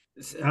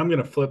 I'm going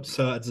to flip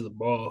sides of the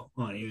ball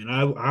on you, and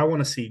I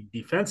want to see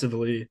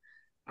defensively.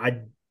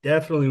 I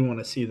definitely want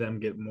to see them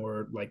get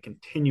more like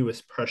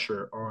continuous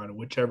pressure on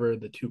whichever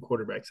the two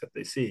quarterbacks that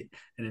they see.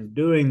 And in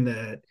doing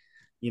that,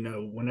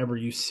 whenever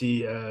you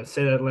see,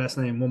 say that last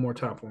name one more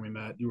time for me,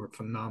 Matt, you were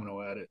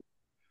phenomenal at it.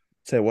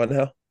 Say what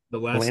now? The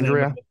last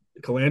Calandria? name.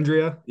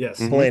 Calandria? Yes.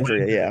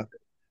 Calandria, yeah.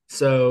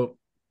 So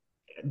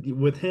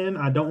with him,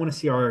 I don't want to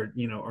see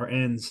our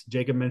ends.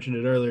 Jacob mentioned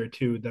it earlier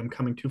too, them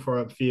coming too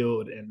far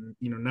upfield and,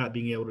 not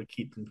being able to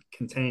keep them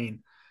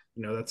contained.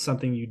 That's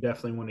something you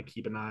definitely want to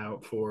keep an eye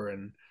out for.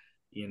 And,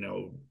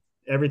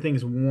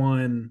 everything's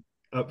won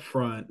up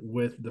front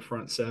with the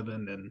front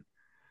seven. And,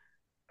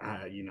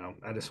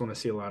 I just want to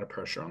see a lot of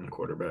pressure on the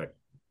quarterback.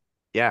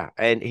 Yeah.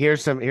 And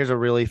here's a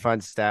really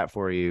fun stat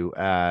for you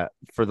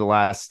for the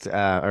last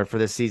or for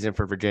this season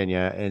for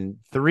Virginia. In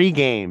 3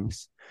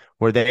 games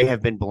where they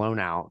have been blown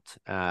out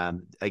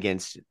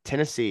against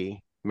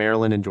Tennessee,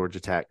 Maryland, and Georgia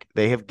Tech,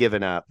 they have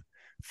given up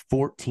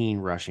 14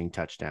 rushing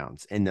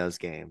touchdowns in those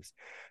games.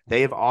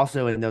 They have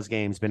also in those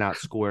games been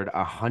outscored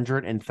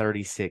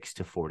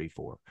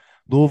 136-44.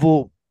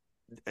 Louisville,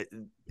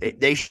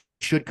 they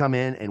should come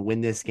in and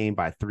win this game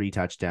by 3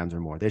 touchdowns or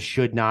more. This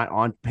should not,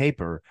 on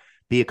paper,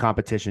 be a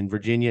competition.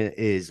 Virginia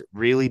is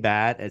really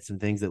bad at some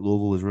things that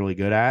Louisville is really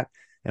good at.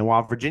 And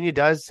while Virginia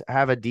does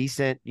have a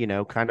decent,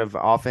 kind of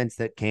offense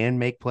that can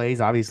make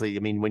plays, obviously, I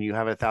mean, when you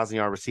have a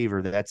 1,000-yard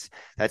receiver,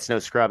 that's no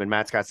scrub. And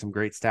Matt's got some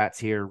great stats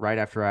here right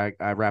after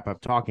I wrap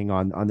up talking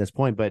on this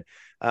point. But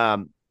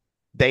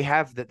they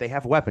have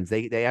weapons.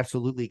 They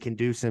absolutely can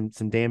do some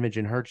damage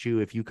and hurt you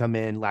if you come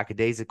in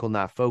lackadaisical,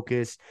 not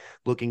focused,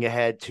 looking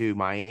ahead to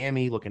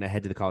Miami, looking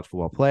ahead to the college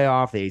football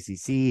playoff, the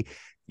ACC.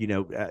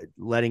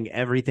 Letting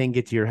everything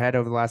get to your head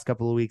over the last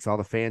couple of weeks, all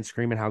the fans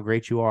screaming how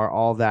great you are,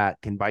 all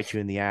that can bite you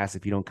in the ass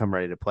if you don't come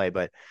ready to play.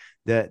 But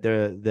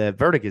the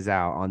verdict is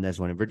out on this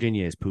one, and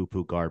Virginia is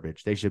poo-poo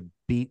garbage. They should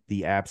beat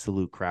the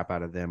absolute crap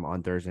out of them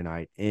on Thursday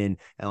night in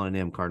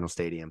L&M Cardinal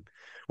Stadium.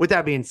 With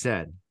that being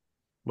said,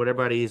 what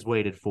everybody has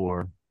waited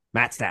for,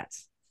 Matt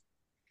Stats.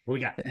 What we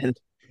got?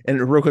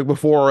 And real quick,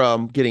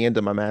 before getting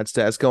into my mad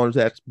stats, going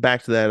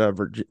back to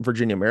that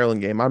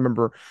Virginia-Maryland game, I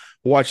remember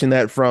watching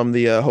that from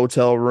the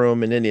hotel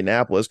room in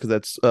Indianapolis, because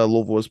that's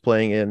Louisville was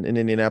playing in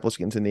Indianapolis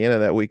against Indiana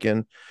that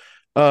weekend.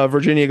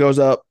 Virginia goes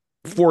up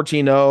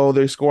 14-0.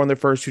 They score on their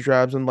first 2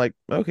 drives. And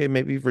okay,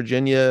 maybe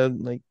Virginia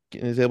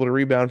is able to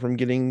rebound from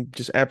getting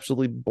just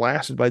absolutely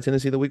blasted by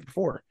Tennessee the week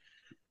before.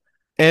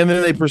 And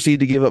then they proceed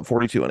to give up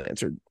 42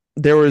 unanswered.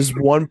 There was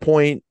one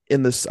point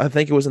I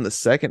think it was in the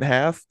second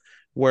half,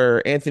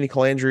 where Anthony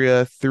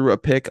Calandria threw a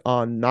pick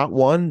on not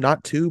 1,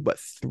 not 2, but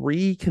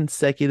 3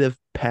 consecutive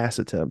pass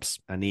attempts.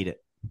 I need it.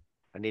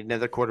 I need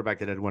another quarterback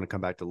that I'd want to come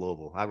back to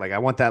Louisville. I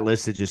want that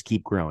list to just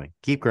keep growing,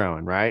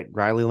 right?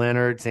 Riley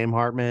Leonard, Sam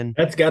Hartman.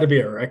 That's got to be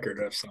a record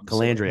of some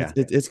Calandria.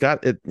 It's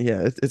got it.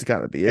 Yeah, it's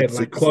got to be. It's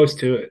close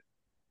to it.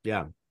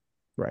 Yeah.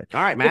 Right.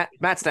 All right, Matt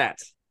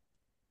Stats.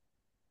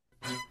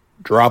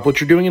 Drop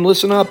what you're doing and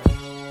listen up.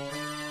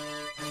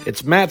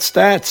 It's Matt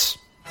Stats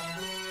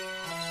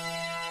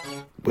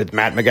with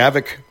Matt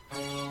McGavick.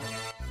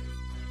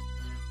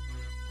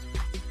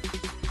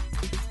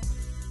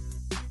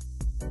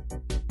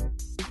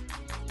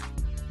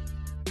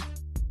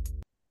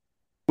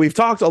 We've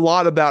talked a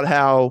lot about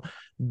how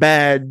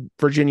bad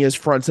Virginia's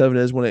front seven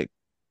is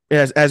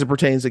as it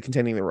pertains to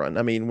containing the run.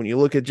 I mean, when you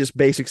look at just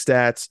basic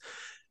stats,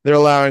 they're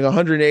allowing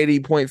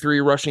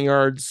 180.3 rushing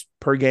yards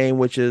per game,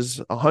 which is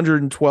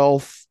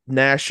 112th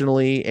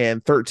nationally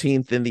and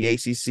 13th in the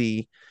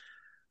ACC.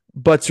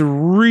 But to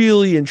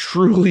really and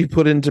truly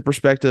put into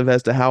perspective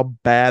as to how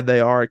bad they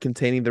are at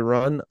containing the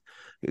run,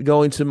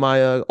 going to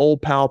my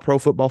old pal Pro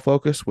Football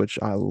Focus, which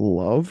I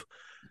love,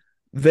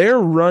 their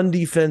run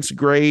defense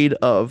grade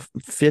of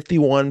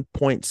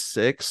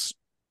 51.6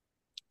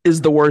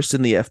 is the worst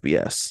in the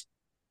FBS.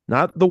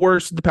 Not the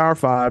worst in the Power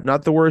 5,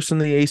 not the worst in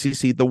the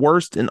ACC, the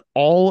worst in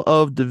all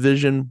of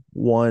Division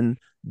I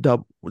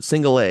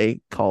single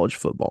A college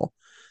football.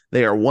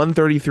 They are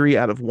 133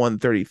 out of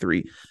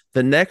 133.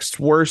 The next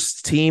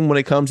worst team when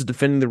it comes to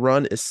defending the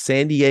run is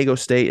San Diego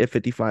State at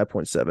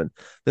 55.7.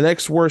 The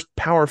next worst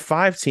Power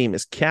 5 team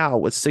is Cal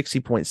with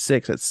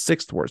 60.6. That's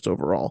 6th worst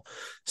overall.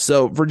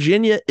 So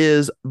Virginia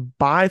is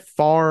by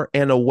far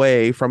and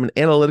away, from an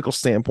analytical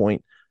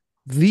standpoint,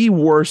 the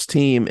worst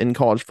team in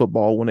college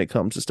football when it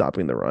comes to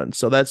stopping the run.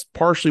 So that's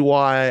partially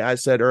why I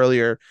said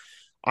earlier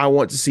I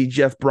want to see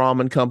Jeff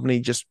Brom and company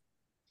just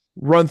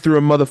run through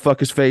a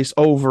motherfucker's face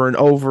over and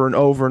over and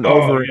over and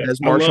over, as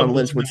Marshawn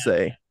Lynch would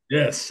say.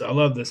 Yes, I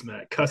love this,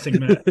 Matt. Cussing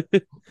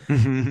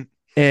Matt.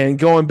 And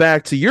going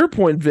back to your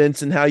point,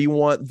 Vince, and how you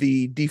want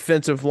the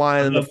defensive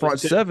line and the front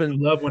seven.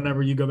 I love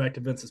whenever you go back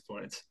to Vince's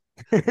points.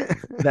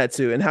 That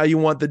too. And how you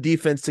want the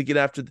defense to get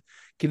after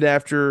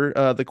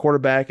the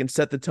quarterback and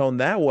set the tone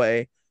that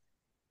way.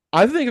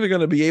 I think they're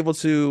going to be able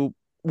to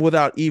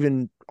without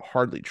even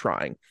hardly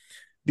trying,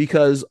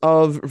 because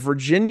of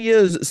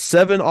Virginia's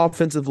 7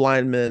 offensive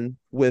linemen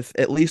with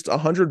at least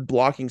 100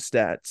 blocking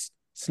snaps,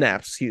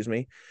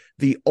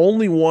 the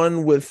only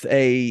one with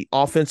a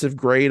offensive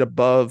grade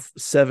above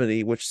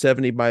 70, which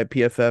 70 by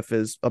PFF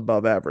is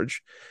above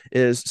average,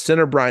 is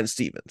center Brian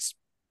Stevens.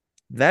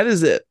 That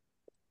is it.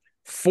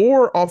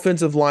 4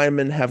 offensive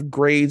linemen have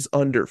grades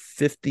under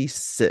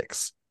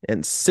 56,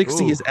 and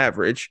 60 is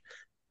average.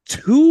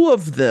 2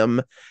 of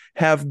them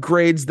have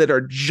grades that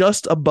are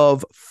just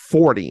above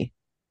 40,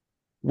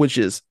 which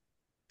is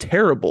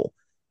terrible.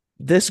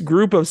 This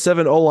group of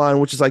 7 O-line,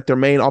 which is like their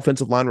main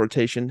offensive line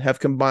rotation, have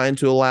combined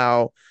to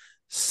allow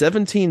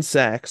 17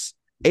 sacks,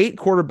 8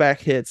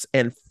 quarterback hits,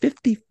 and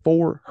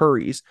 54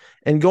 hurries.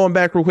 And going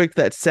back real quick,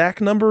 that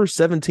sack number,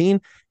 17,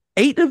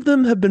 8 of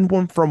them have been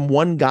won from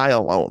one guy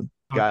alone.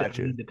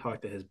 Gotcha. I need to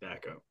talk to his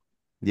backup.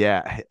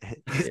 Yeah,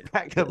 his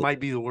backup might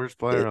be the worst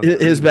player.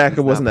 His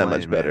backup wasn't that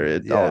much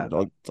better.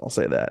 I'll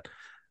say that.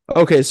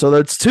 Okay, so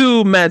that's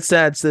 2 mad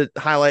stats that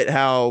highlight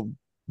how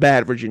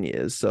bad Virginia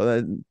is. So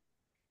that,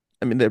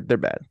 I mean, they're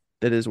bad.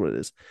 That is what it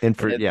is. And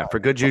for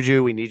good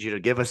juju, we need you to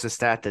give us a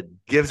stat that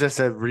gives us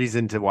a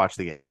reason to watch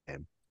the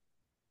game.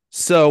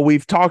 So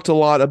we've talked a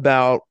lot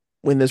about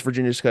in this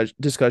Virginia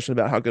discussion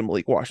about how good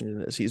Malik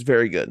Washington is. He's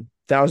very good.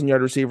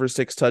 1,000-yard receiver,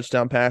 6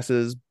 touchdown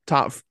passes,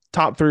 top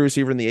 3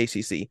 receiver in the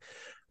ACC.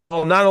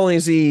 Well, not only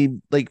is he,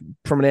 like,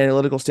 from an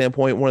analytical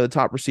standpoint, one of the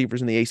top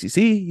receivers in the ACC,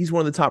 he's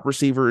one of the top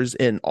receivers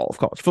in all of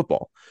college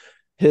football.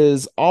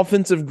 His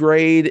offensive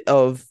grade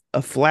of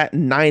a flat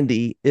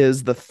 90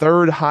 is the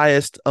 3rd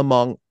highest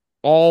among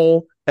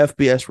all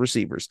FBS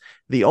receivers.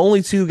 The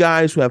only 2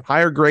 guys who have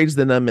higher grades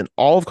than them in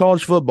all of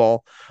college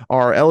football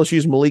are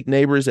LSU's Malik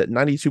Neighbors at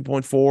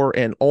 92.4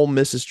 and Ole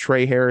Miss's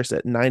Trey Harris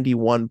at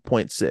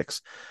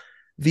 91.6.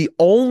 The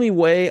only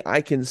way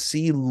I can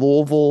see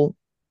Louisville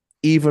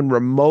even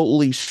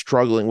remotely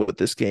struggling with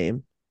this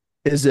game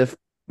is if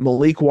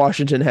Malik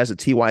Washington has a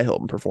T.Y.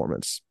 Hilton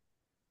performance.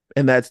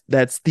 And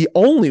that's the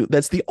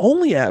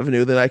only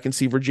avenue that I can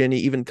see Virginia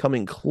even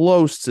coming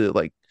close to,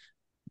 like,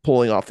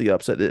 pulling off the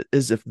upset,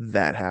 is if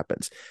that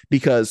happens,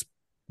 because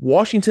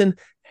Washington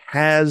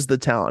has the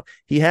talent.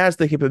 He has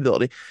the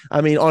capability.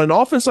 I mean, on an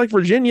offense like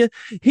Virginia,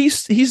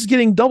 he's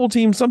getting double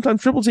teamed,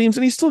 sometimes triple teams,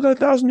 and he's still got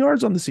 1,000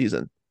 yards on the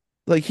season.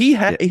 Like,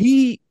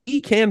 he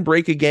can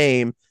break a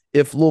game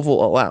if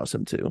Louisville allows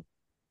him to.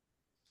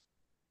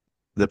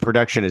 The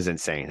production is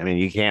insane. I mean,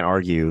 you can't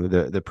argue.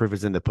 The proof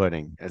is in the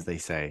pudding, as they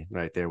say,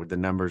 right there. The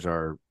numbers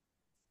are,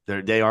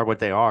 they are what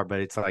they are.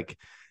 But it's like,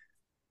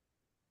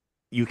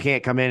 you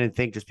can't come in and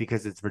think just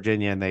because it's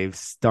Virginia and they've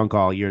stunk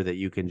all year that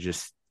you can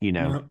just,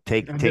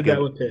 take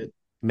that with Pitt.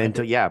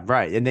 Mental. Yeah,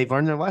 right. And they've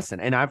learned their lesson.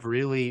 And I've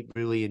really,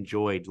 really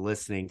enjoyed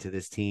listening to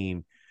this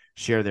team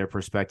share their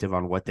perspective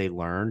on what they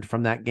learned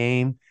from that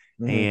game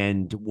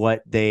and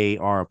what they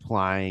are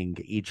applying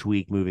each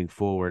week moving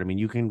forward. I mean,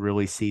 you can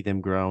really see them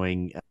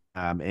growing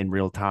in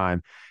real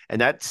time.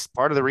 And that's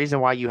part of the reason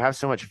why you have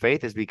so much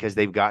faith, is because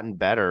they've gotten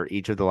better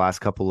each of the last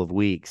couple of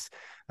weeks.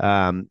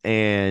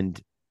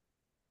 Against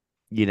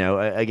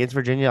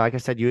Virginia, like I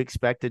said, you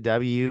expect a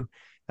W.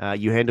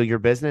 You handle your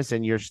business,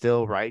 and you're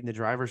still right in the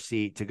driver's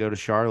seat to go to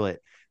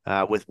Charlotte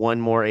with one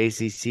more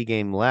ACC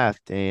game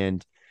left.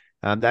 And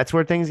that's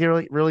where things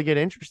really get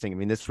interesting. I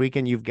mean, this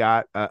weekend you've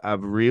got a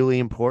really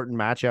important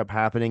matchup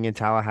happening in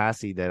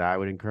Tallahassee that I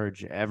would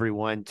encourage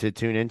everyone to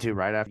tune into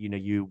right after,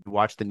 you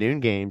watch the noon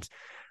games.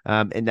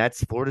 And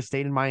that's Florida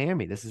State and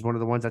Miami. This is one of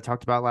the ones I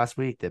talked about last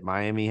week, that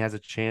Miami has a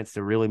chance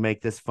to really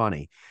make this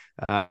funny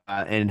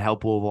and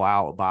help Louisville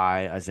out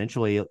by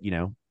essentially,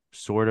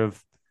 sort of,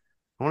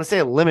 I want to say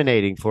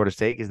eliminating Florida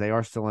State because they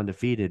are still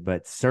undefeated,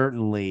 but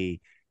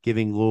certainly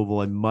giving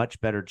Louisville a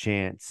much better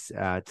chance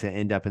to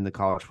end up in the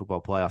college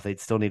football playoff. They'd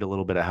still need a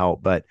little bit of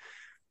help, but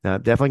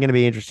definitely going to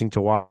be interesting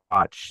to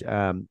watch.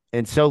 And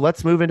so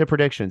let's move into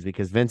predictions,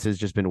 because Vince has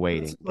just been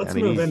waiting. Let's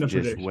move into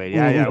predictions.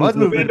 Yeah. Let's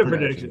move into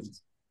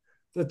predictions.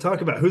 Let's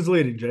talk about who's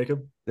leading,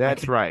 Jacob.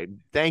 That's right.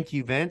 Thank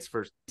you, Vince,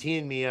 for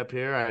teeing me up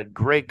here. I had a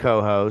great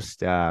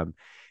co-host.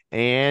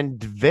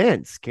 And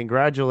Vince,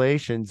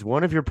 congratulations.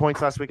 One of your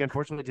points last week,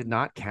 unfortunately, did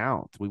not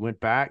count. We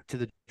went back to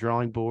the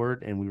drawing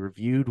board and we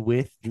reviewed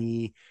with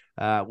the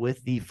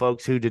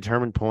folks who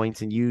determined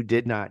points, and you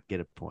did not get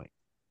a point.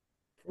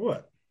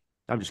 What?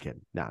 I'm just kidding.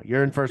 No,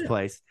 you're in first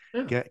place.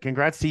 Yeah.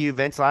 Congrats to you,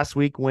 Vince. Last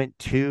week went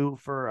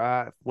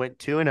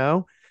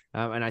 2-0.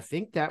 And I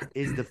think that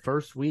is the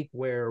first week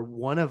where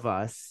one of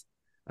us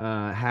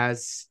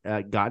has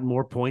gotten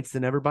more points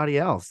than everybody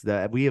else.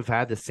 That we have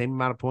had the same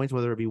amount of points,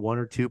 whether it be 1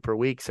 or 2 per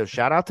week. So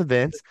shout out to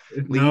Vince.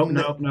 No.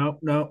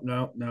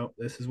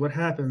 This is what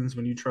happens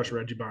when you trust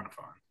Reggie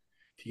Bonifant.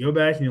 If you go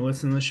back and you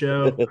listen to the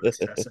show, I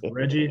said,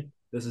 Reggie,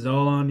 this is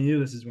all on you.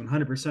 This is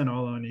 100%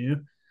 all on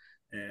you.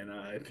 And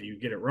if you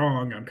get it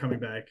wrong, I'm coming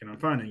back and I'm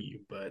finding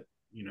you. But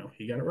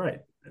he got it right,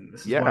 and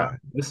this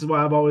is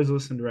why I've always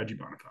listened to Reggie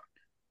Bonifant.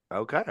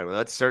 Okay, well,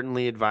 that's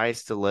certainly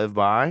advice to live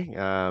by.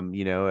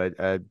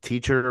 A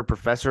teacher or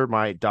professor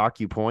might dock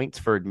you points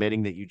for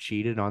admitting that you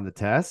cheated on the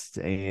test,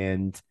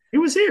 and he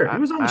was here. He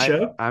was on the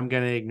show. I'm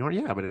going to ignore.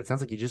 Yeah, but it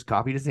sounds like you just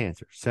copied his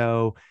answer.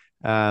 So,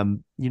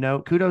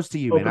 kudos to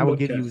you, man. I will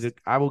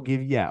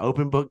give you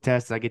open book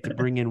test. I get to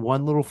bring in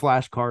one little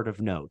flashcard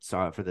of notes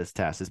for this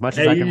test, as much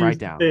as I can write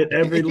down.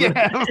 Every right.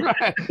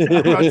 I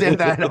wrote down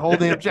that whole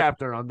damn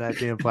chapter on that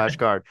damn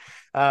flashcard.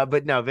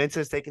 But no, Vince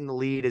has taken the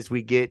lead as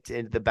we get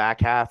into the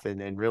back half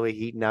and really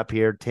heating up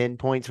here. 10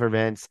 points for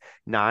Vince,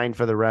 9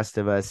 for the rest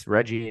of us.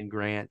 Reggie and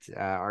Grant,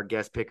 our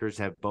guest pickers,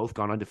 have both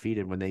gone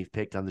undefeated when they've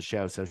picked on the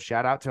show. So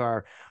shout out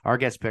to our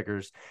guest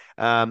pickers.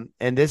 And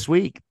this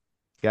week,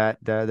 got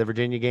the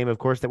Virginia game, of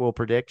course, that we'll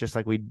predict, just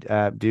like we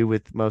do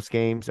with most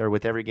games, or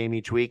with every game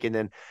each week. And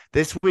then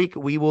this week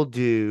we will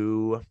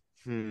do,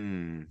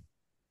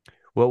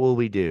 what will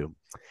we do?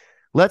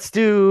 Let's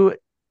do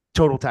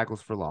total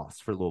tackles for loss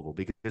for Louisville,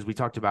 because because we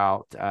talked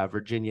about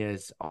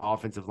Virginia's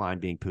offensive line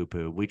being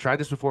poo-poo. We tried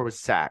this before with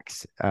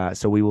sacks,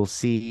 so we will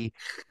see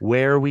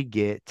where we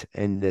get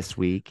in this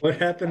week. What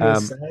happened to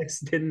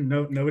sacks?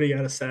 Nobody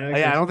got a sack?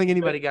 Yeah, I don't think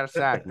anybody got a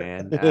sack,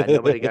 man.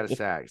 Nobody got a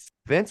sack.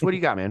 Vince, what do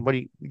you got, man? What do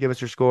you give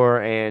us your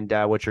score and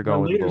what you're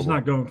going with? Leader's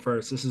not going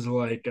first. This is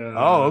like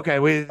okay.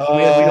 We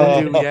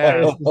don't do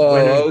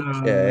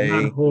okay.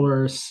 not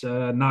horse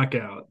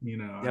knockout.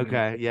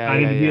 Okay, yeah. I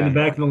need to be in the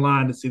back of the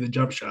line to see the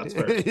jump shots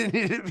first. You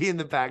need to be in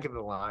the back of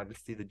the line to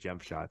see the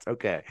jump shots.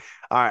 Okay,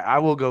 all right. I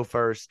will go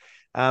first.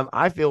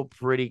 I feel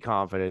pretty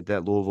confident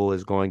that Louisville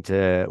is going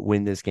to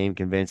win this game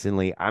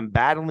convincingly. I'm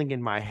battling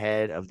in my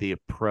head of the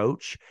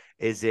approach.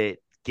 Is it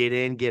get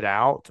in, get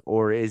out,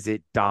 or is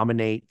it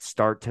dominate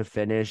start to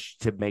finish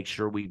to make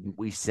sure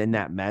we send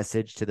that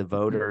message to the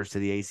voters, to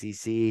the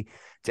ACC,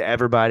 to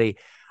everybody?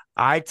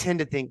 I tend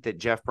to think that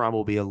Jeff Brom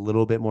will be a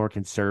little bit more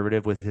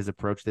conservative with his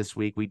approach this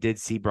week. We did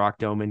see Brock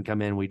Doman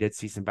come in. We did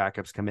see some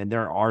backups come in.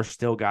 There are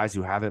still guys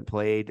who haven't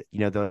played.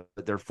 There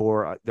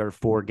are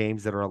four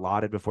games that are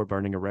allotted before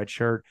burning a red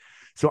shirt.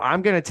 So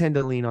I'm going to tend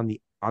to lean on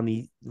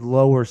the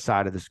lower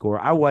side of the score.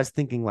 I was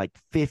thinking like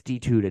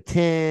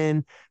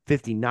 52-10,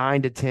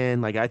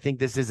 59-10. Like, I think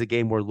this is a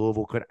game where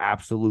Louisville could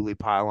absolutely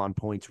pile on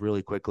points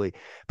really quickly.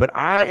 But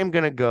I am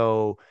going to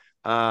go.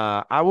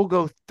 I will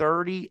go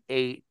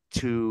 38-6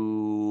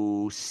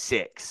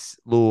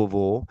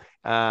 Louisville.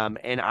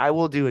 And I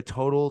will do a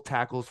total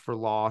tackles for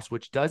loss,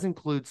 which does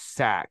include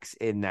sacks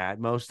in that.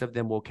 Most of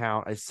them will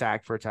count as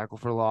sack for a tackle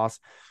for loss.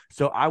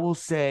 So I will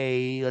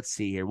say, let's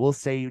see here. We'll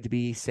say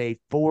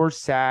 4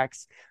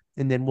 sacks,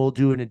 and then we'll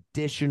do an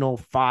additional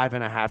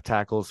 5.5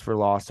 tackles for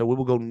loss. So we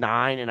will go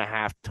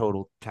 9.5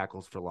 total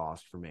tackles for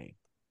loss for me.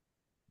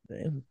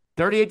 Damn.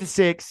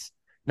 38-6,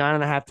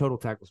 9.5 total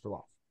tackles for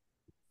loss.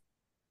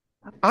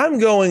 I'm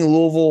going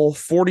Louisville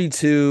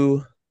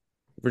 42,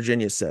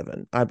 Virginia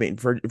 7. I mean,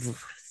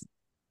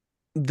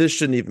 this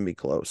shouldn't even be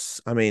close.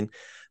 I mean,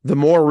 the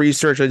more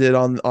research I did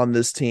on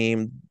this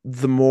team,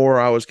 the more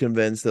I was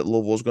convinced that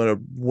Louisville is going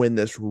to win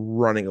this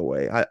running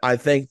away. I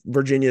think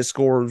Virginia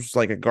scores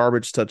like a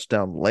garbage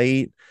touchdown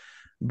late,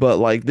 but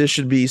like this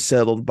should be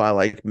settled by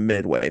like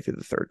midway through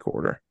the third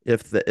quarter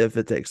if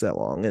it takes that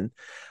long. And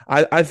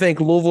I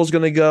think Louisville's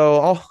going to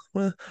go.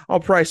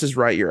 I'll price is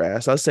right your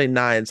ass. I say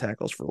 9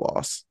 tackles for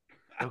loss.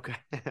 Okay.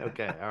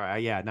 All right.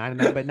 Yeah.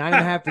 9.5, but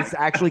 9.5, this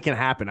actually can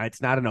happen.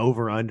 It's not an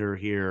over under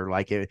here.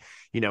 Like where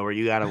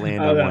you got to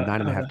land on one.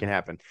 9.5 can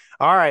happen.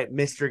 All right,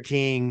 Mr.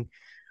 King,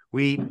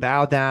 we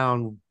bow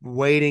down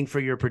waiting for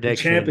your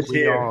prediction.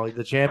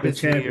 The champ is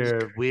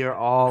here. We are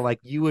all like,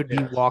 you would be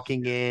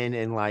walking in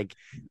and like,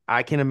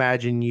 I can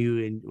imagine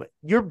you and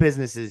your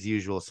business as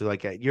usual. So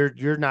like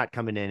you're not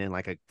coming in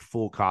like a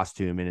full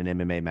costume in an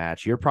MMA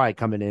match. You're probably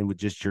coming in with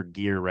just your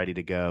gear ready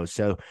to go.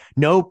 So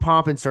no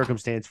pomp and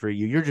circumstance for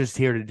you. You're just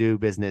here to do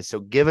business.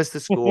 So give us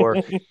the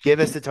score. Give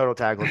us the total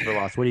tackles for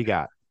loss. What do you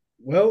got?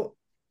 Well,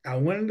 I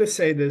wanted to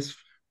say this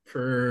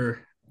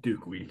for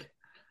Duke week,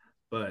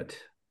 but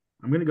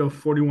I'm going to go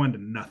 41-0.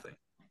 I'm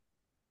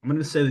going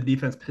to say the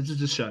defense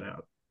pitches a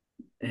shutout.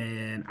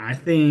 And I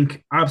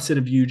think opposite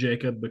of you,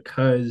 Jacob,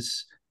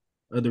 because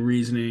of the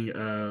reasoning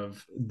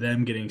of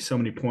them getting so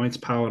many points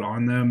piled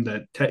on them,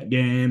 that Tech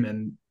game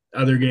and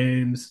other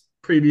games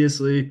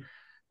previously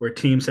where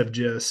teams have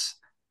just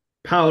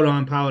piled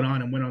on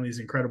and went on these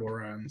incredible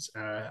runs.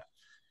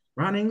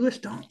 Ron English,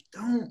 don't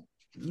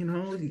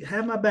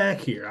have my back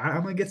here.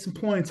 I'm going to get some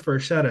points for a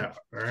shutout,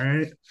 all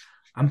right?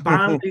 I'm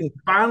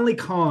finally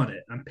calling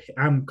it.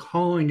 I'm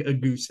calling a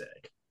goose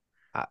egg.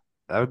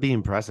 That would be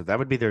impressive. That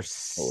would be their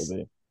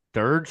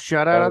third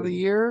shutout of the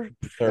year.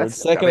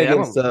 Second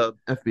against the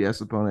FBS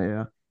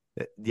opponent.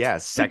 Yeah. Yeah.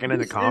 Second in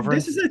the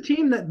conference. This is a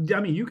team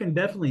that you can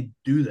definitely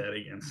do that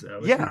against.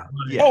 Though. Yeah.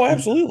 Oh,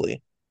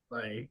 absolutely.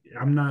 Like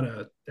I'm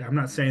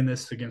not saying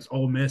this against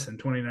Ole Miss in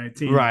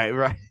 2019. Right.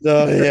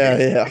 Oh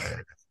yeah.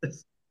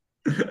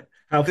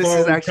 This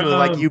is actually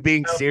like you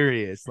being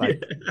serious.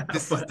 Like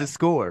this is the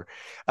score.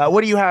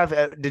 What do you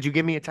have? Did you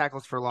give me a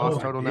tackles for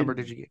loss total number?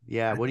 Did you get?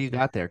 Yeah. What do you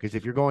got there? Because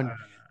if you're going,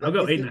 I'll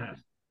go 8.5.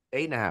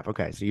 8.5.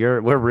 Okay, so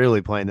we're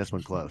really playing this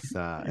one close.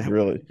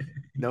 Really,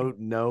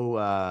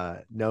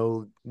 no,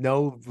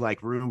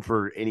 like room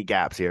for any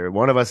gaps here.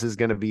 One of us is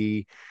going to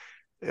be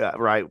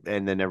right,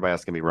 and then everybody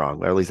else can be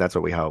wrong. Or at least that's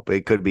what we hope.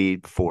 It could be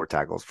 4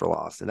 tackles for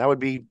loss, and that would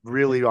be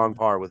really on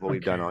par with what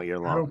we've done all year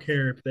long. I don't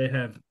care if they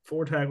have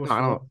 4 tackles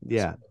for loss,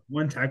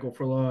 1 tackle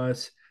for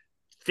loss,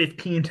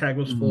 15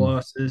 tackles for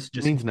losses.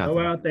 Just go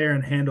out there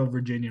and handle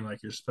Virginia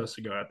like you're supposed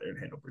to go out there and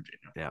handle Virginia.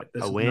 Yeah,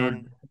 like, a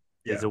win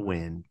is a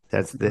win.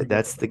 That's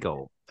the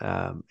goal.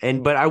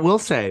 But I will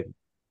say,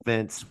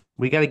 Vince,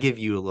 we got to give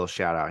you a little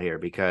shout out here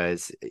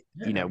because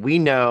we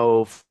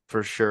know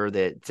for sure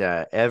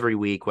that every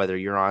week, whether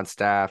you're on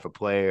staff, a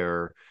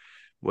player,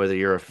 whether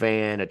you're a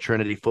fan, a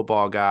Trinity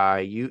football guy,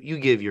 you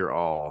give your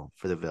all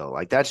for the Ville.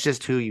 Like that's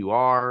just who you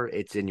are.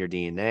 It's in your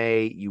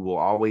DNA. You will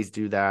always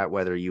do that,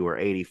 whether you are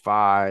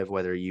 85,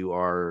 whether you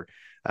are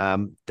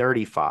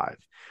 35.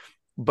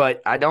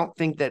 But I don't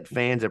think that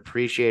fans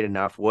appreciate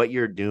enough what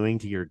you're doing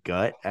to your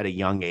gut at a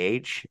young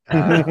age,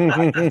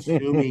 by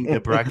consuming the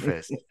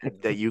breakfast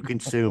that you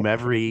consume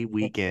every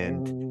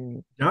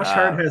weekend. Josh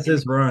Hart has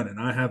his run, and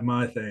I have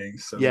my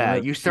things. So yeah,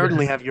 you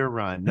certainly have your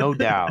run, no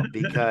doubt.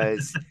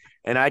 Because,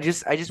 and I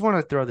just want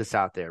to throw this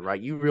out there,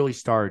 right? You really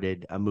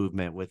started a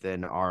movement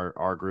within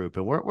our group,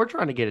 and we're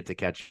trying to get it to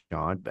catch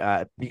on.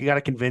 You got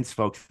to convince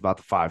folks about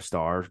the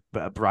 5-star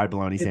fried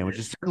bologna sandwich.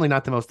 It's certainly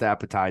not the most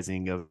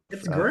appetizing of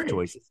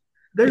choices.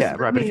 There's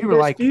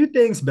few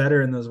things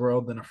better in this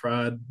world than a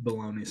fried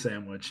bologna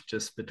sandwich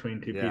just between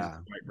two pieces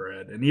of white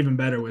bread, and even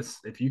better with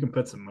if you can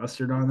put some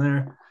mustard on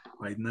there.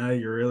 Like now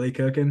you're really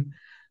cooking.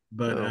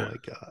 But oh my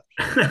god,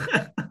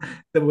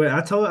 the way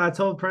I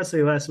told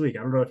Presley last week,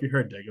 I don't know if you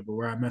heard, Jacob, but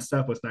where I messed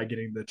up was not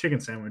getting the chicken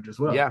sandwich as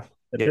well. Yeah.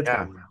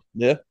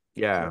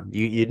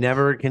 You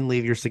never can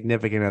leave your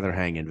significant other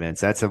hanging,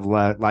 Vince. That's a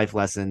life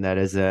lesson. That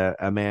is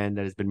a man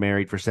that has been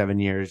married for 7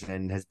 years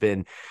and has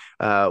been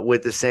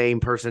with the same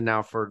person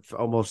now for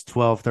almost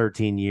 12,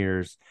 13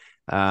 years.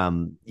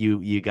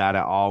 You got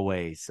to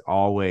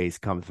always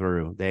come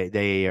through.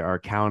 They are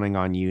counting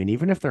on you. And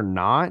even if they're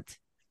not,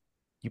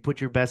 you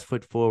put your best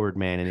foot forward,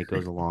 man, and it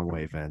goes a long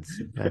way,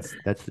 Vince. That's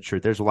the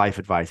truth. There's life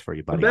advice for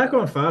you, buddy. Back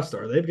on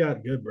 5-star, they've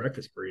got good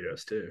breakfast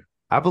burritos too.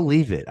 I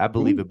believe it.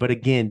 But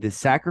again, the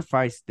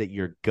sacrifice that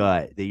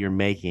you're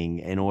making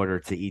in order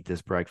to eat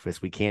this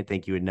breakfast, we can't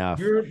thank you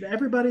enough.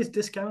 Everybody's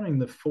discounting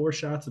the 4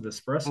 shots of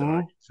espresso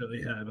I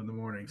usually have in the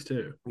mornings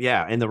too.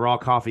 Yeah, and the raw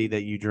coffee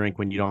that you drink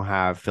when you don't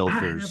have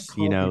filters,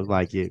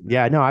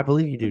 Yeah, no, I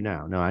believe you do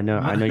now. No, I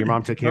know your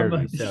mom took care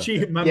of you.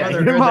 Your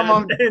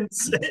mom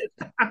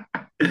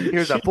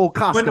here's a full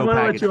Costco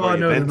package. You all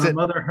know that my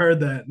mother heard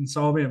that and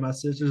saw me at my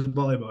sister's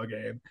volleyball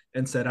game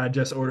and said, "I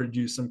just ordered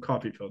you some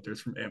coffee filters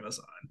from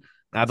Amazon."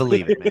 I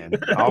believe it, man.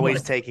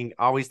 always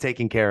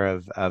taking care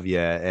of you,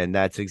 and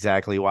that's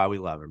exactly why we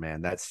love her,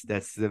 man. That's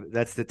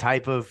the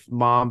type of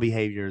mom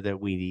behavior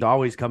that we need.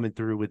 Always coming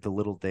through with the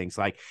little things.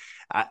 Like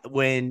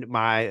when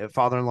my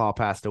father-in-law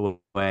passed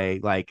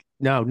away, like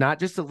no, not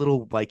just a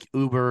little like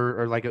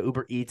Uber or like a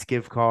Uber Eats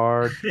gift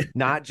card,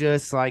 not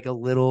just like a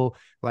little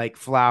like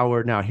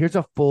flour. Now here's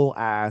a full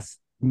ass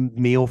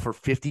meal for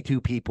 52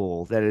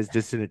 people that is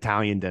just an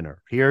Italian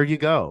dinner. Here you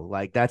go.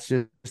 Like that's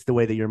just the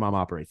way that your mom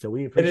operates. So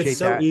we appreciate it's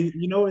that. Easy.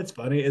 You know what's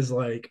funny is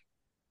like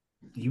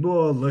you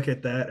will look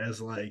at that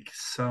as like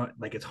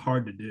it's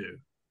hard to do,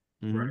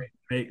 right?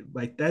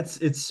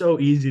 It's so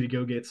easy to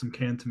go get some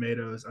canned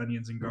tomatoes,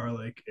 onions, and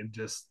garlic, and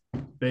just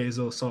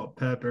basil, salt,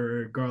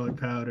 pepper, garlic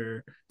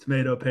powder,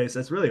 tomato paste.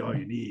 That's really all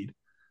you need.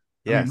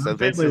 Yeah,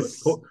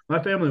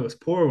 my family was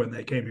poor when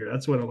they came here.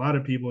 That's what a lot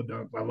of people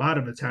don't. A lot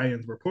of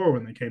Italians were poor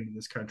when they came to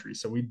this country.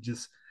 So we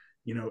just,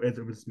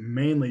 it was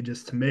mainly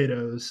just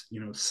tomatoes,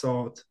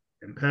 salt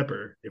and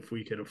pepper if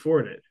we could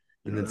afford it.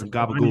 And then some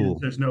gabagool.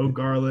 There's no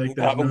garlic.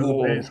 There's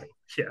no basil.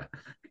 Yeah.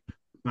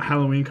 My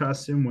Halloween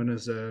costume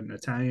was an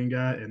Italian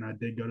guy, and I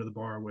did go to the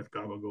bar with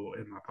gabagool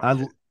in my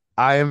pocket.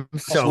 I am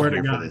so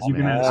here for this,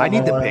 man. I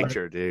need the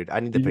picture, dude.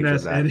 I need the picture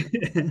of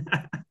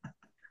that.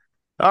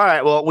 All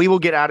right, well, we will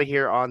get out of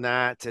here on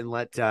that and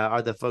let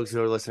the folks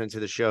who are listening to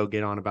the show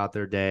get on about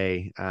their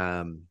day.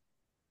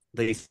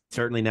 They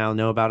certainly now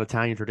know about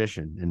Italian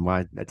tradition and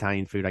why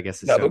Italian food, I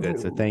guess, is so good.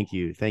 So thank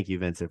you,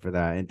 Vincent, for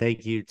that, and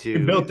thank you to the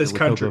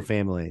Lococo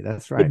family.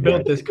 That's right. We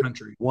built this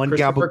country.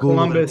 Christopher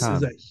Columbus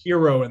is a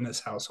hero in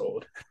this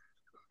household.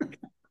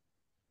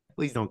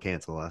 Please don't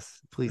cancel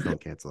us.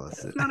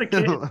 It's not a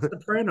kid. It's the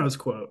Sopranos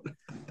quote.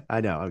 I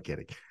know. I'm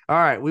kidding. All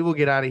right. We will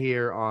get out of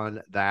here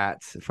on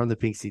that from the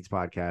Pink Seats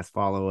podcast.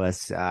 Follow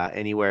us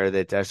anywhere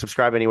that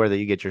subscribe anywhere that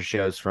you get your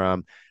shows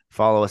from.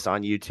 Follow us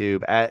on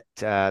YouTube at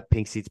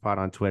Pink Seats Pod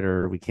on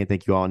Twitter. We can't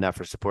thank you all enough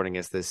for supporting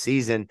us this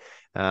season.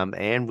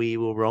 And we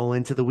will roll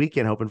into the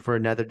weekend hoping for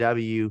another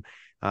W.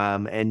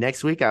 And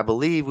next week, I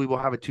believe we will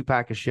have a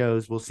 2-pack of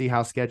shows. We'll see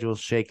how schedules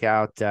shake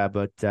out.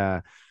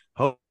 But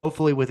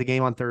hopefully with a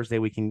game on Thursday,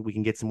 we can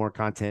get some more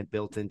content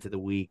built into the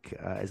week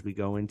as we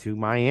go into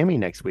Miami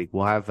next week.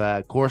 We'll have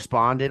a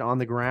correspondent on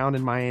the ground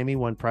in Miami,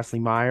 one Presley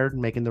Meyer,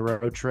 making the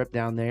road trip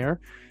down there.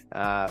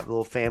 A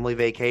little family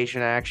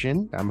vacation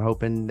action. I'm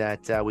hoping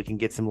that we can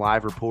get some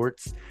live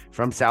reports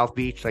from South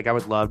Beach. Like I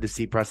would love to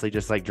see Presley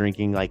just like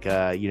drinking like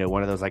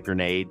one of those like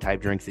grenade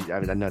type drinks. I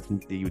know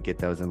you would get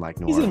those in like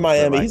New Orleans. He's in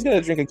Miami. He's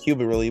gonna drink a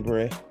Cuba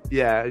Libre.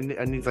 Yeah,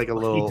 and he's like a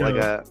little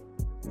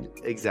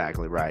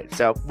exactly right.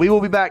 So we will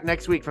be back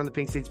next week from the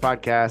Pink Seats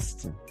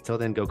podcast. Until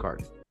then, go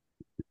Cards.